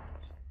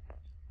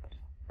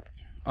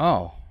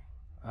 Oh.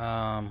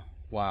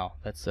 Wow.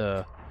 That's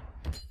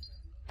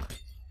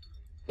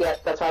Yes,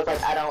 that's why I was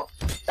like, I don't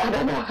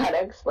know how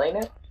to explain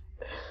it.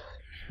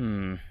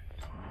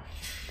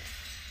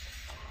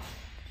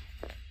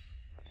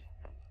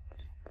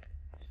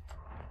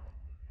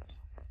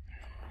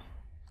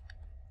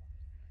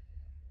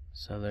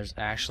 So there's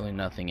actually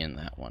nothing in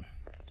that one.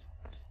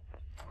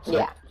 So,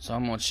 Yeah. So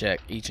I'm going to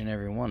check each and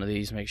every one of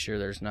these, make sure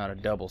there's not a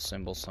double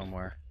symbol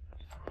somewhere.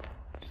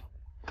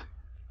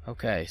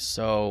 Okay,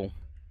 so...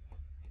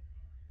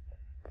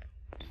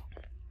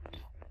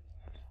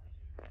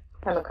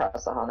 I'm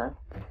across the hall now.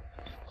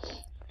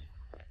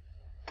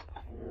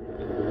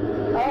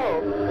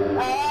 Oh.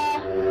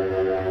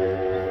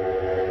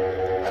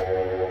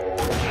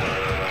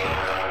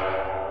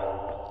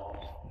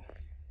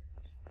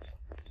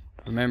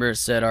 Remember it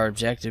said our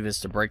objective is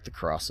to break the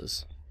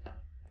crosses.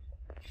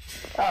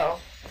 Oh.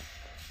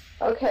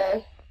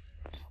 Okay.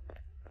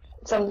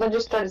 Something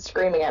just started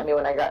screaming at me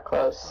when I got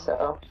close,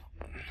 so...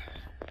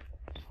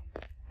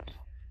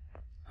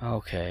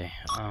 Okay,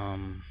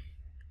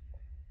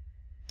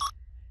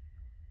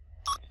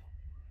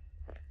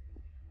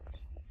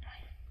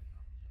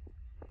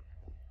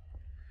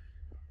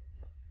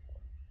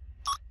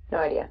 No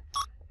idea.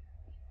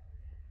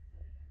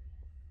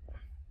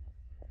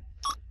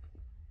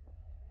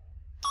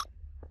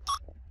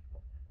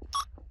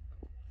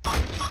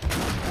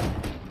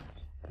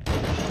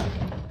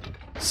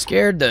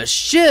 Scared the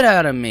shit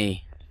out of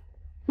me.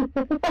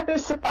 I'm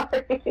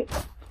sorry.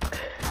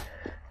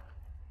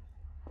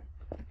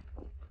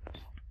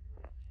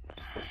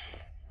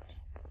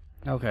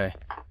 Okay.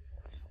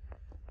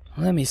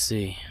 Let me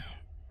see.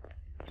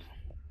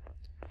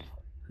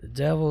 The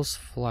devil's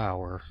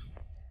flower.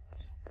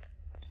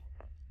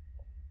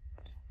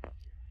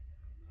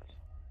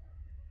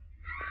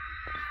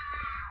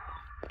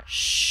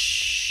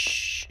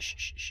 Shh.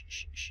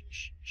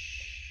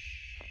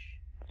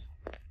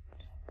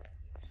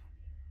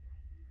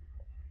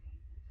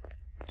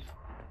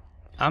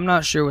 I'm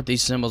not sure what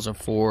these symbols are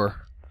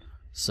for,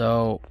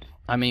 so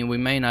I mean we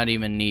may not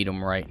even need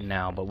them right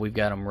now, but we've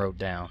got them wrote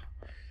down.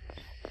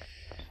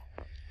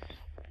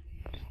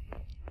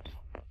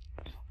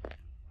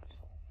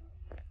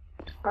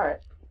 Alright.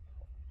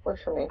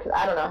 Works for me, because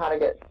I don't know how to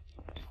get...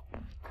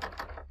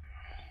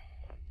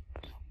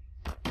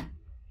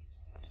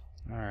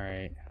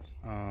 Alright.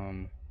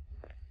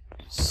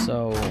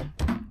 So...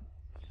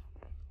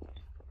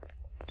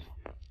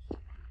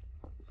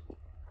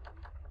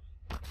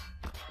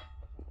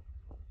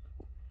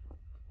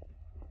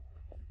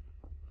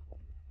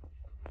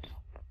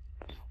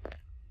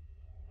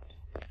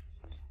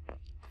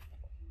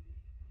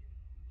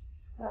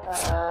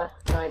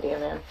 no idea,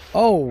 man.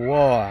 Oh,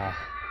 wow.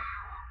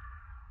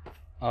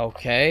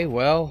 Okay,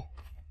 well...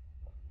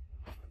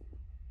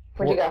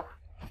 Where'd you go?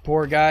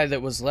 Poor guy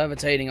that was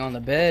levitating on the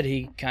bed,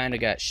 he kind of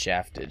got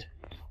shafted.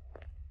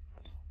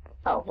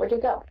 Oh, where'd you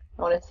go?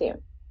 I want to see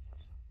him.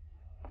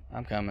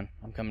 I'm coming.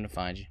 I'm coming to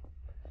find you.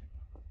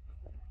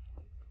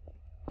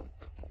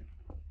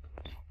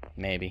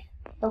 Maybe.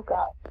 Oh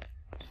god.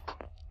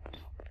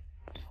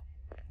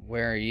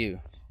 Where are you?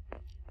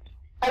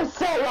 I'm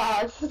so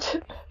lost.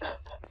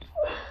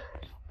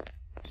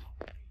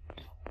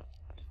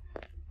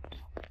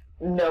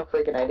 No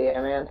freaking idea,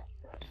 man.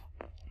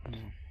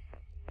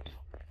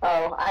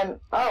 Oh, I'm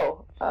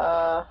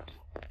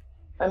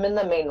in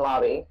the main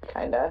lobby,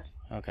 kinda.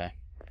 Okay.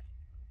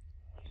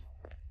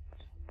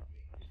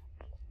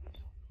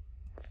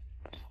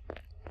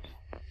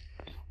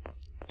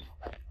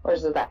 Or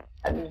is it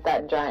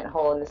that giant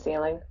hole in the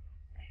ceiling?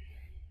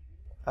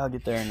 I'll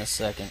get there in a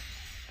second.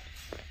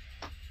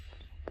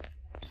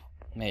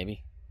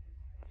 Maybe.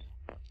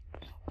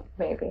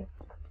 Maybe.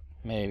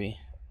 Maybe.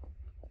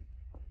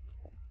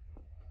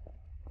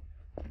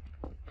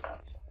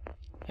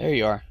 There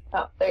you are.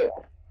 Oh, there you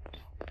are.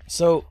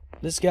 So,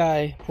 this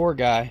guy, poor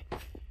guy,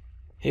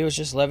 he was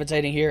just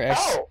levitating here,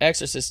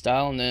 exorcist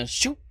style, and then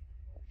shoot,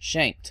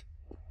 shanked.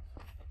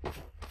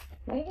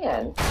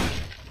 Man.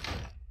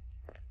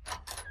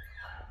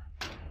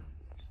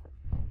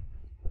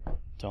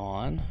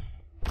 Dawn.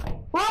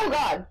 Oh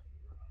god!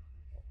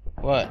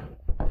 What?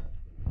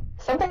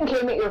 Something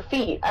came at your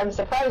feet. I'm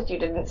surprised you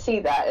didn't see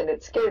that, and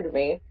it scared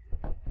me.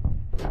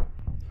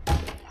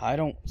 I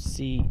don't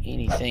see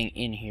anything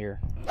in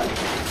here.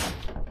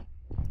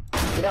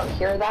 You don't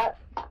hear that?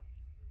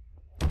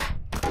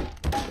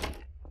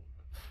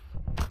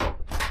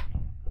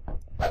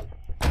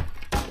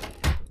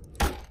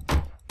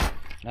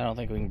 I don't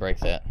think we can break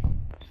that.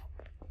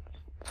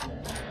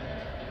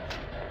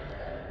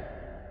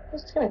 I'm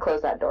just gonna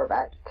close that door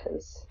back,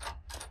 because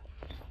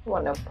I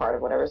want no part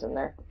of whatever's in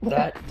there.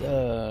 That,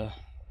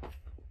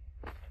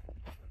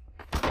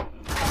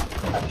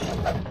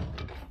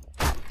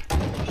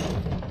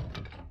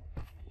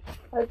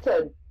 That's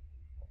a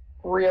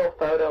real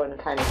photo and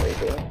kind of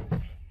creepy.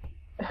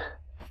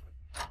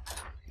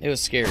 it was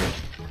scary.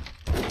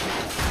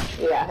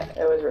 Yeah,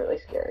 it was really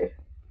scary.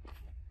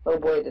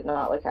 Little boy did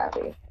not look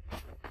happy.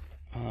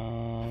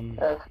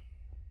 Ugh.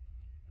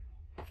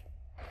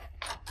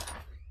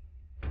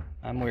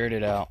 I'm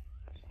weirded out.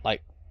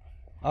 Like,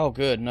 oh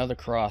good, another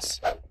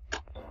cross.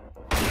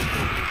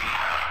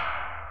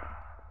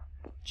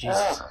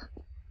 Jesus. Ugh.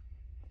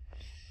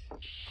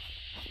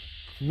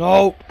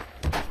 No!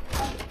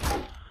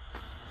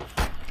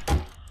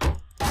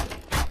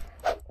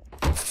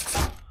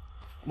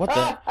 What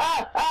the?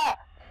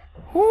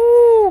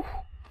 Whoo!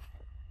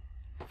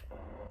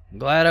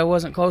 Glad I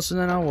wasn't closer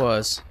than I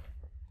was.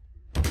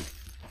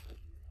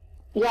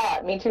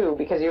 Yeah, me too,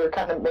 because you were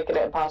kind of making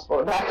it impossible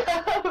to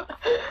back up.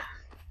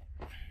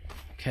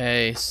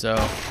 Okay, so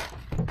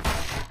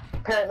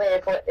Apparently,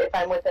 if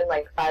I'm within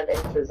like 5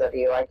 inches of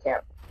you, I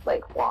can't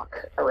like walk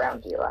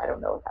around you. I don't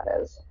know what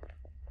that is.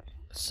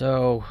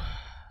 So,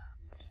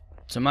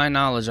 to my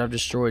knowledge, I've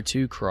destroyed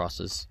 2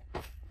 crosses.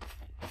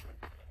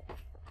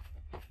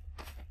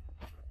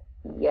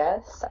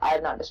 Yes, I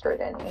have not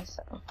destroyed any,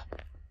 so.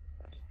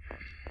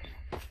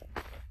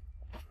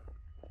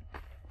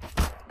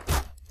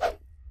 I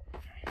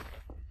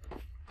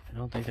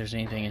don't think there's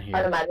anything in I'd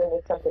here. imagine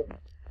it's something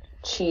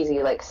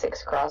cheesy, like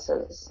 6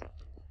 crosses.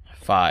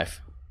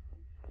 5.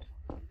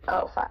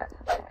 Oh, 5.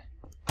 Okay.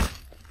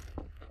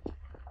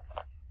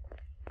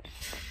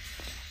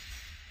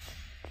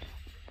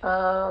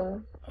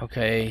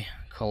 Okay,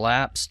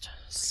 collapsed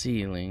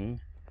ceiling.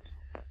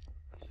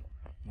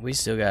 We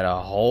still got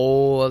a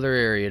whole other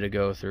area to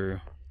go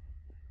through.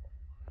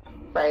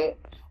 Right.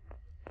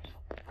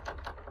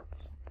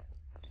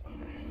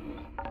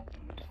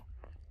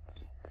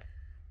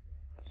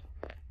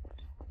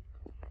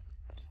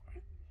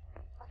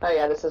 Oh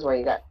yeah, this is where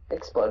you got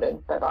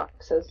exploded by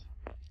boxes.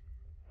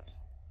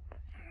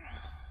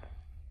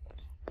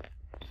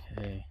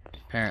 Okay,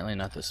 apparently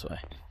not this way.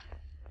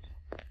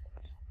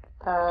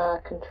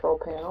 Control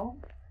panel.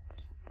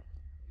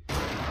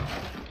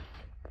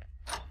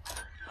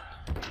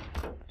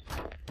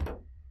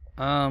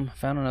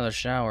 Found another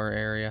shower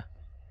area.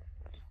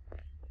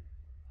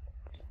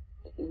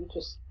 You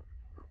just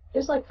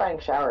like finding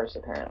showers,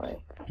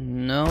 apparently.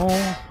 No,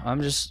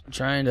 I'm just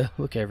trying to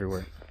look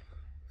everywhere.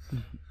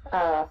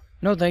 Uh.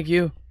 No, thank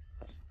you.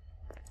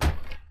 Is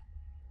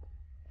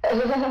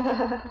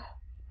that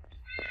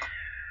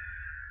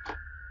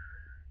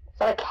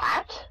a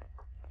cat?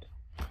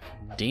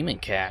 Demon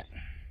cat.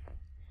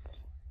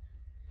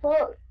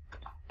 Well,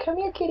 come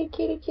here, kitty,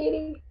 kitty,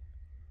 kitty.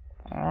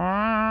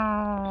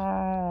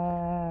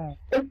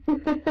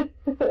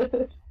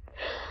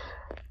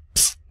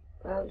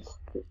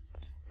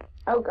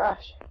 Oh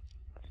gosh.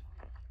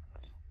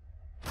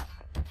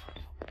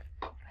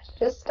 It's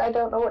just, I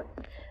don't know what.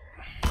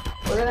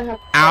 We're gonna have.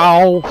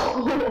 Ow!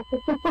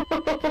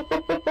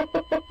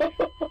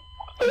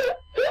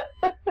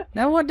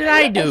 Now what did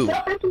I do?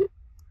 Sorry.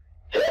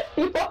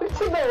 You walked in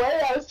the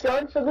way. I was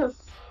going for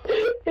this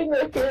thing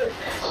right here.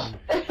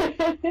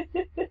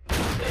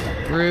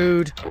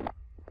 Rude.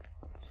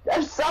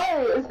 I'm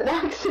sorry. It was an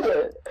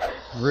accident.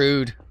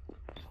 Rude.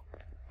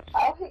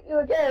 I'll hit you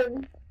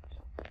again.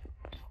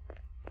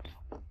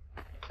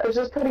 I was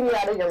just putting you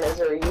out of your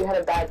misery. You had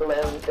a bad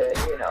limb to,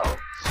 you know.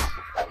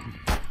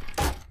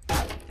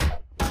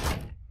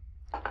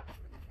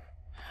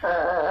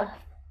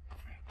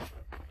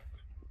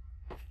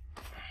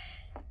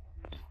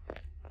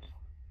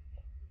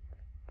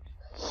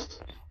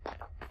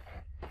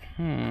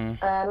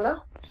 I don't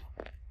know.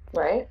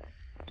 Right?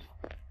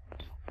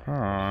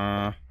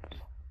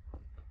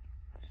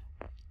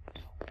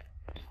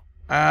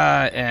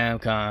 I am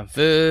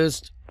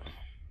confused.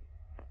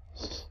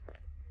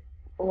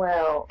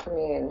 Well, I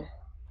mean...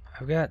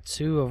 I've got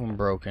 2 of them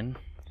broken.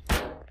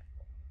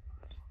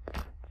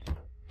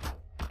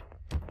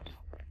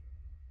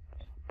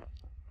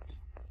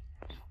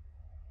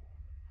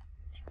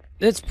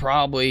 It's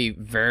probably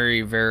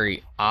very,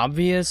 very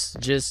obvious,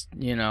 just,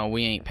 you know,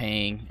 we ain't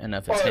paying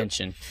enough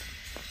attention.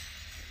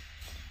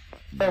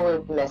 Or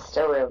we've missed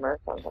a room or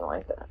something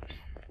like that.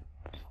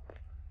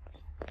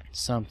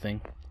 Something.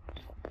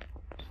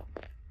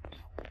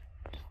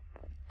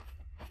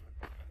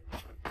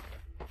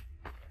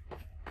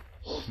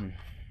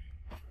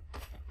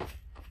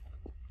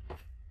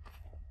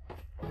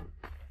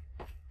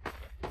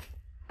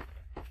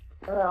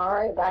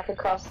 Alright, back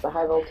across the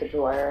high voltage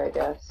wire, I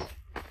guess.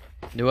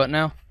 Do what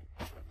now?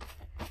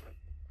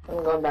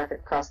 I'm going back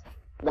across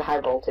the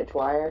high voltage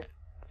wire.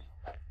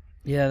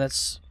 Yeah,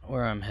 that's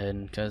where I'm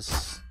heading,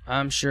 because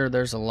I'm sure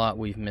there's a lot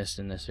we've missed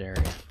in this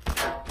area.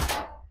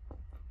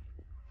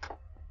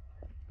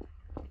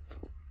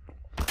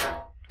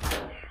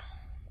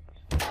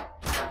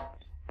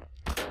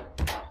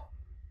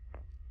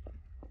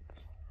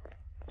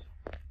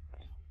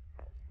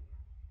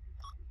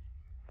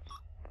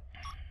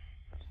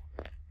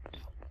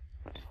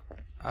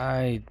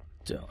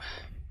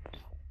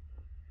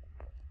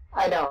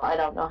 I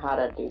don't know how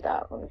to do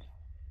that one.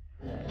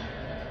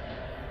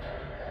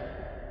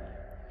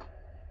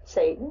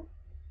 Satan?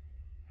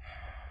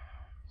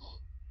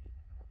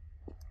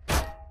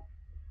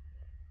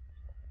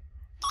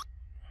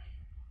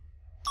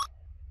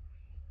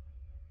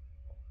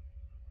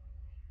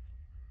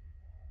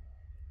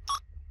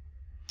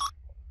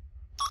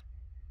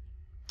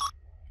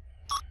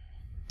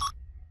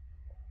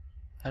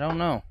 I don't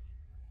know.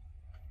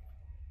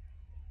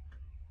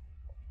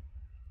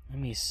 Let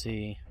me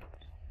see.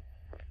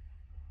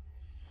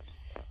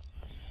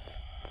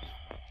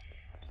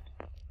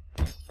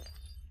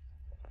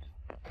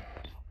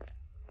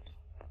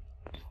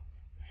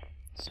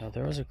 So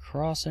there was a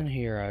cross in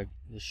here I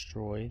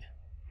destroyed.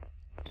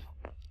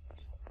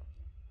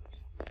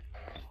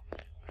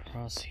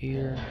 Cross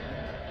here.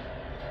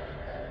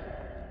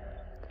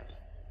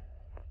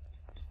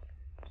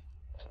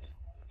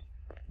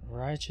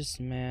 Righteous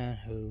man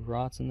who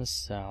rots in the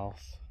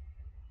south.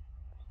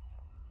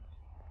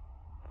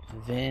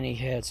 Then he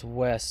heads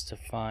west to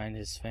find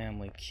his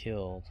family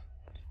killed.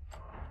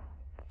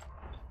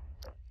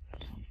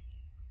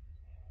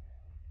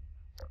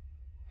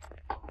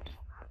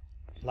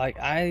 Like,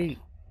 I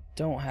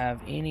don't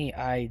have any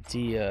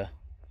idea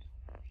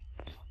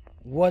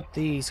what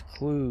these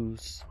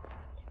clues,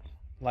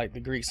 like the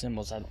Greek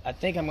symbols, I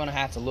think I'm gonna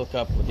have to look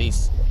up what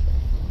these.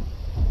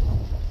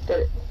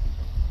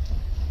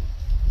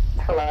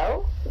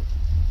 Hello?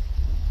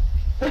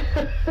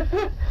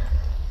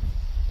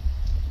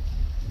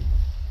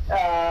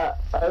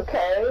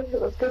 Okay.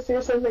 Let's go see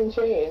if something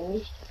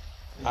changed.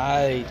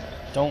 I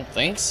don't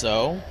think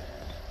so.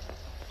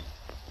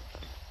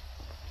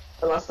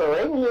 Unless the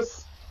ring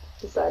just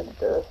decided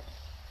to...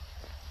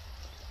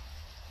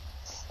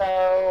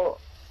 So...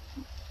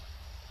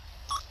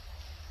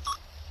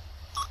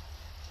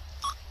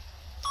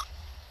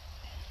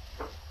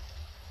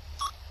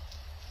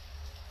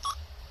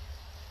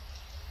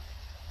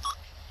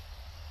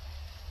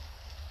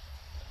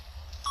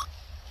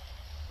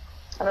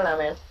 I don't know,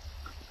 man.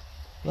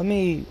 Let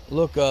me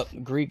look up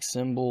Greek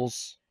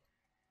symbols.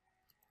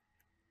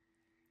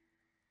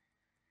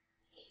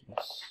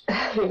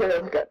 You're gonna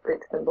look up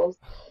Greek symbols.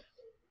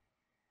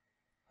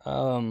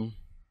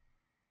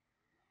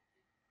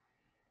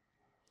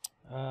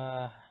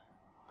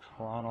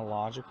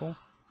 Chronological.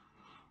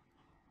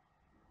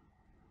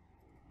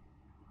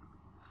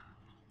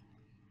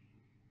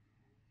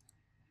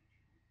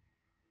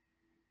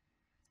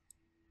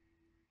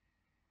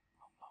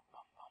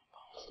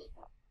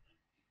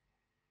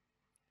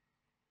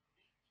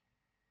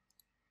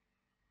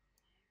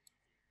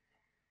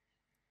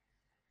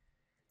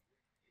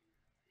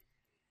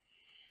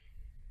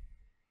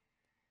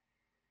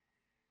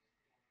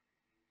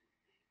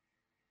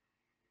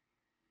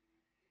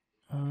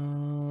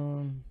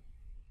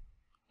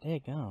 There you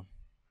go.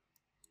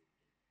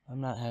 I'm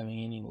not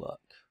having any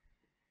luck.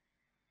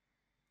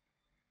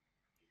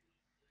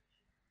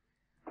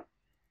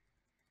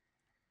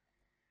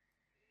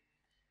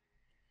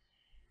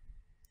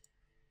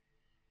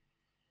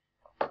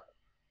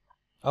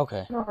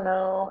 Okay. Oh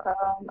no.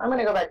 I'm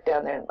gonna go back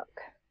down there and look.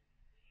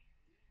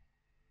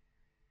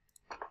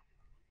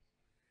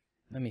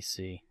 Let me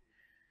see.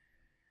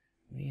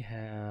 We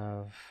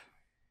have...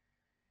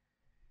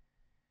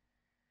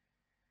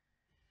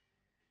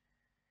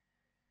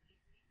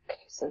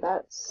 Okay, so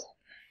that's...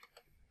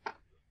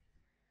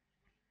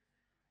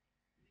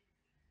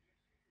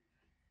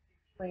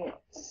 Wait.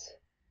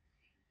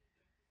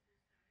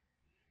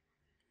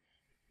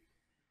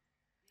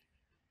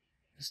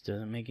 This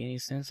doesn't make any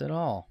sense at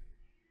all.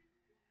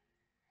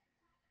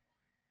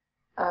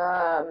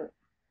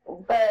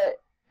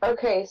 But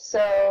Okay,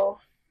 so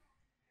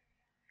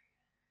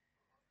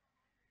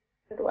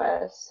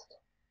Midwest.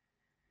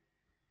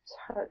 His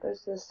heart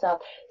goes to the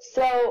south.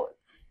 So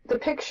the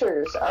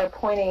pictures are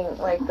pointing,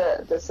 like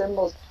the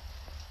symbols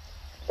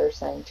they're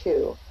saying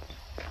too.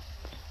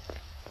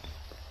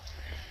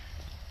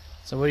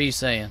 So what are you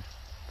saying?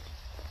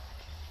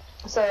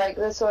 So like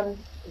this one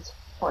is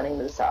pointing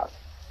to the south.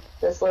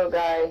 This little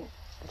guy,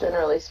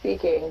 generally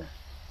speaking,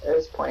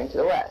 is pointing to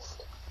the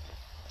west.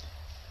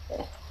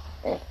 Eh,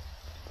 eh,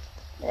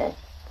 eh.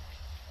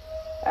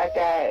 That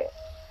guy,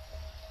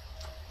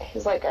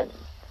 he's like a,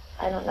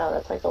 I don't know,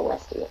 that's like a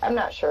westie. I'm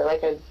not sure,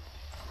 like a,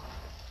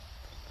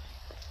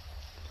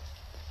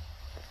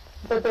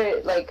 but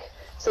they, like,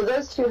 so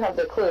those two have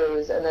the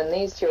clues, and then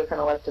these two are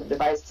kind of left to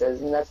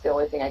devices, and that's the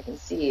only thing I can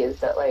see is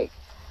that, like,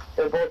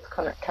 they're both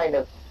kind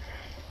of,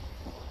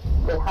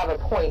 they have a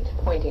point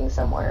pointing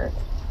somewhere.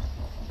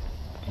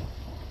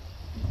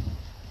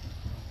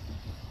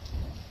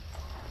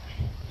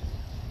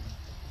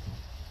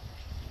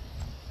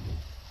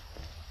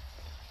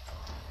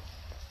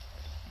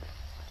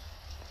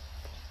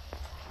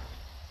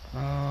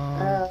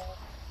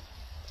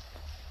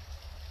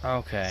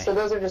 Okay. So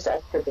those are just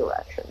extra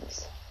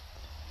directions.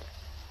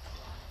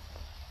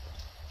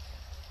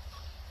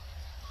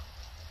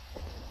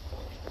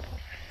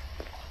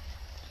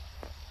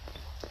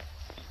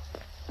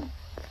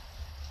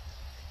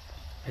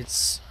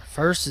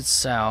 First it's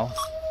south,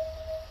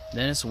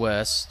 then it's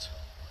west,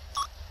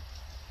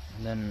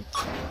 and then,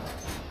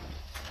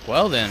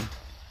 well then,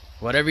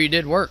 whatever you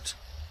did worked.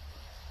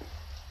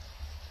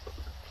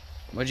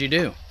 What'd you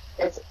do?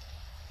 It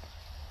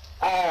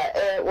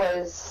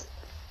was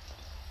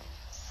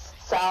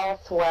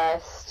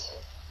southwest,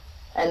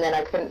 and then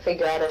I couldn't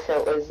figure out if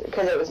it was,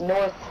 because it was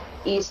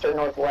northeast or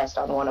northwest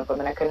on one of them,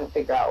 and I couldn't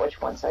figure out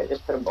which one, so I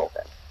just put them both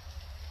in.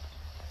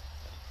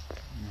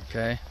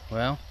 Okay,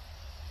 well,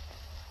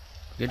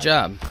 good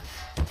job.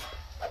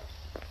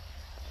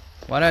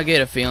 Why do I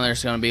get a feeling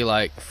there's gonna be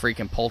like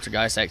freaking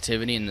poltergeist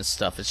activity and this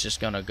stuff is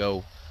just gonna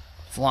go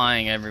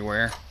flying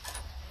everywhere?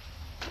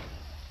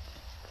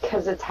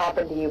 Because it's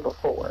happened to you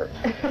before.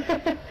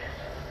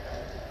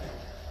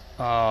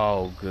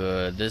 Oh,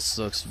 good. This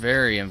looks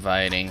very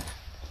inviting.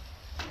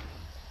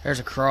 There's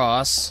a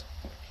cross.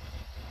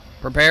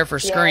 Prepare for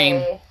scream.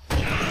 Yay.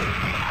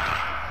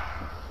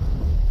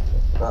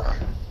 Ugh.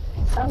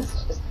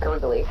 Sounds just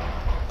gurgly.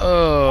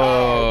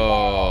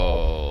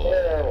 Oh.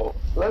 Ew.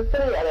 Look for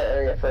the other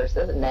area first.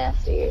 This is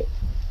nasty.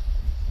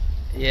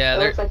 Yeah, it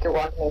looks like you're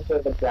walking into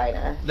a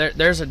vagina.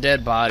 There's a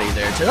dead body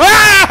there too.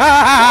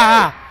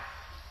 Ah!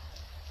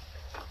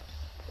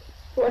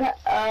 What?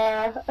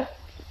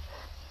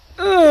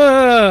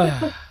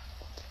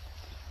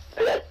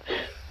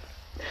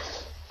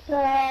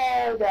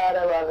 Oh God,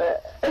 I love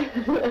it.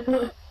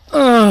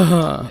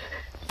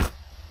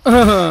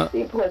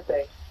 Deep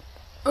pussy.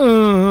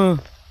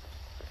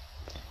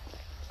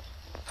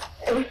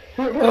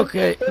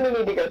 Okay. We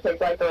need to go take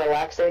like a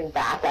relaxing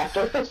bath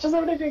afterwards. Just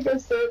wanted to go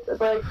sit and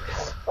like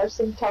watch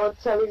some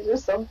Teletubbies or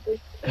something.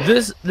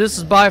 This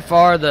is by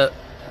far the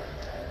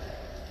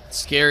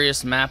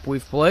scariest map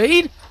we've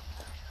played.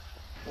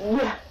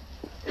 Yeah.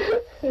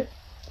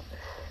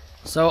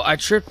 So I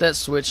tripped that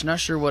switch, not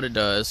sure what it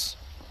does.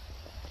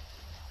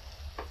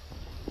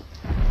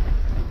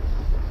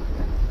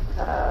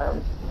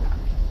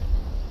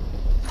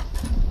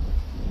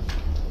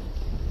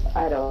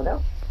 I don't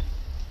know.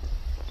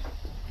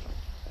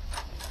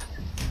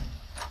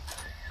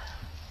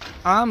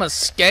 I'm a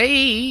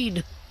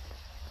skate.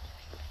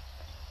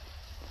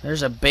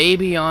 There's a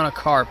baby on a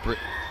carpet.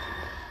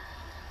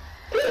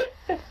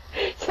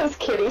 Says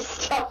kitty,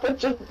 stop with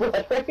just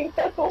blithering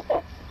at the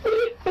wall.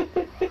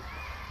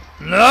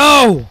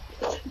 No!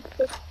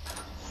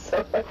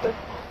 So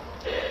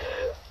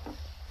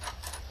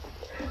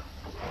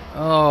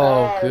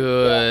Oh,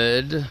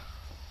 good. God.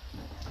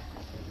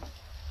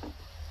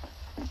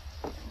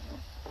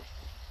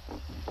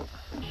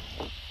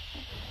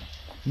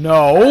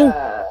 No!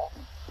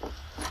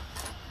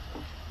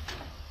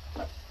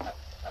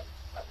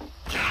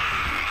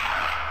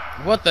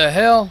 What the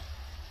hell?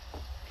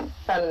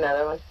 Found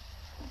another one.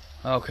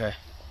 Okay.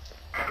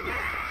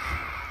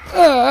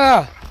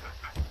 Ah!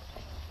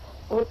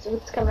 What's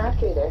coming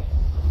after you there?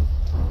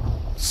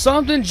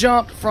 Something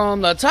jumped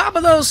from the top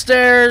of those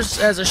stairs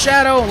as a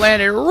shadow and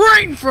landed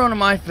right in front of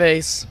my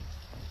face.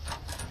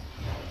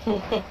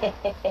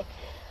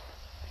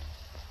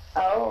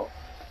 Oh.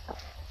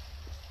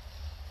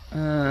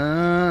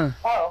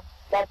 Oh,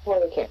 that's where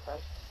we came from.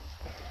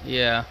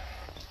 Yeah.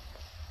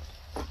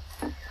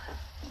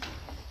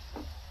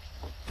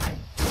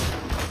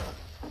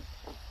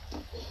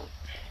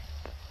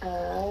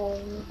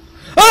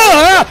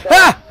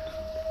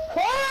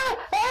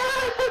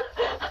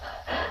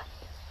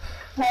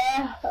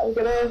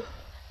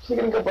 I'm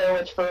gonna go Blair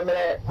Witch for a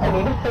minute.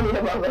 I need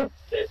a moment.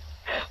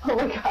 Oh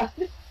my god.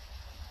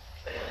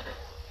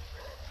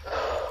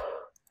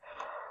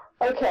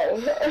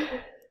 Okay.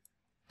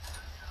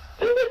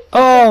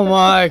 Oh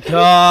my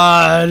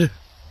god.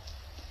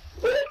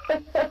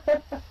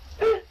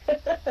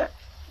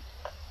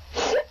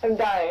 I'm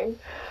dying.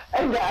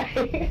 I'm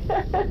dying.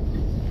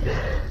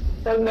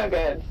 That's no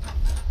good.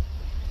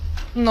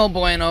 No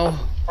bueno.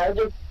 I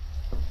was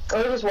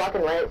just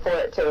walking right for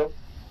it too.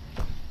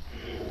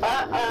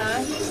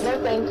 No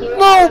thank you. No!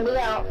 Let me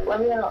out. Let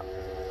me out.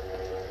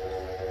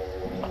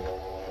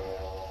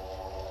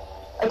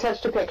 I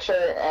touched a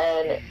picture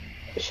and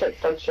shit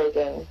started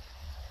shaking.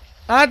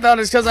 I thought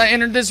it's because I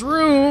entered this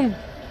room.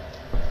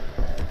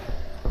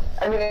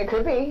 I mean, it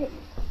could be.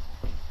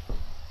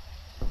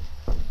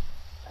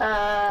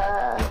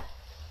 Alright.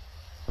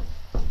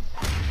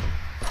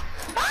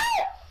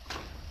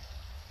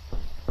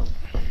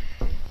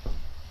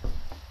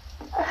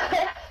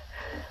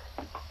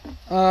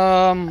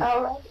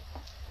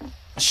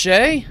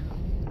 Chaye?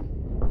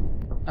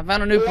 I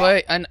found a new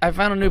place. I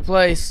found a new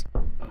place.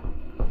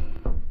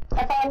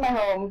 I found my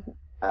home.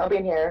 I'll be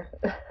in here.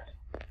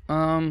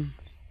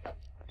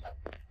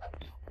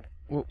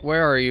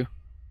 Where are you?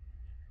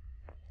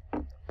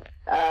 In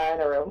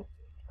a room.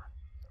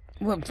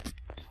 Well,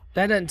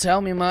 that doesn't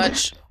tell me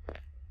much.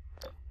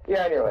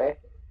 You're on your way.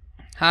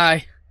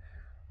 Hi.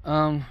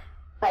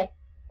 Hi.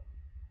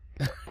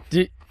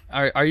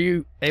 Are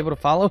you able to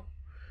follow?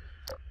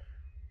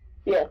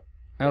 Yeah.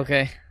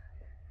 Okay.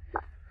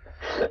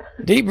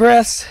 Deep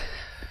breaths.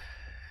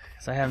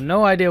 'Cause I have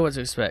no idea what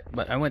to expect,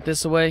 but I went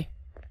this way.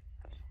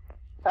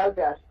 Oh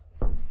gosh.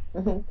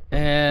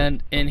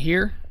 And in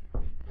here,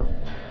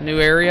 new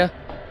area.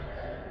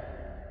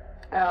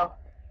 Oh.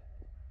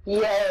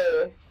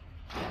 Yay.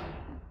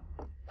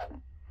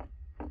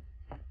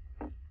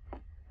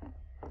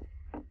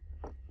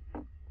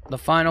 The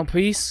final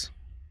piece.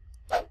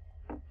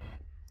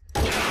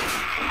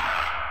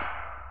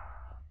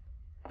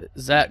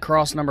 Is that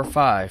cross number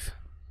 5?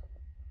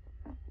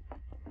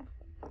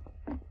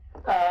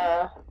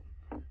 Does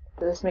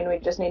this mean we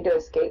just need to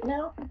escape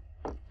now?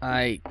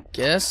 I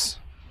guess.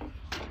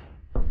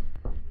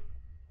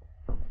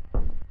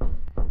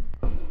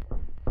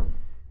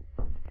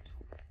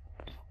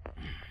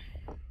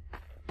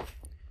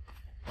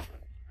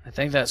 I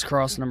think that's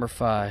cross number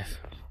 5.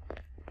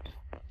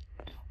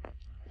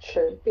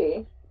 Should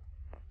be.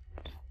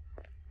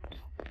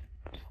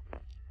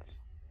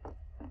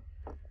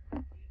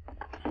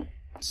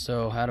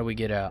 So how do we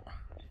get out?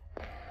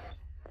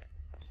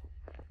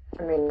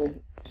 I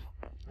mean,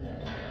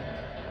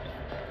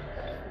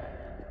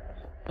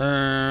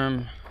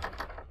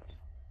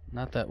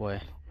 not that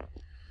way.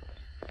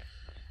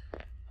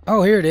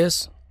 Oh, here it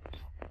is.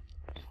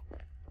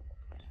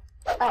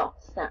 oh,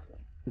 snap.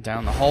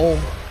 Down the hole.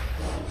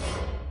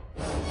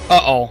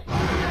 Uh-oh.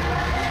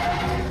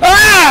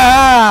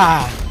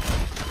 Ah!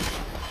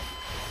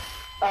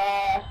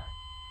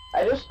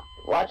 I just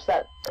watched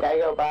that guy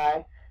go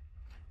by.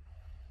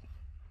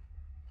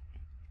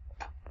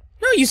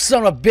 No, you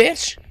son of a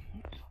bitch!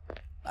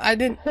 I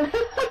didn't...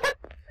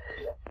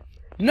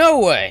 No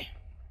way!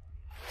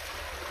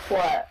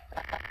 What?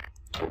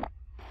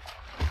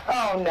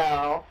 Oh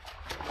no.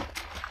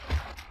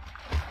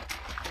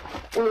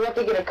 We have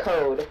to get a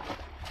code.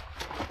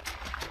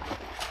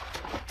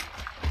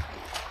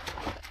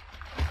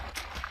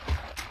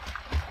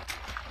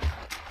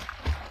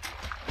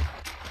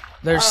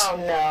 Oh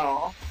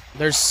no.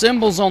 There's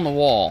symbols on the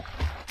wall.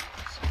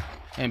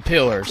 And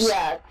pillars.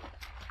 Yeah.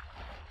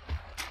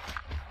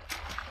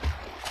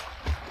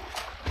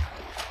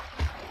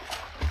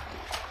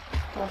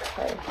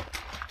 Okay.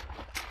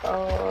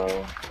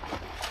 Oh.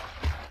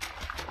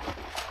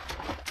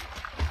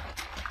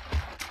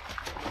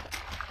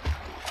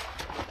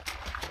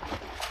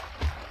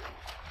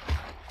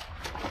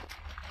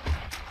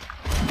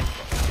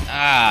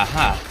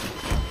 Aha.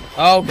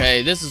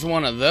 Okay, this is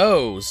one of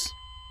those.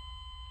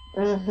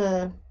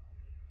 Mm-hmm.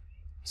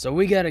 So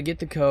we gotta get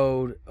the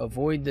code,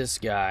 avoid this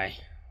guy,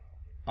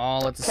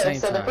 all at the same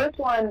so time.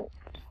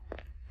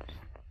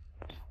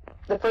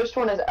 the first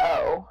one is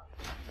O.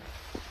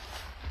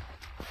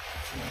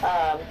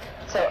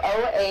 So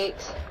 08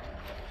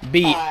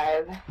 B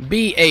 5.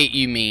 B8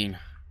 you mean?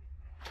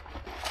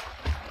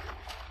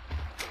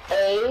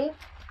 A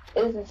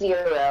is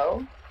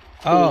 0.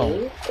 Oh.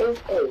 B is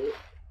 8.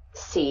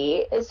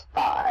 C is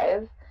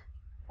 5.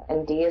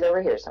 And D is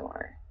over here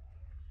somewhere.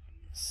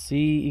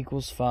 C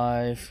equals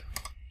 5.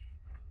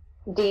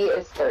 D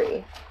is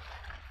 3.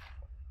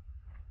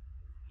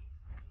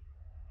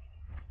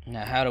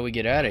 Now how do we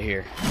get out of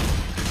here?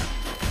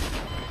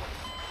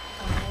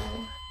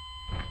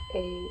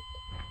 8,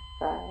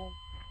 5.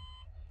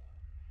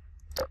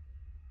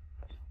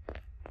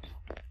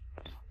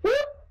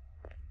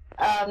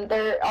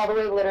 They're all the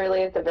way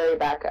literally at the very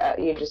back.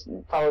 You just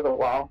follow the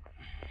wall.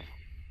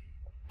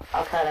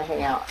 I'll kind of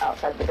hang out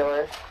outside the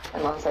door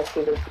unless I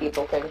see the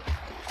evil thing.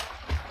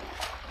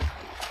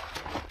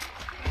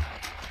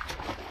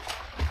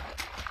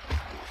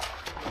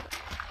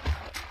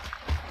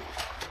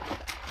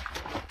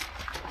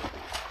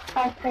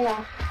 Hi, hang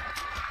on.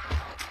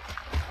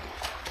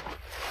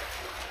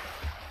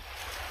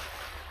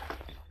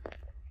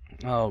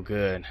 Oh,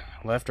 good.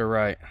 Left or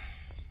right?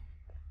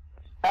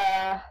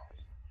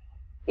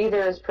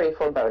 Either is pretty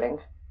foreboding.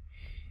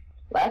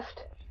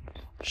 Left?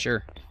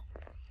 Sure.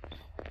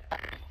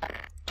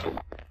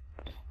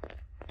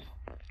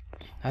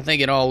 I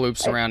think it all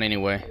loops around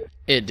anyway.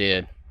 It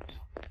did.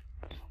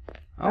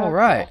 All Okay.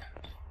 right.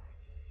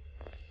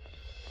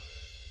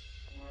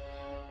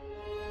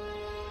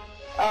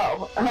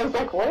 Oh, I was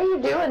like, what are you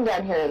doing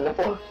down here in the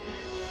floor?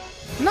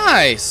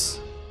 Nice.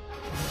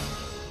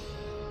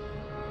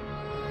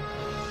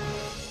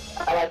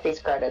 I like these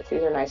credits.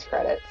 These are nice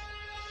credits.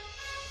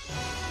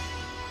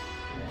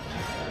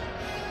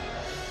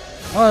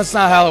 Well, it's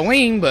not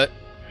Halloween, but.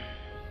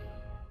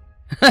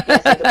 Yes,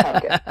 it's a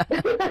pumpkin.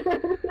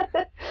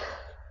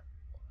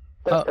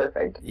 That's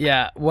perfect.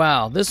 Yeah,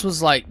 wow. This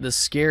was like the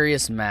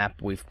scariest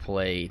map we've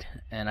played.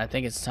 And I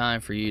think it's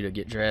time for you to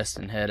get dressed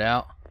and head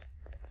out.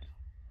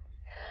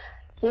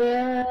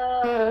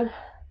 Yeah.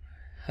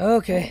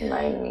 Okay.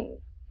 Remind me.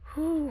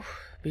 Whew.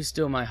 Be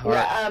still my heart.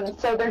 Yeah,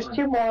 so there's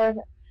 2 more.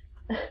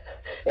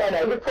 Yeah,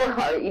 no, your poor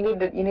heart. You need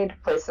to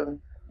play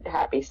some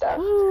happy stuff.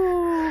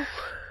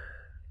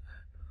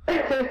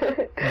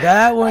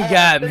 That one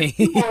got me.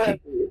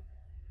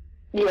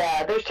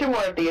 Yeah, there's 2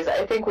 more of these.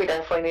 I think we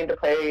definitely need to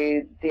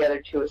play the other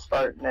 2 with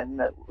Spartan and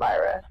the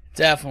Lyra.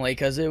 Definitely,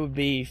 because it would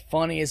be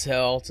funny as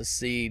hell to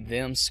see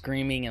them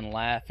screaming and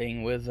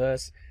laughing with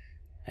us.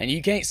 And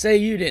you can't say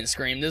you didn't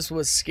scream. This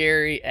was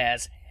scary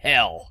as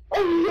hell.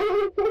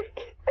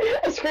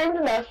 I screamed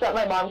enough that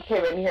my mom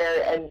came in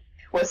here and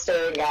was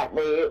staring at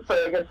me for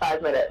a good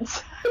 5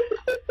 minutes.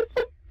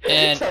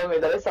 And telling me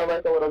that I sound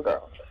like a little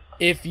girl.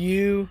 if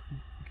you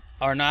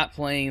are not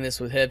playing this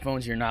with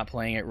headphones, you're not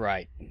playing it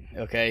right.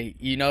 Okay?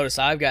 You notice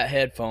I've got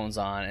headphones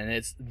on, and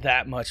it's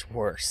that much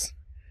worse.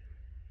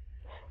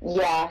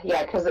 Yeah,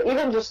 because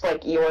even just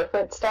like your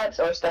footsteps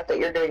or stuff that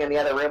you're doing in the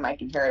other room, I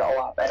can hear it a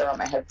lot better on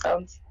my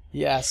headphones.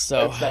 Yeah,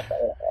 so It's not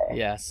better.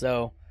 yeah,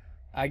 so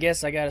I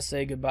guess I gotta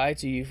say goodbye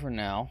to you for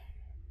now,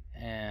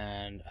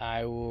 and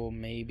I will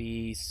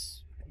maybe,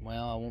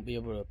 well, I won't be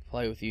able to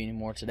play with you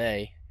anymore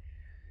today.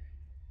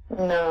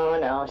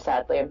 No,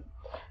 sadly,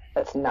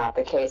 that's not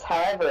the case.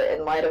 However,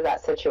 in light of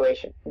that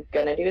situation, I'm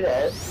gonna do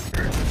this.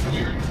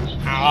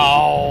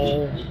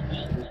 Ow!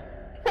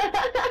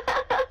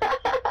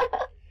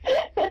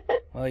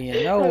 Well,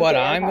 you know what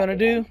I'm gonna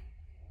do?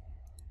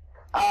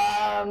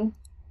 I'm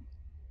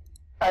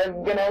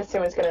gonna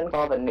assume it's gonna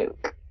involve a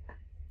nuke.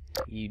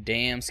 You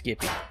damn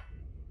Skippy.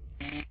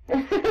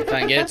 If I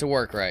can get it to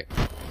work right.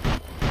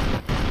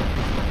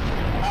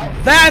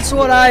 That's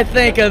what I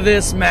think of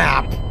this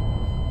map!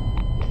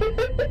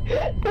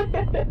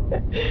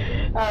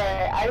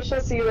 Alright, I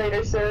shall see you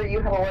later, sir. You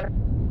have a wonderful...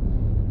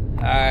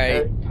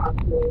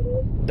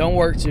 Alright. Don't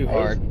work too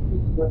hard.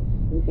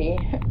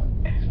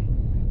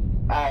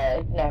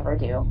 I never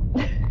do.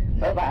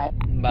 Bye-bye.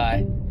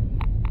 Bye.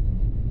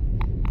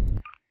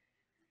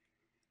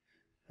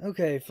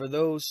 Okay, for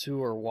those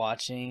who are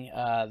watching,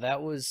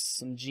 that was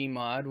some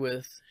Gmod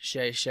with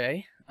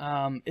Chaye.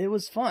 It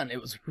was fun. It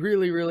was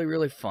really, really,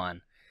 really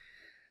fun.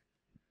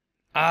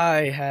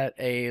 I had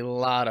a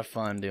lot of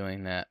fun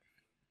doing that.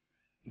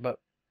 But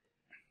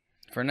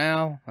for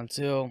now,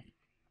 until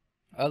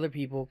other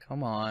people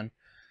come on,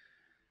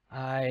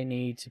 I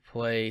need to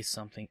play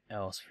something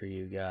else for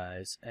you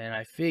guys. And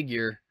I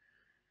figure,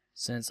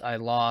 since I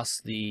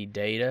lost the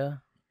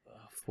data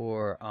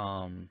for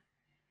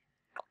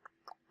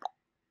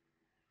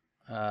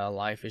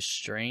Life is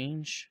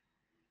Strange,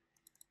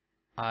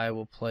 I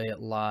will play it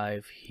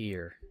live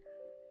here.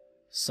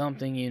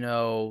 Something, you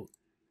know,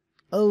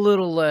 a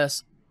little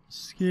less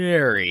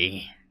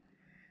scary.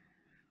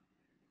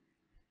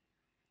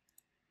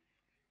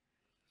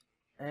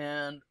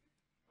 And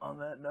on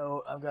that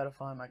note, I've got to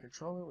find my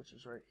controller, which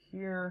is right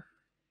here.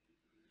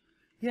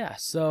 Yeah,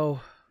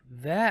 so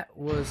that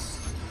was...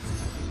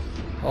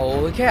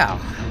 holy cow.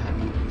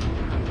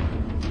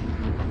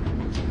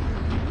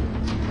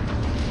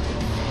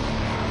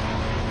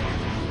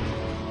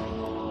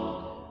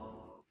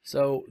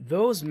 So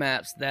those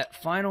maps,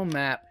 that final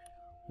map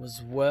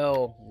was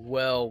well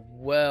worth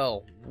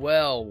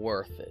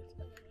it.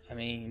 I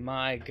mean,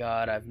 my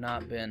God, I've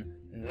not been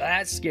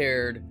that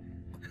scared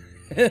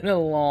in a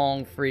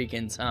long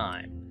freaking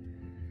time.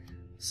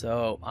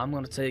 So I'm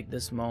gonna take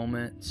this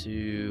moment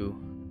to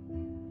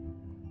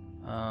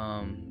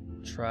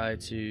try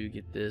to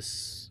get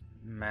this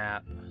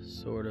map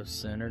sort of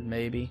centered,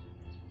 maybe.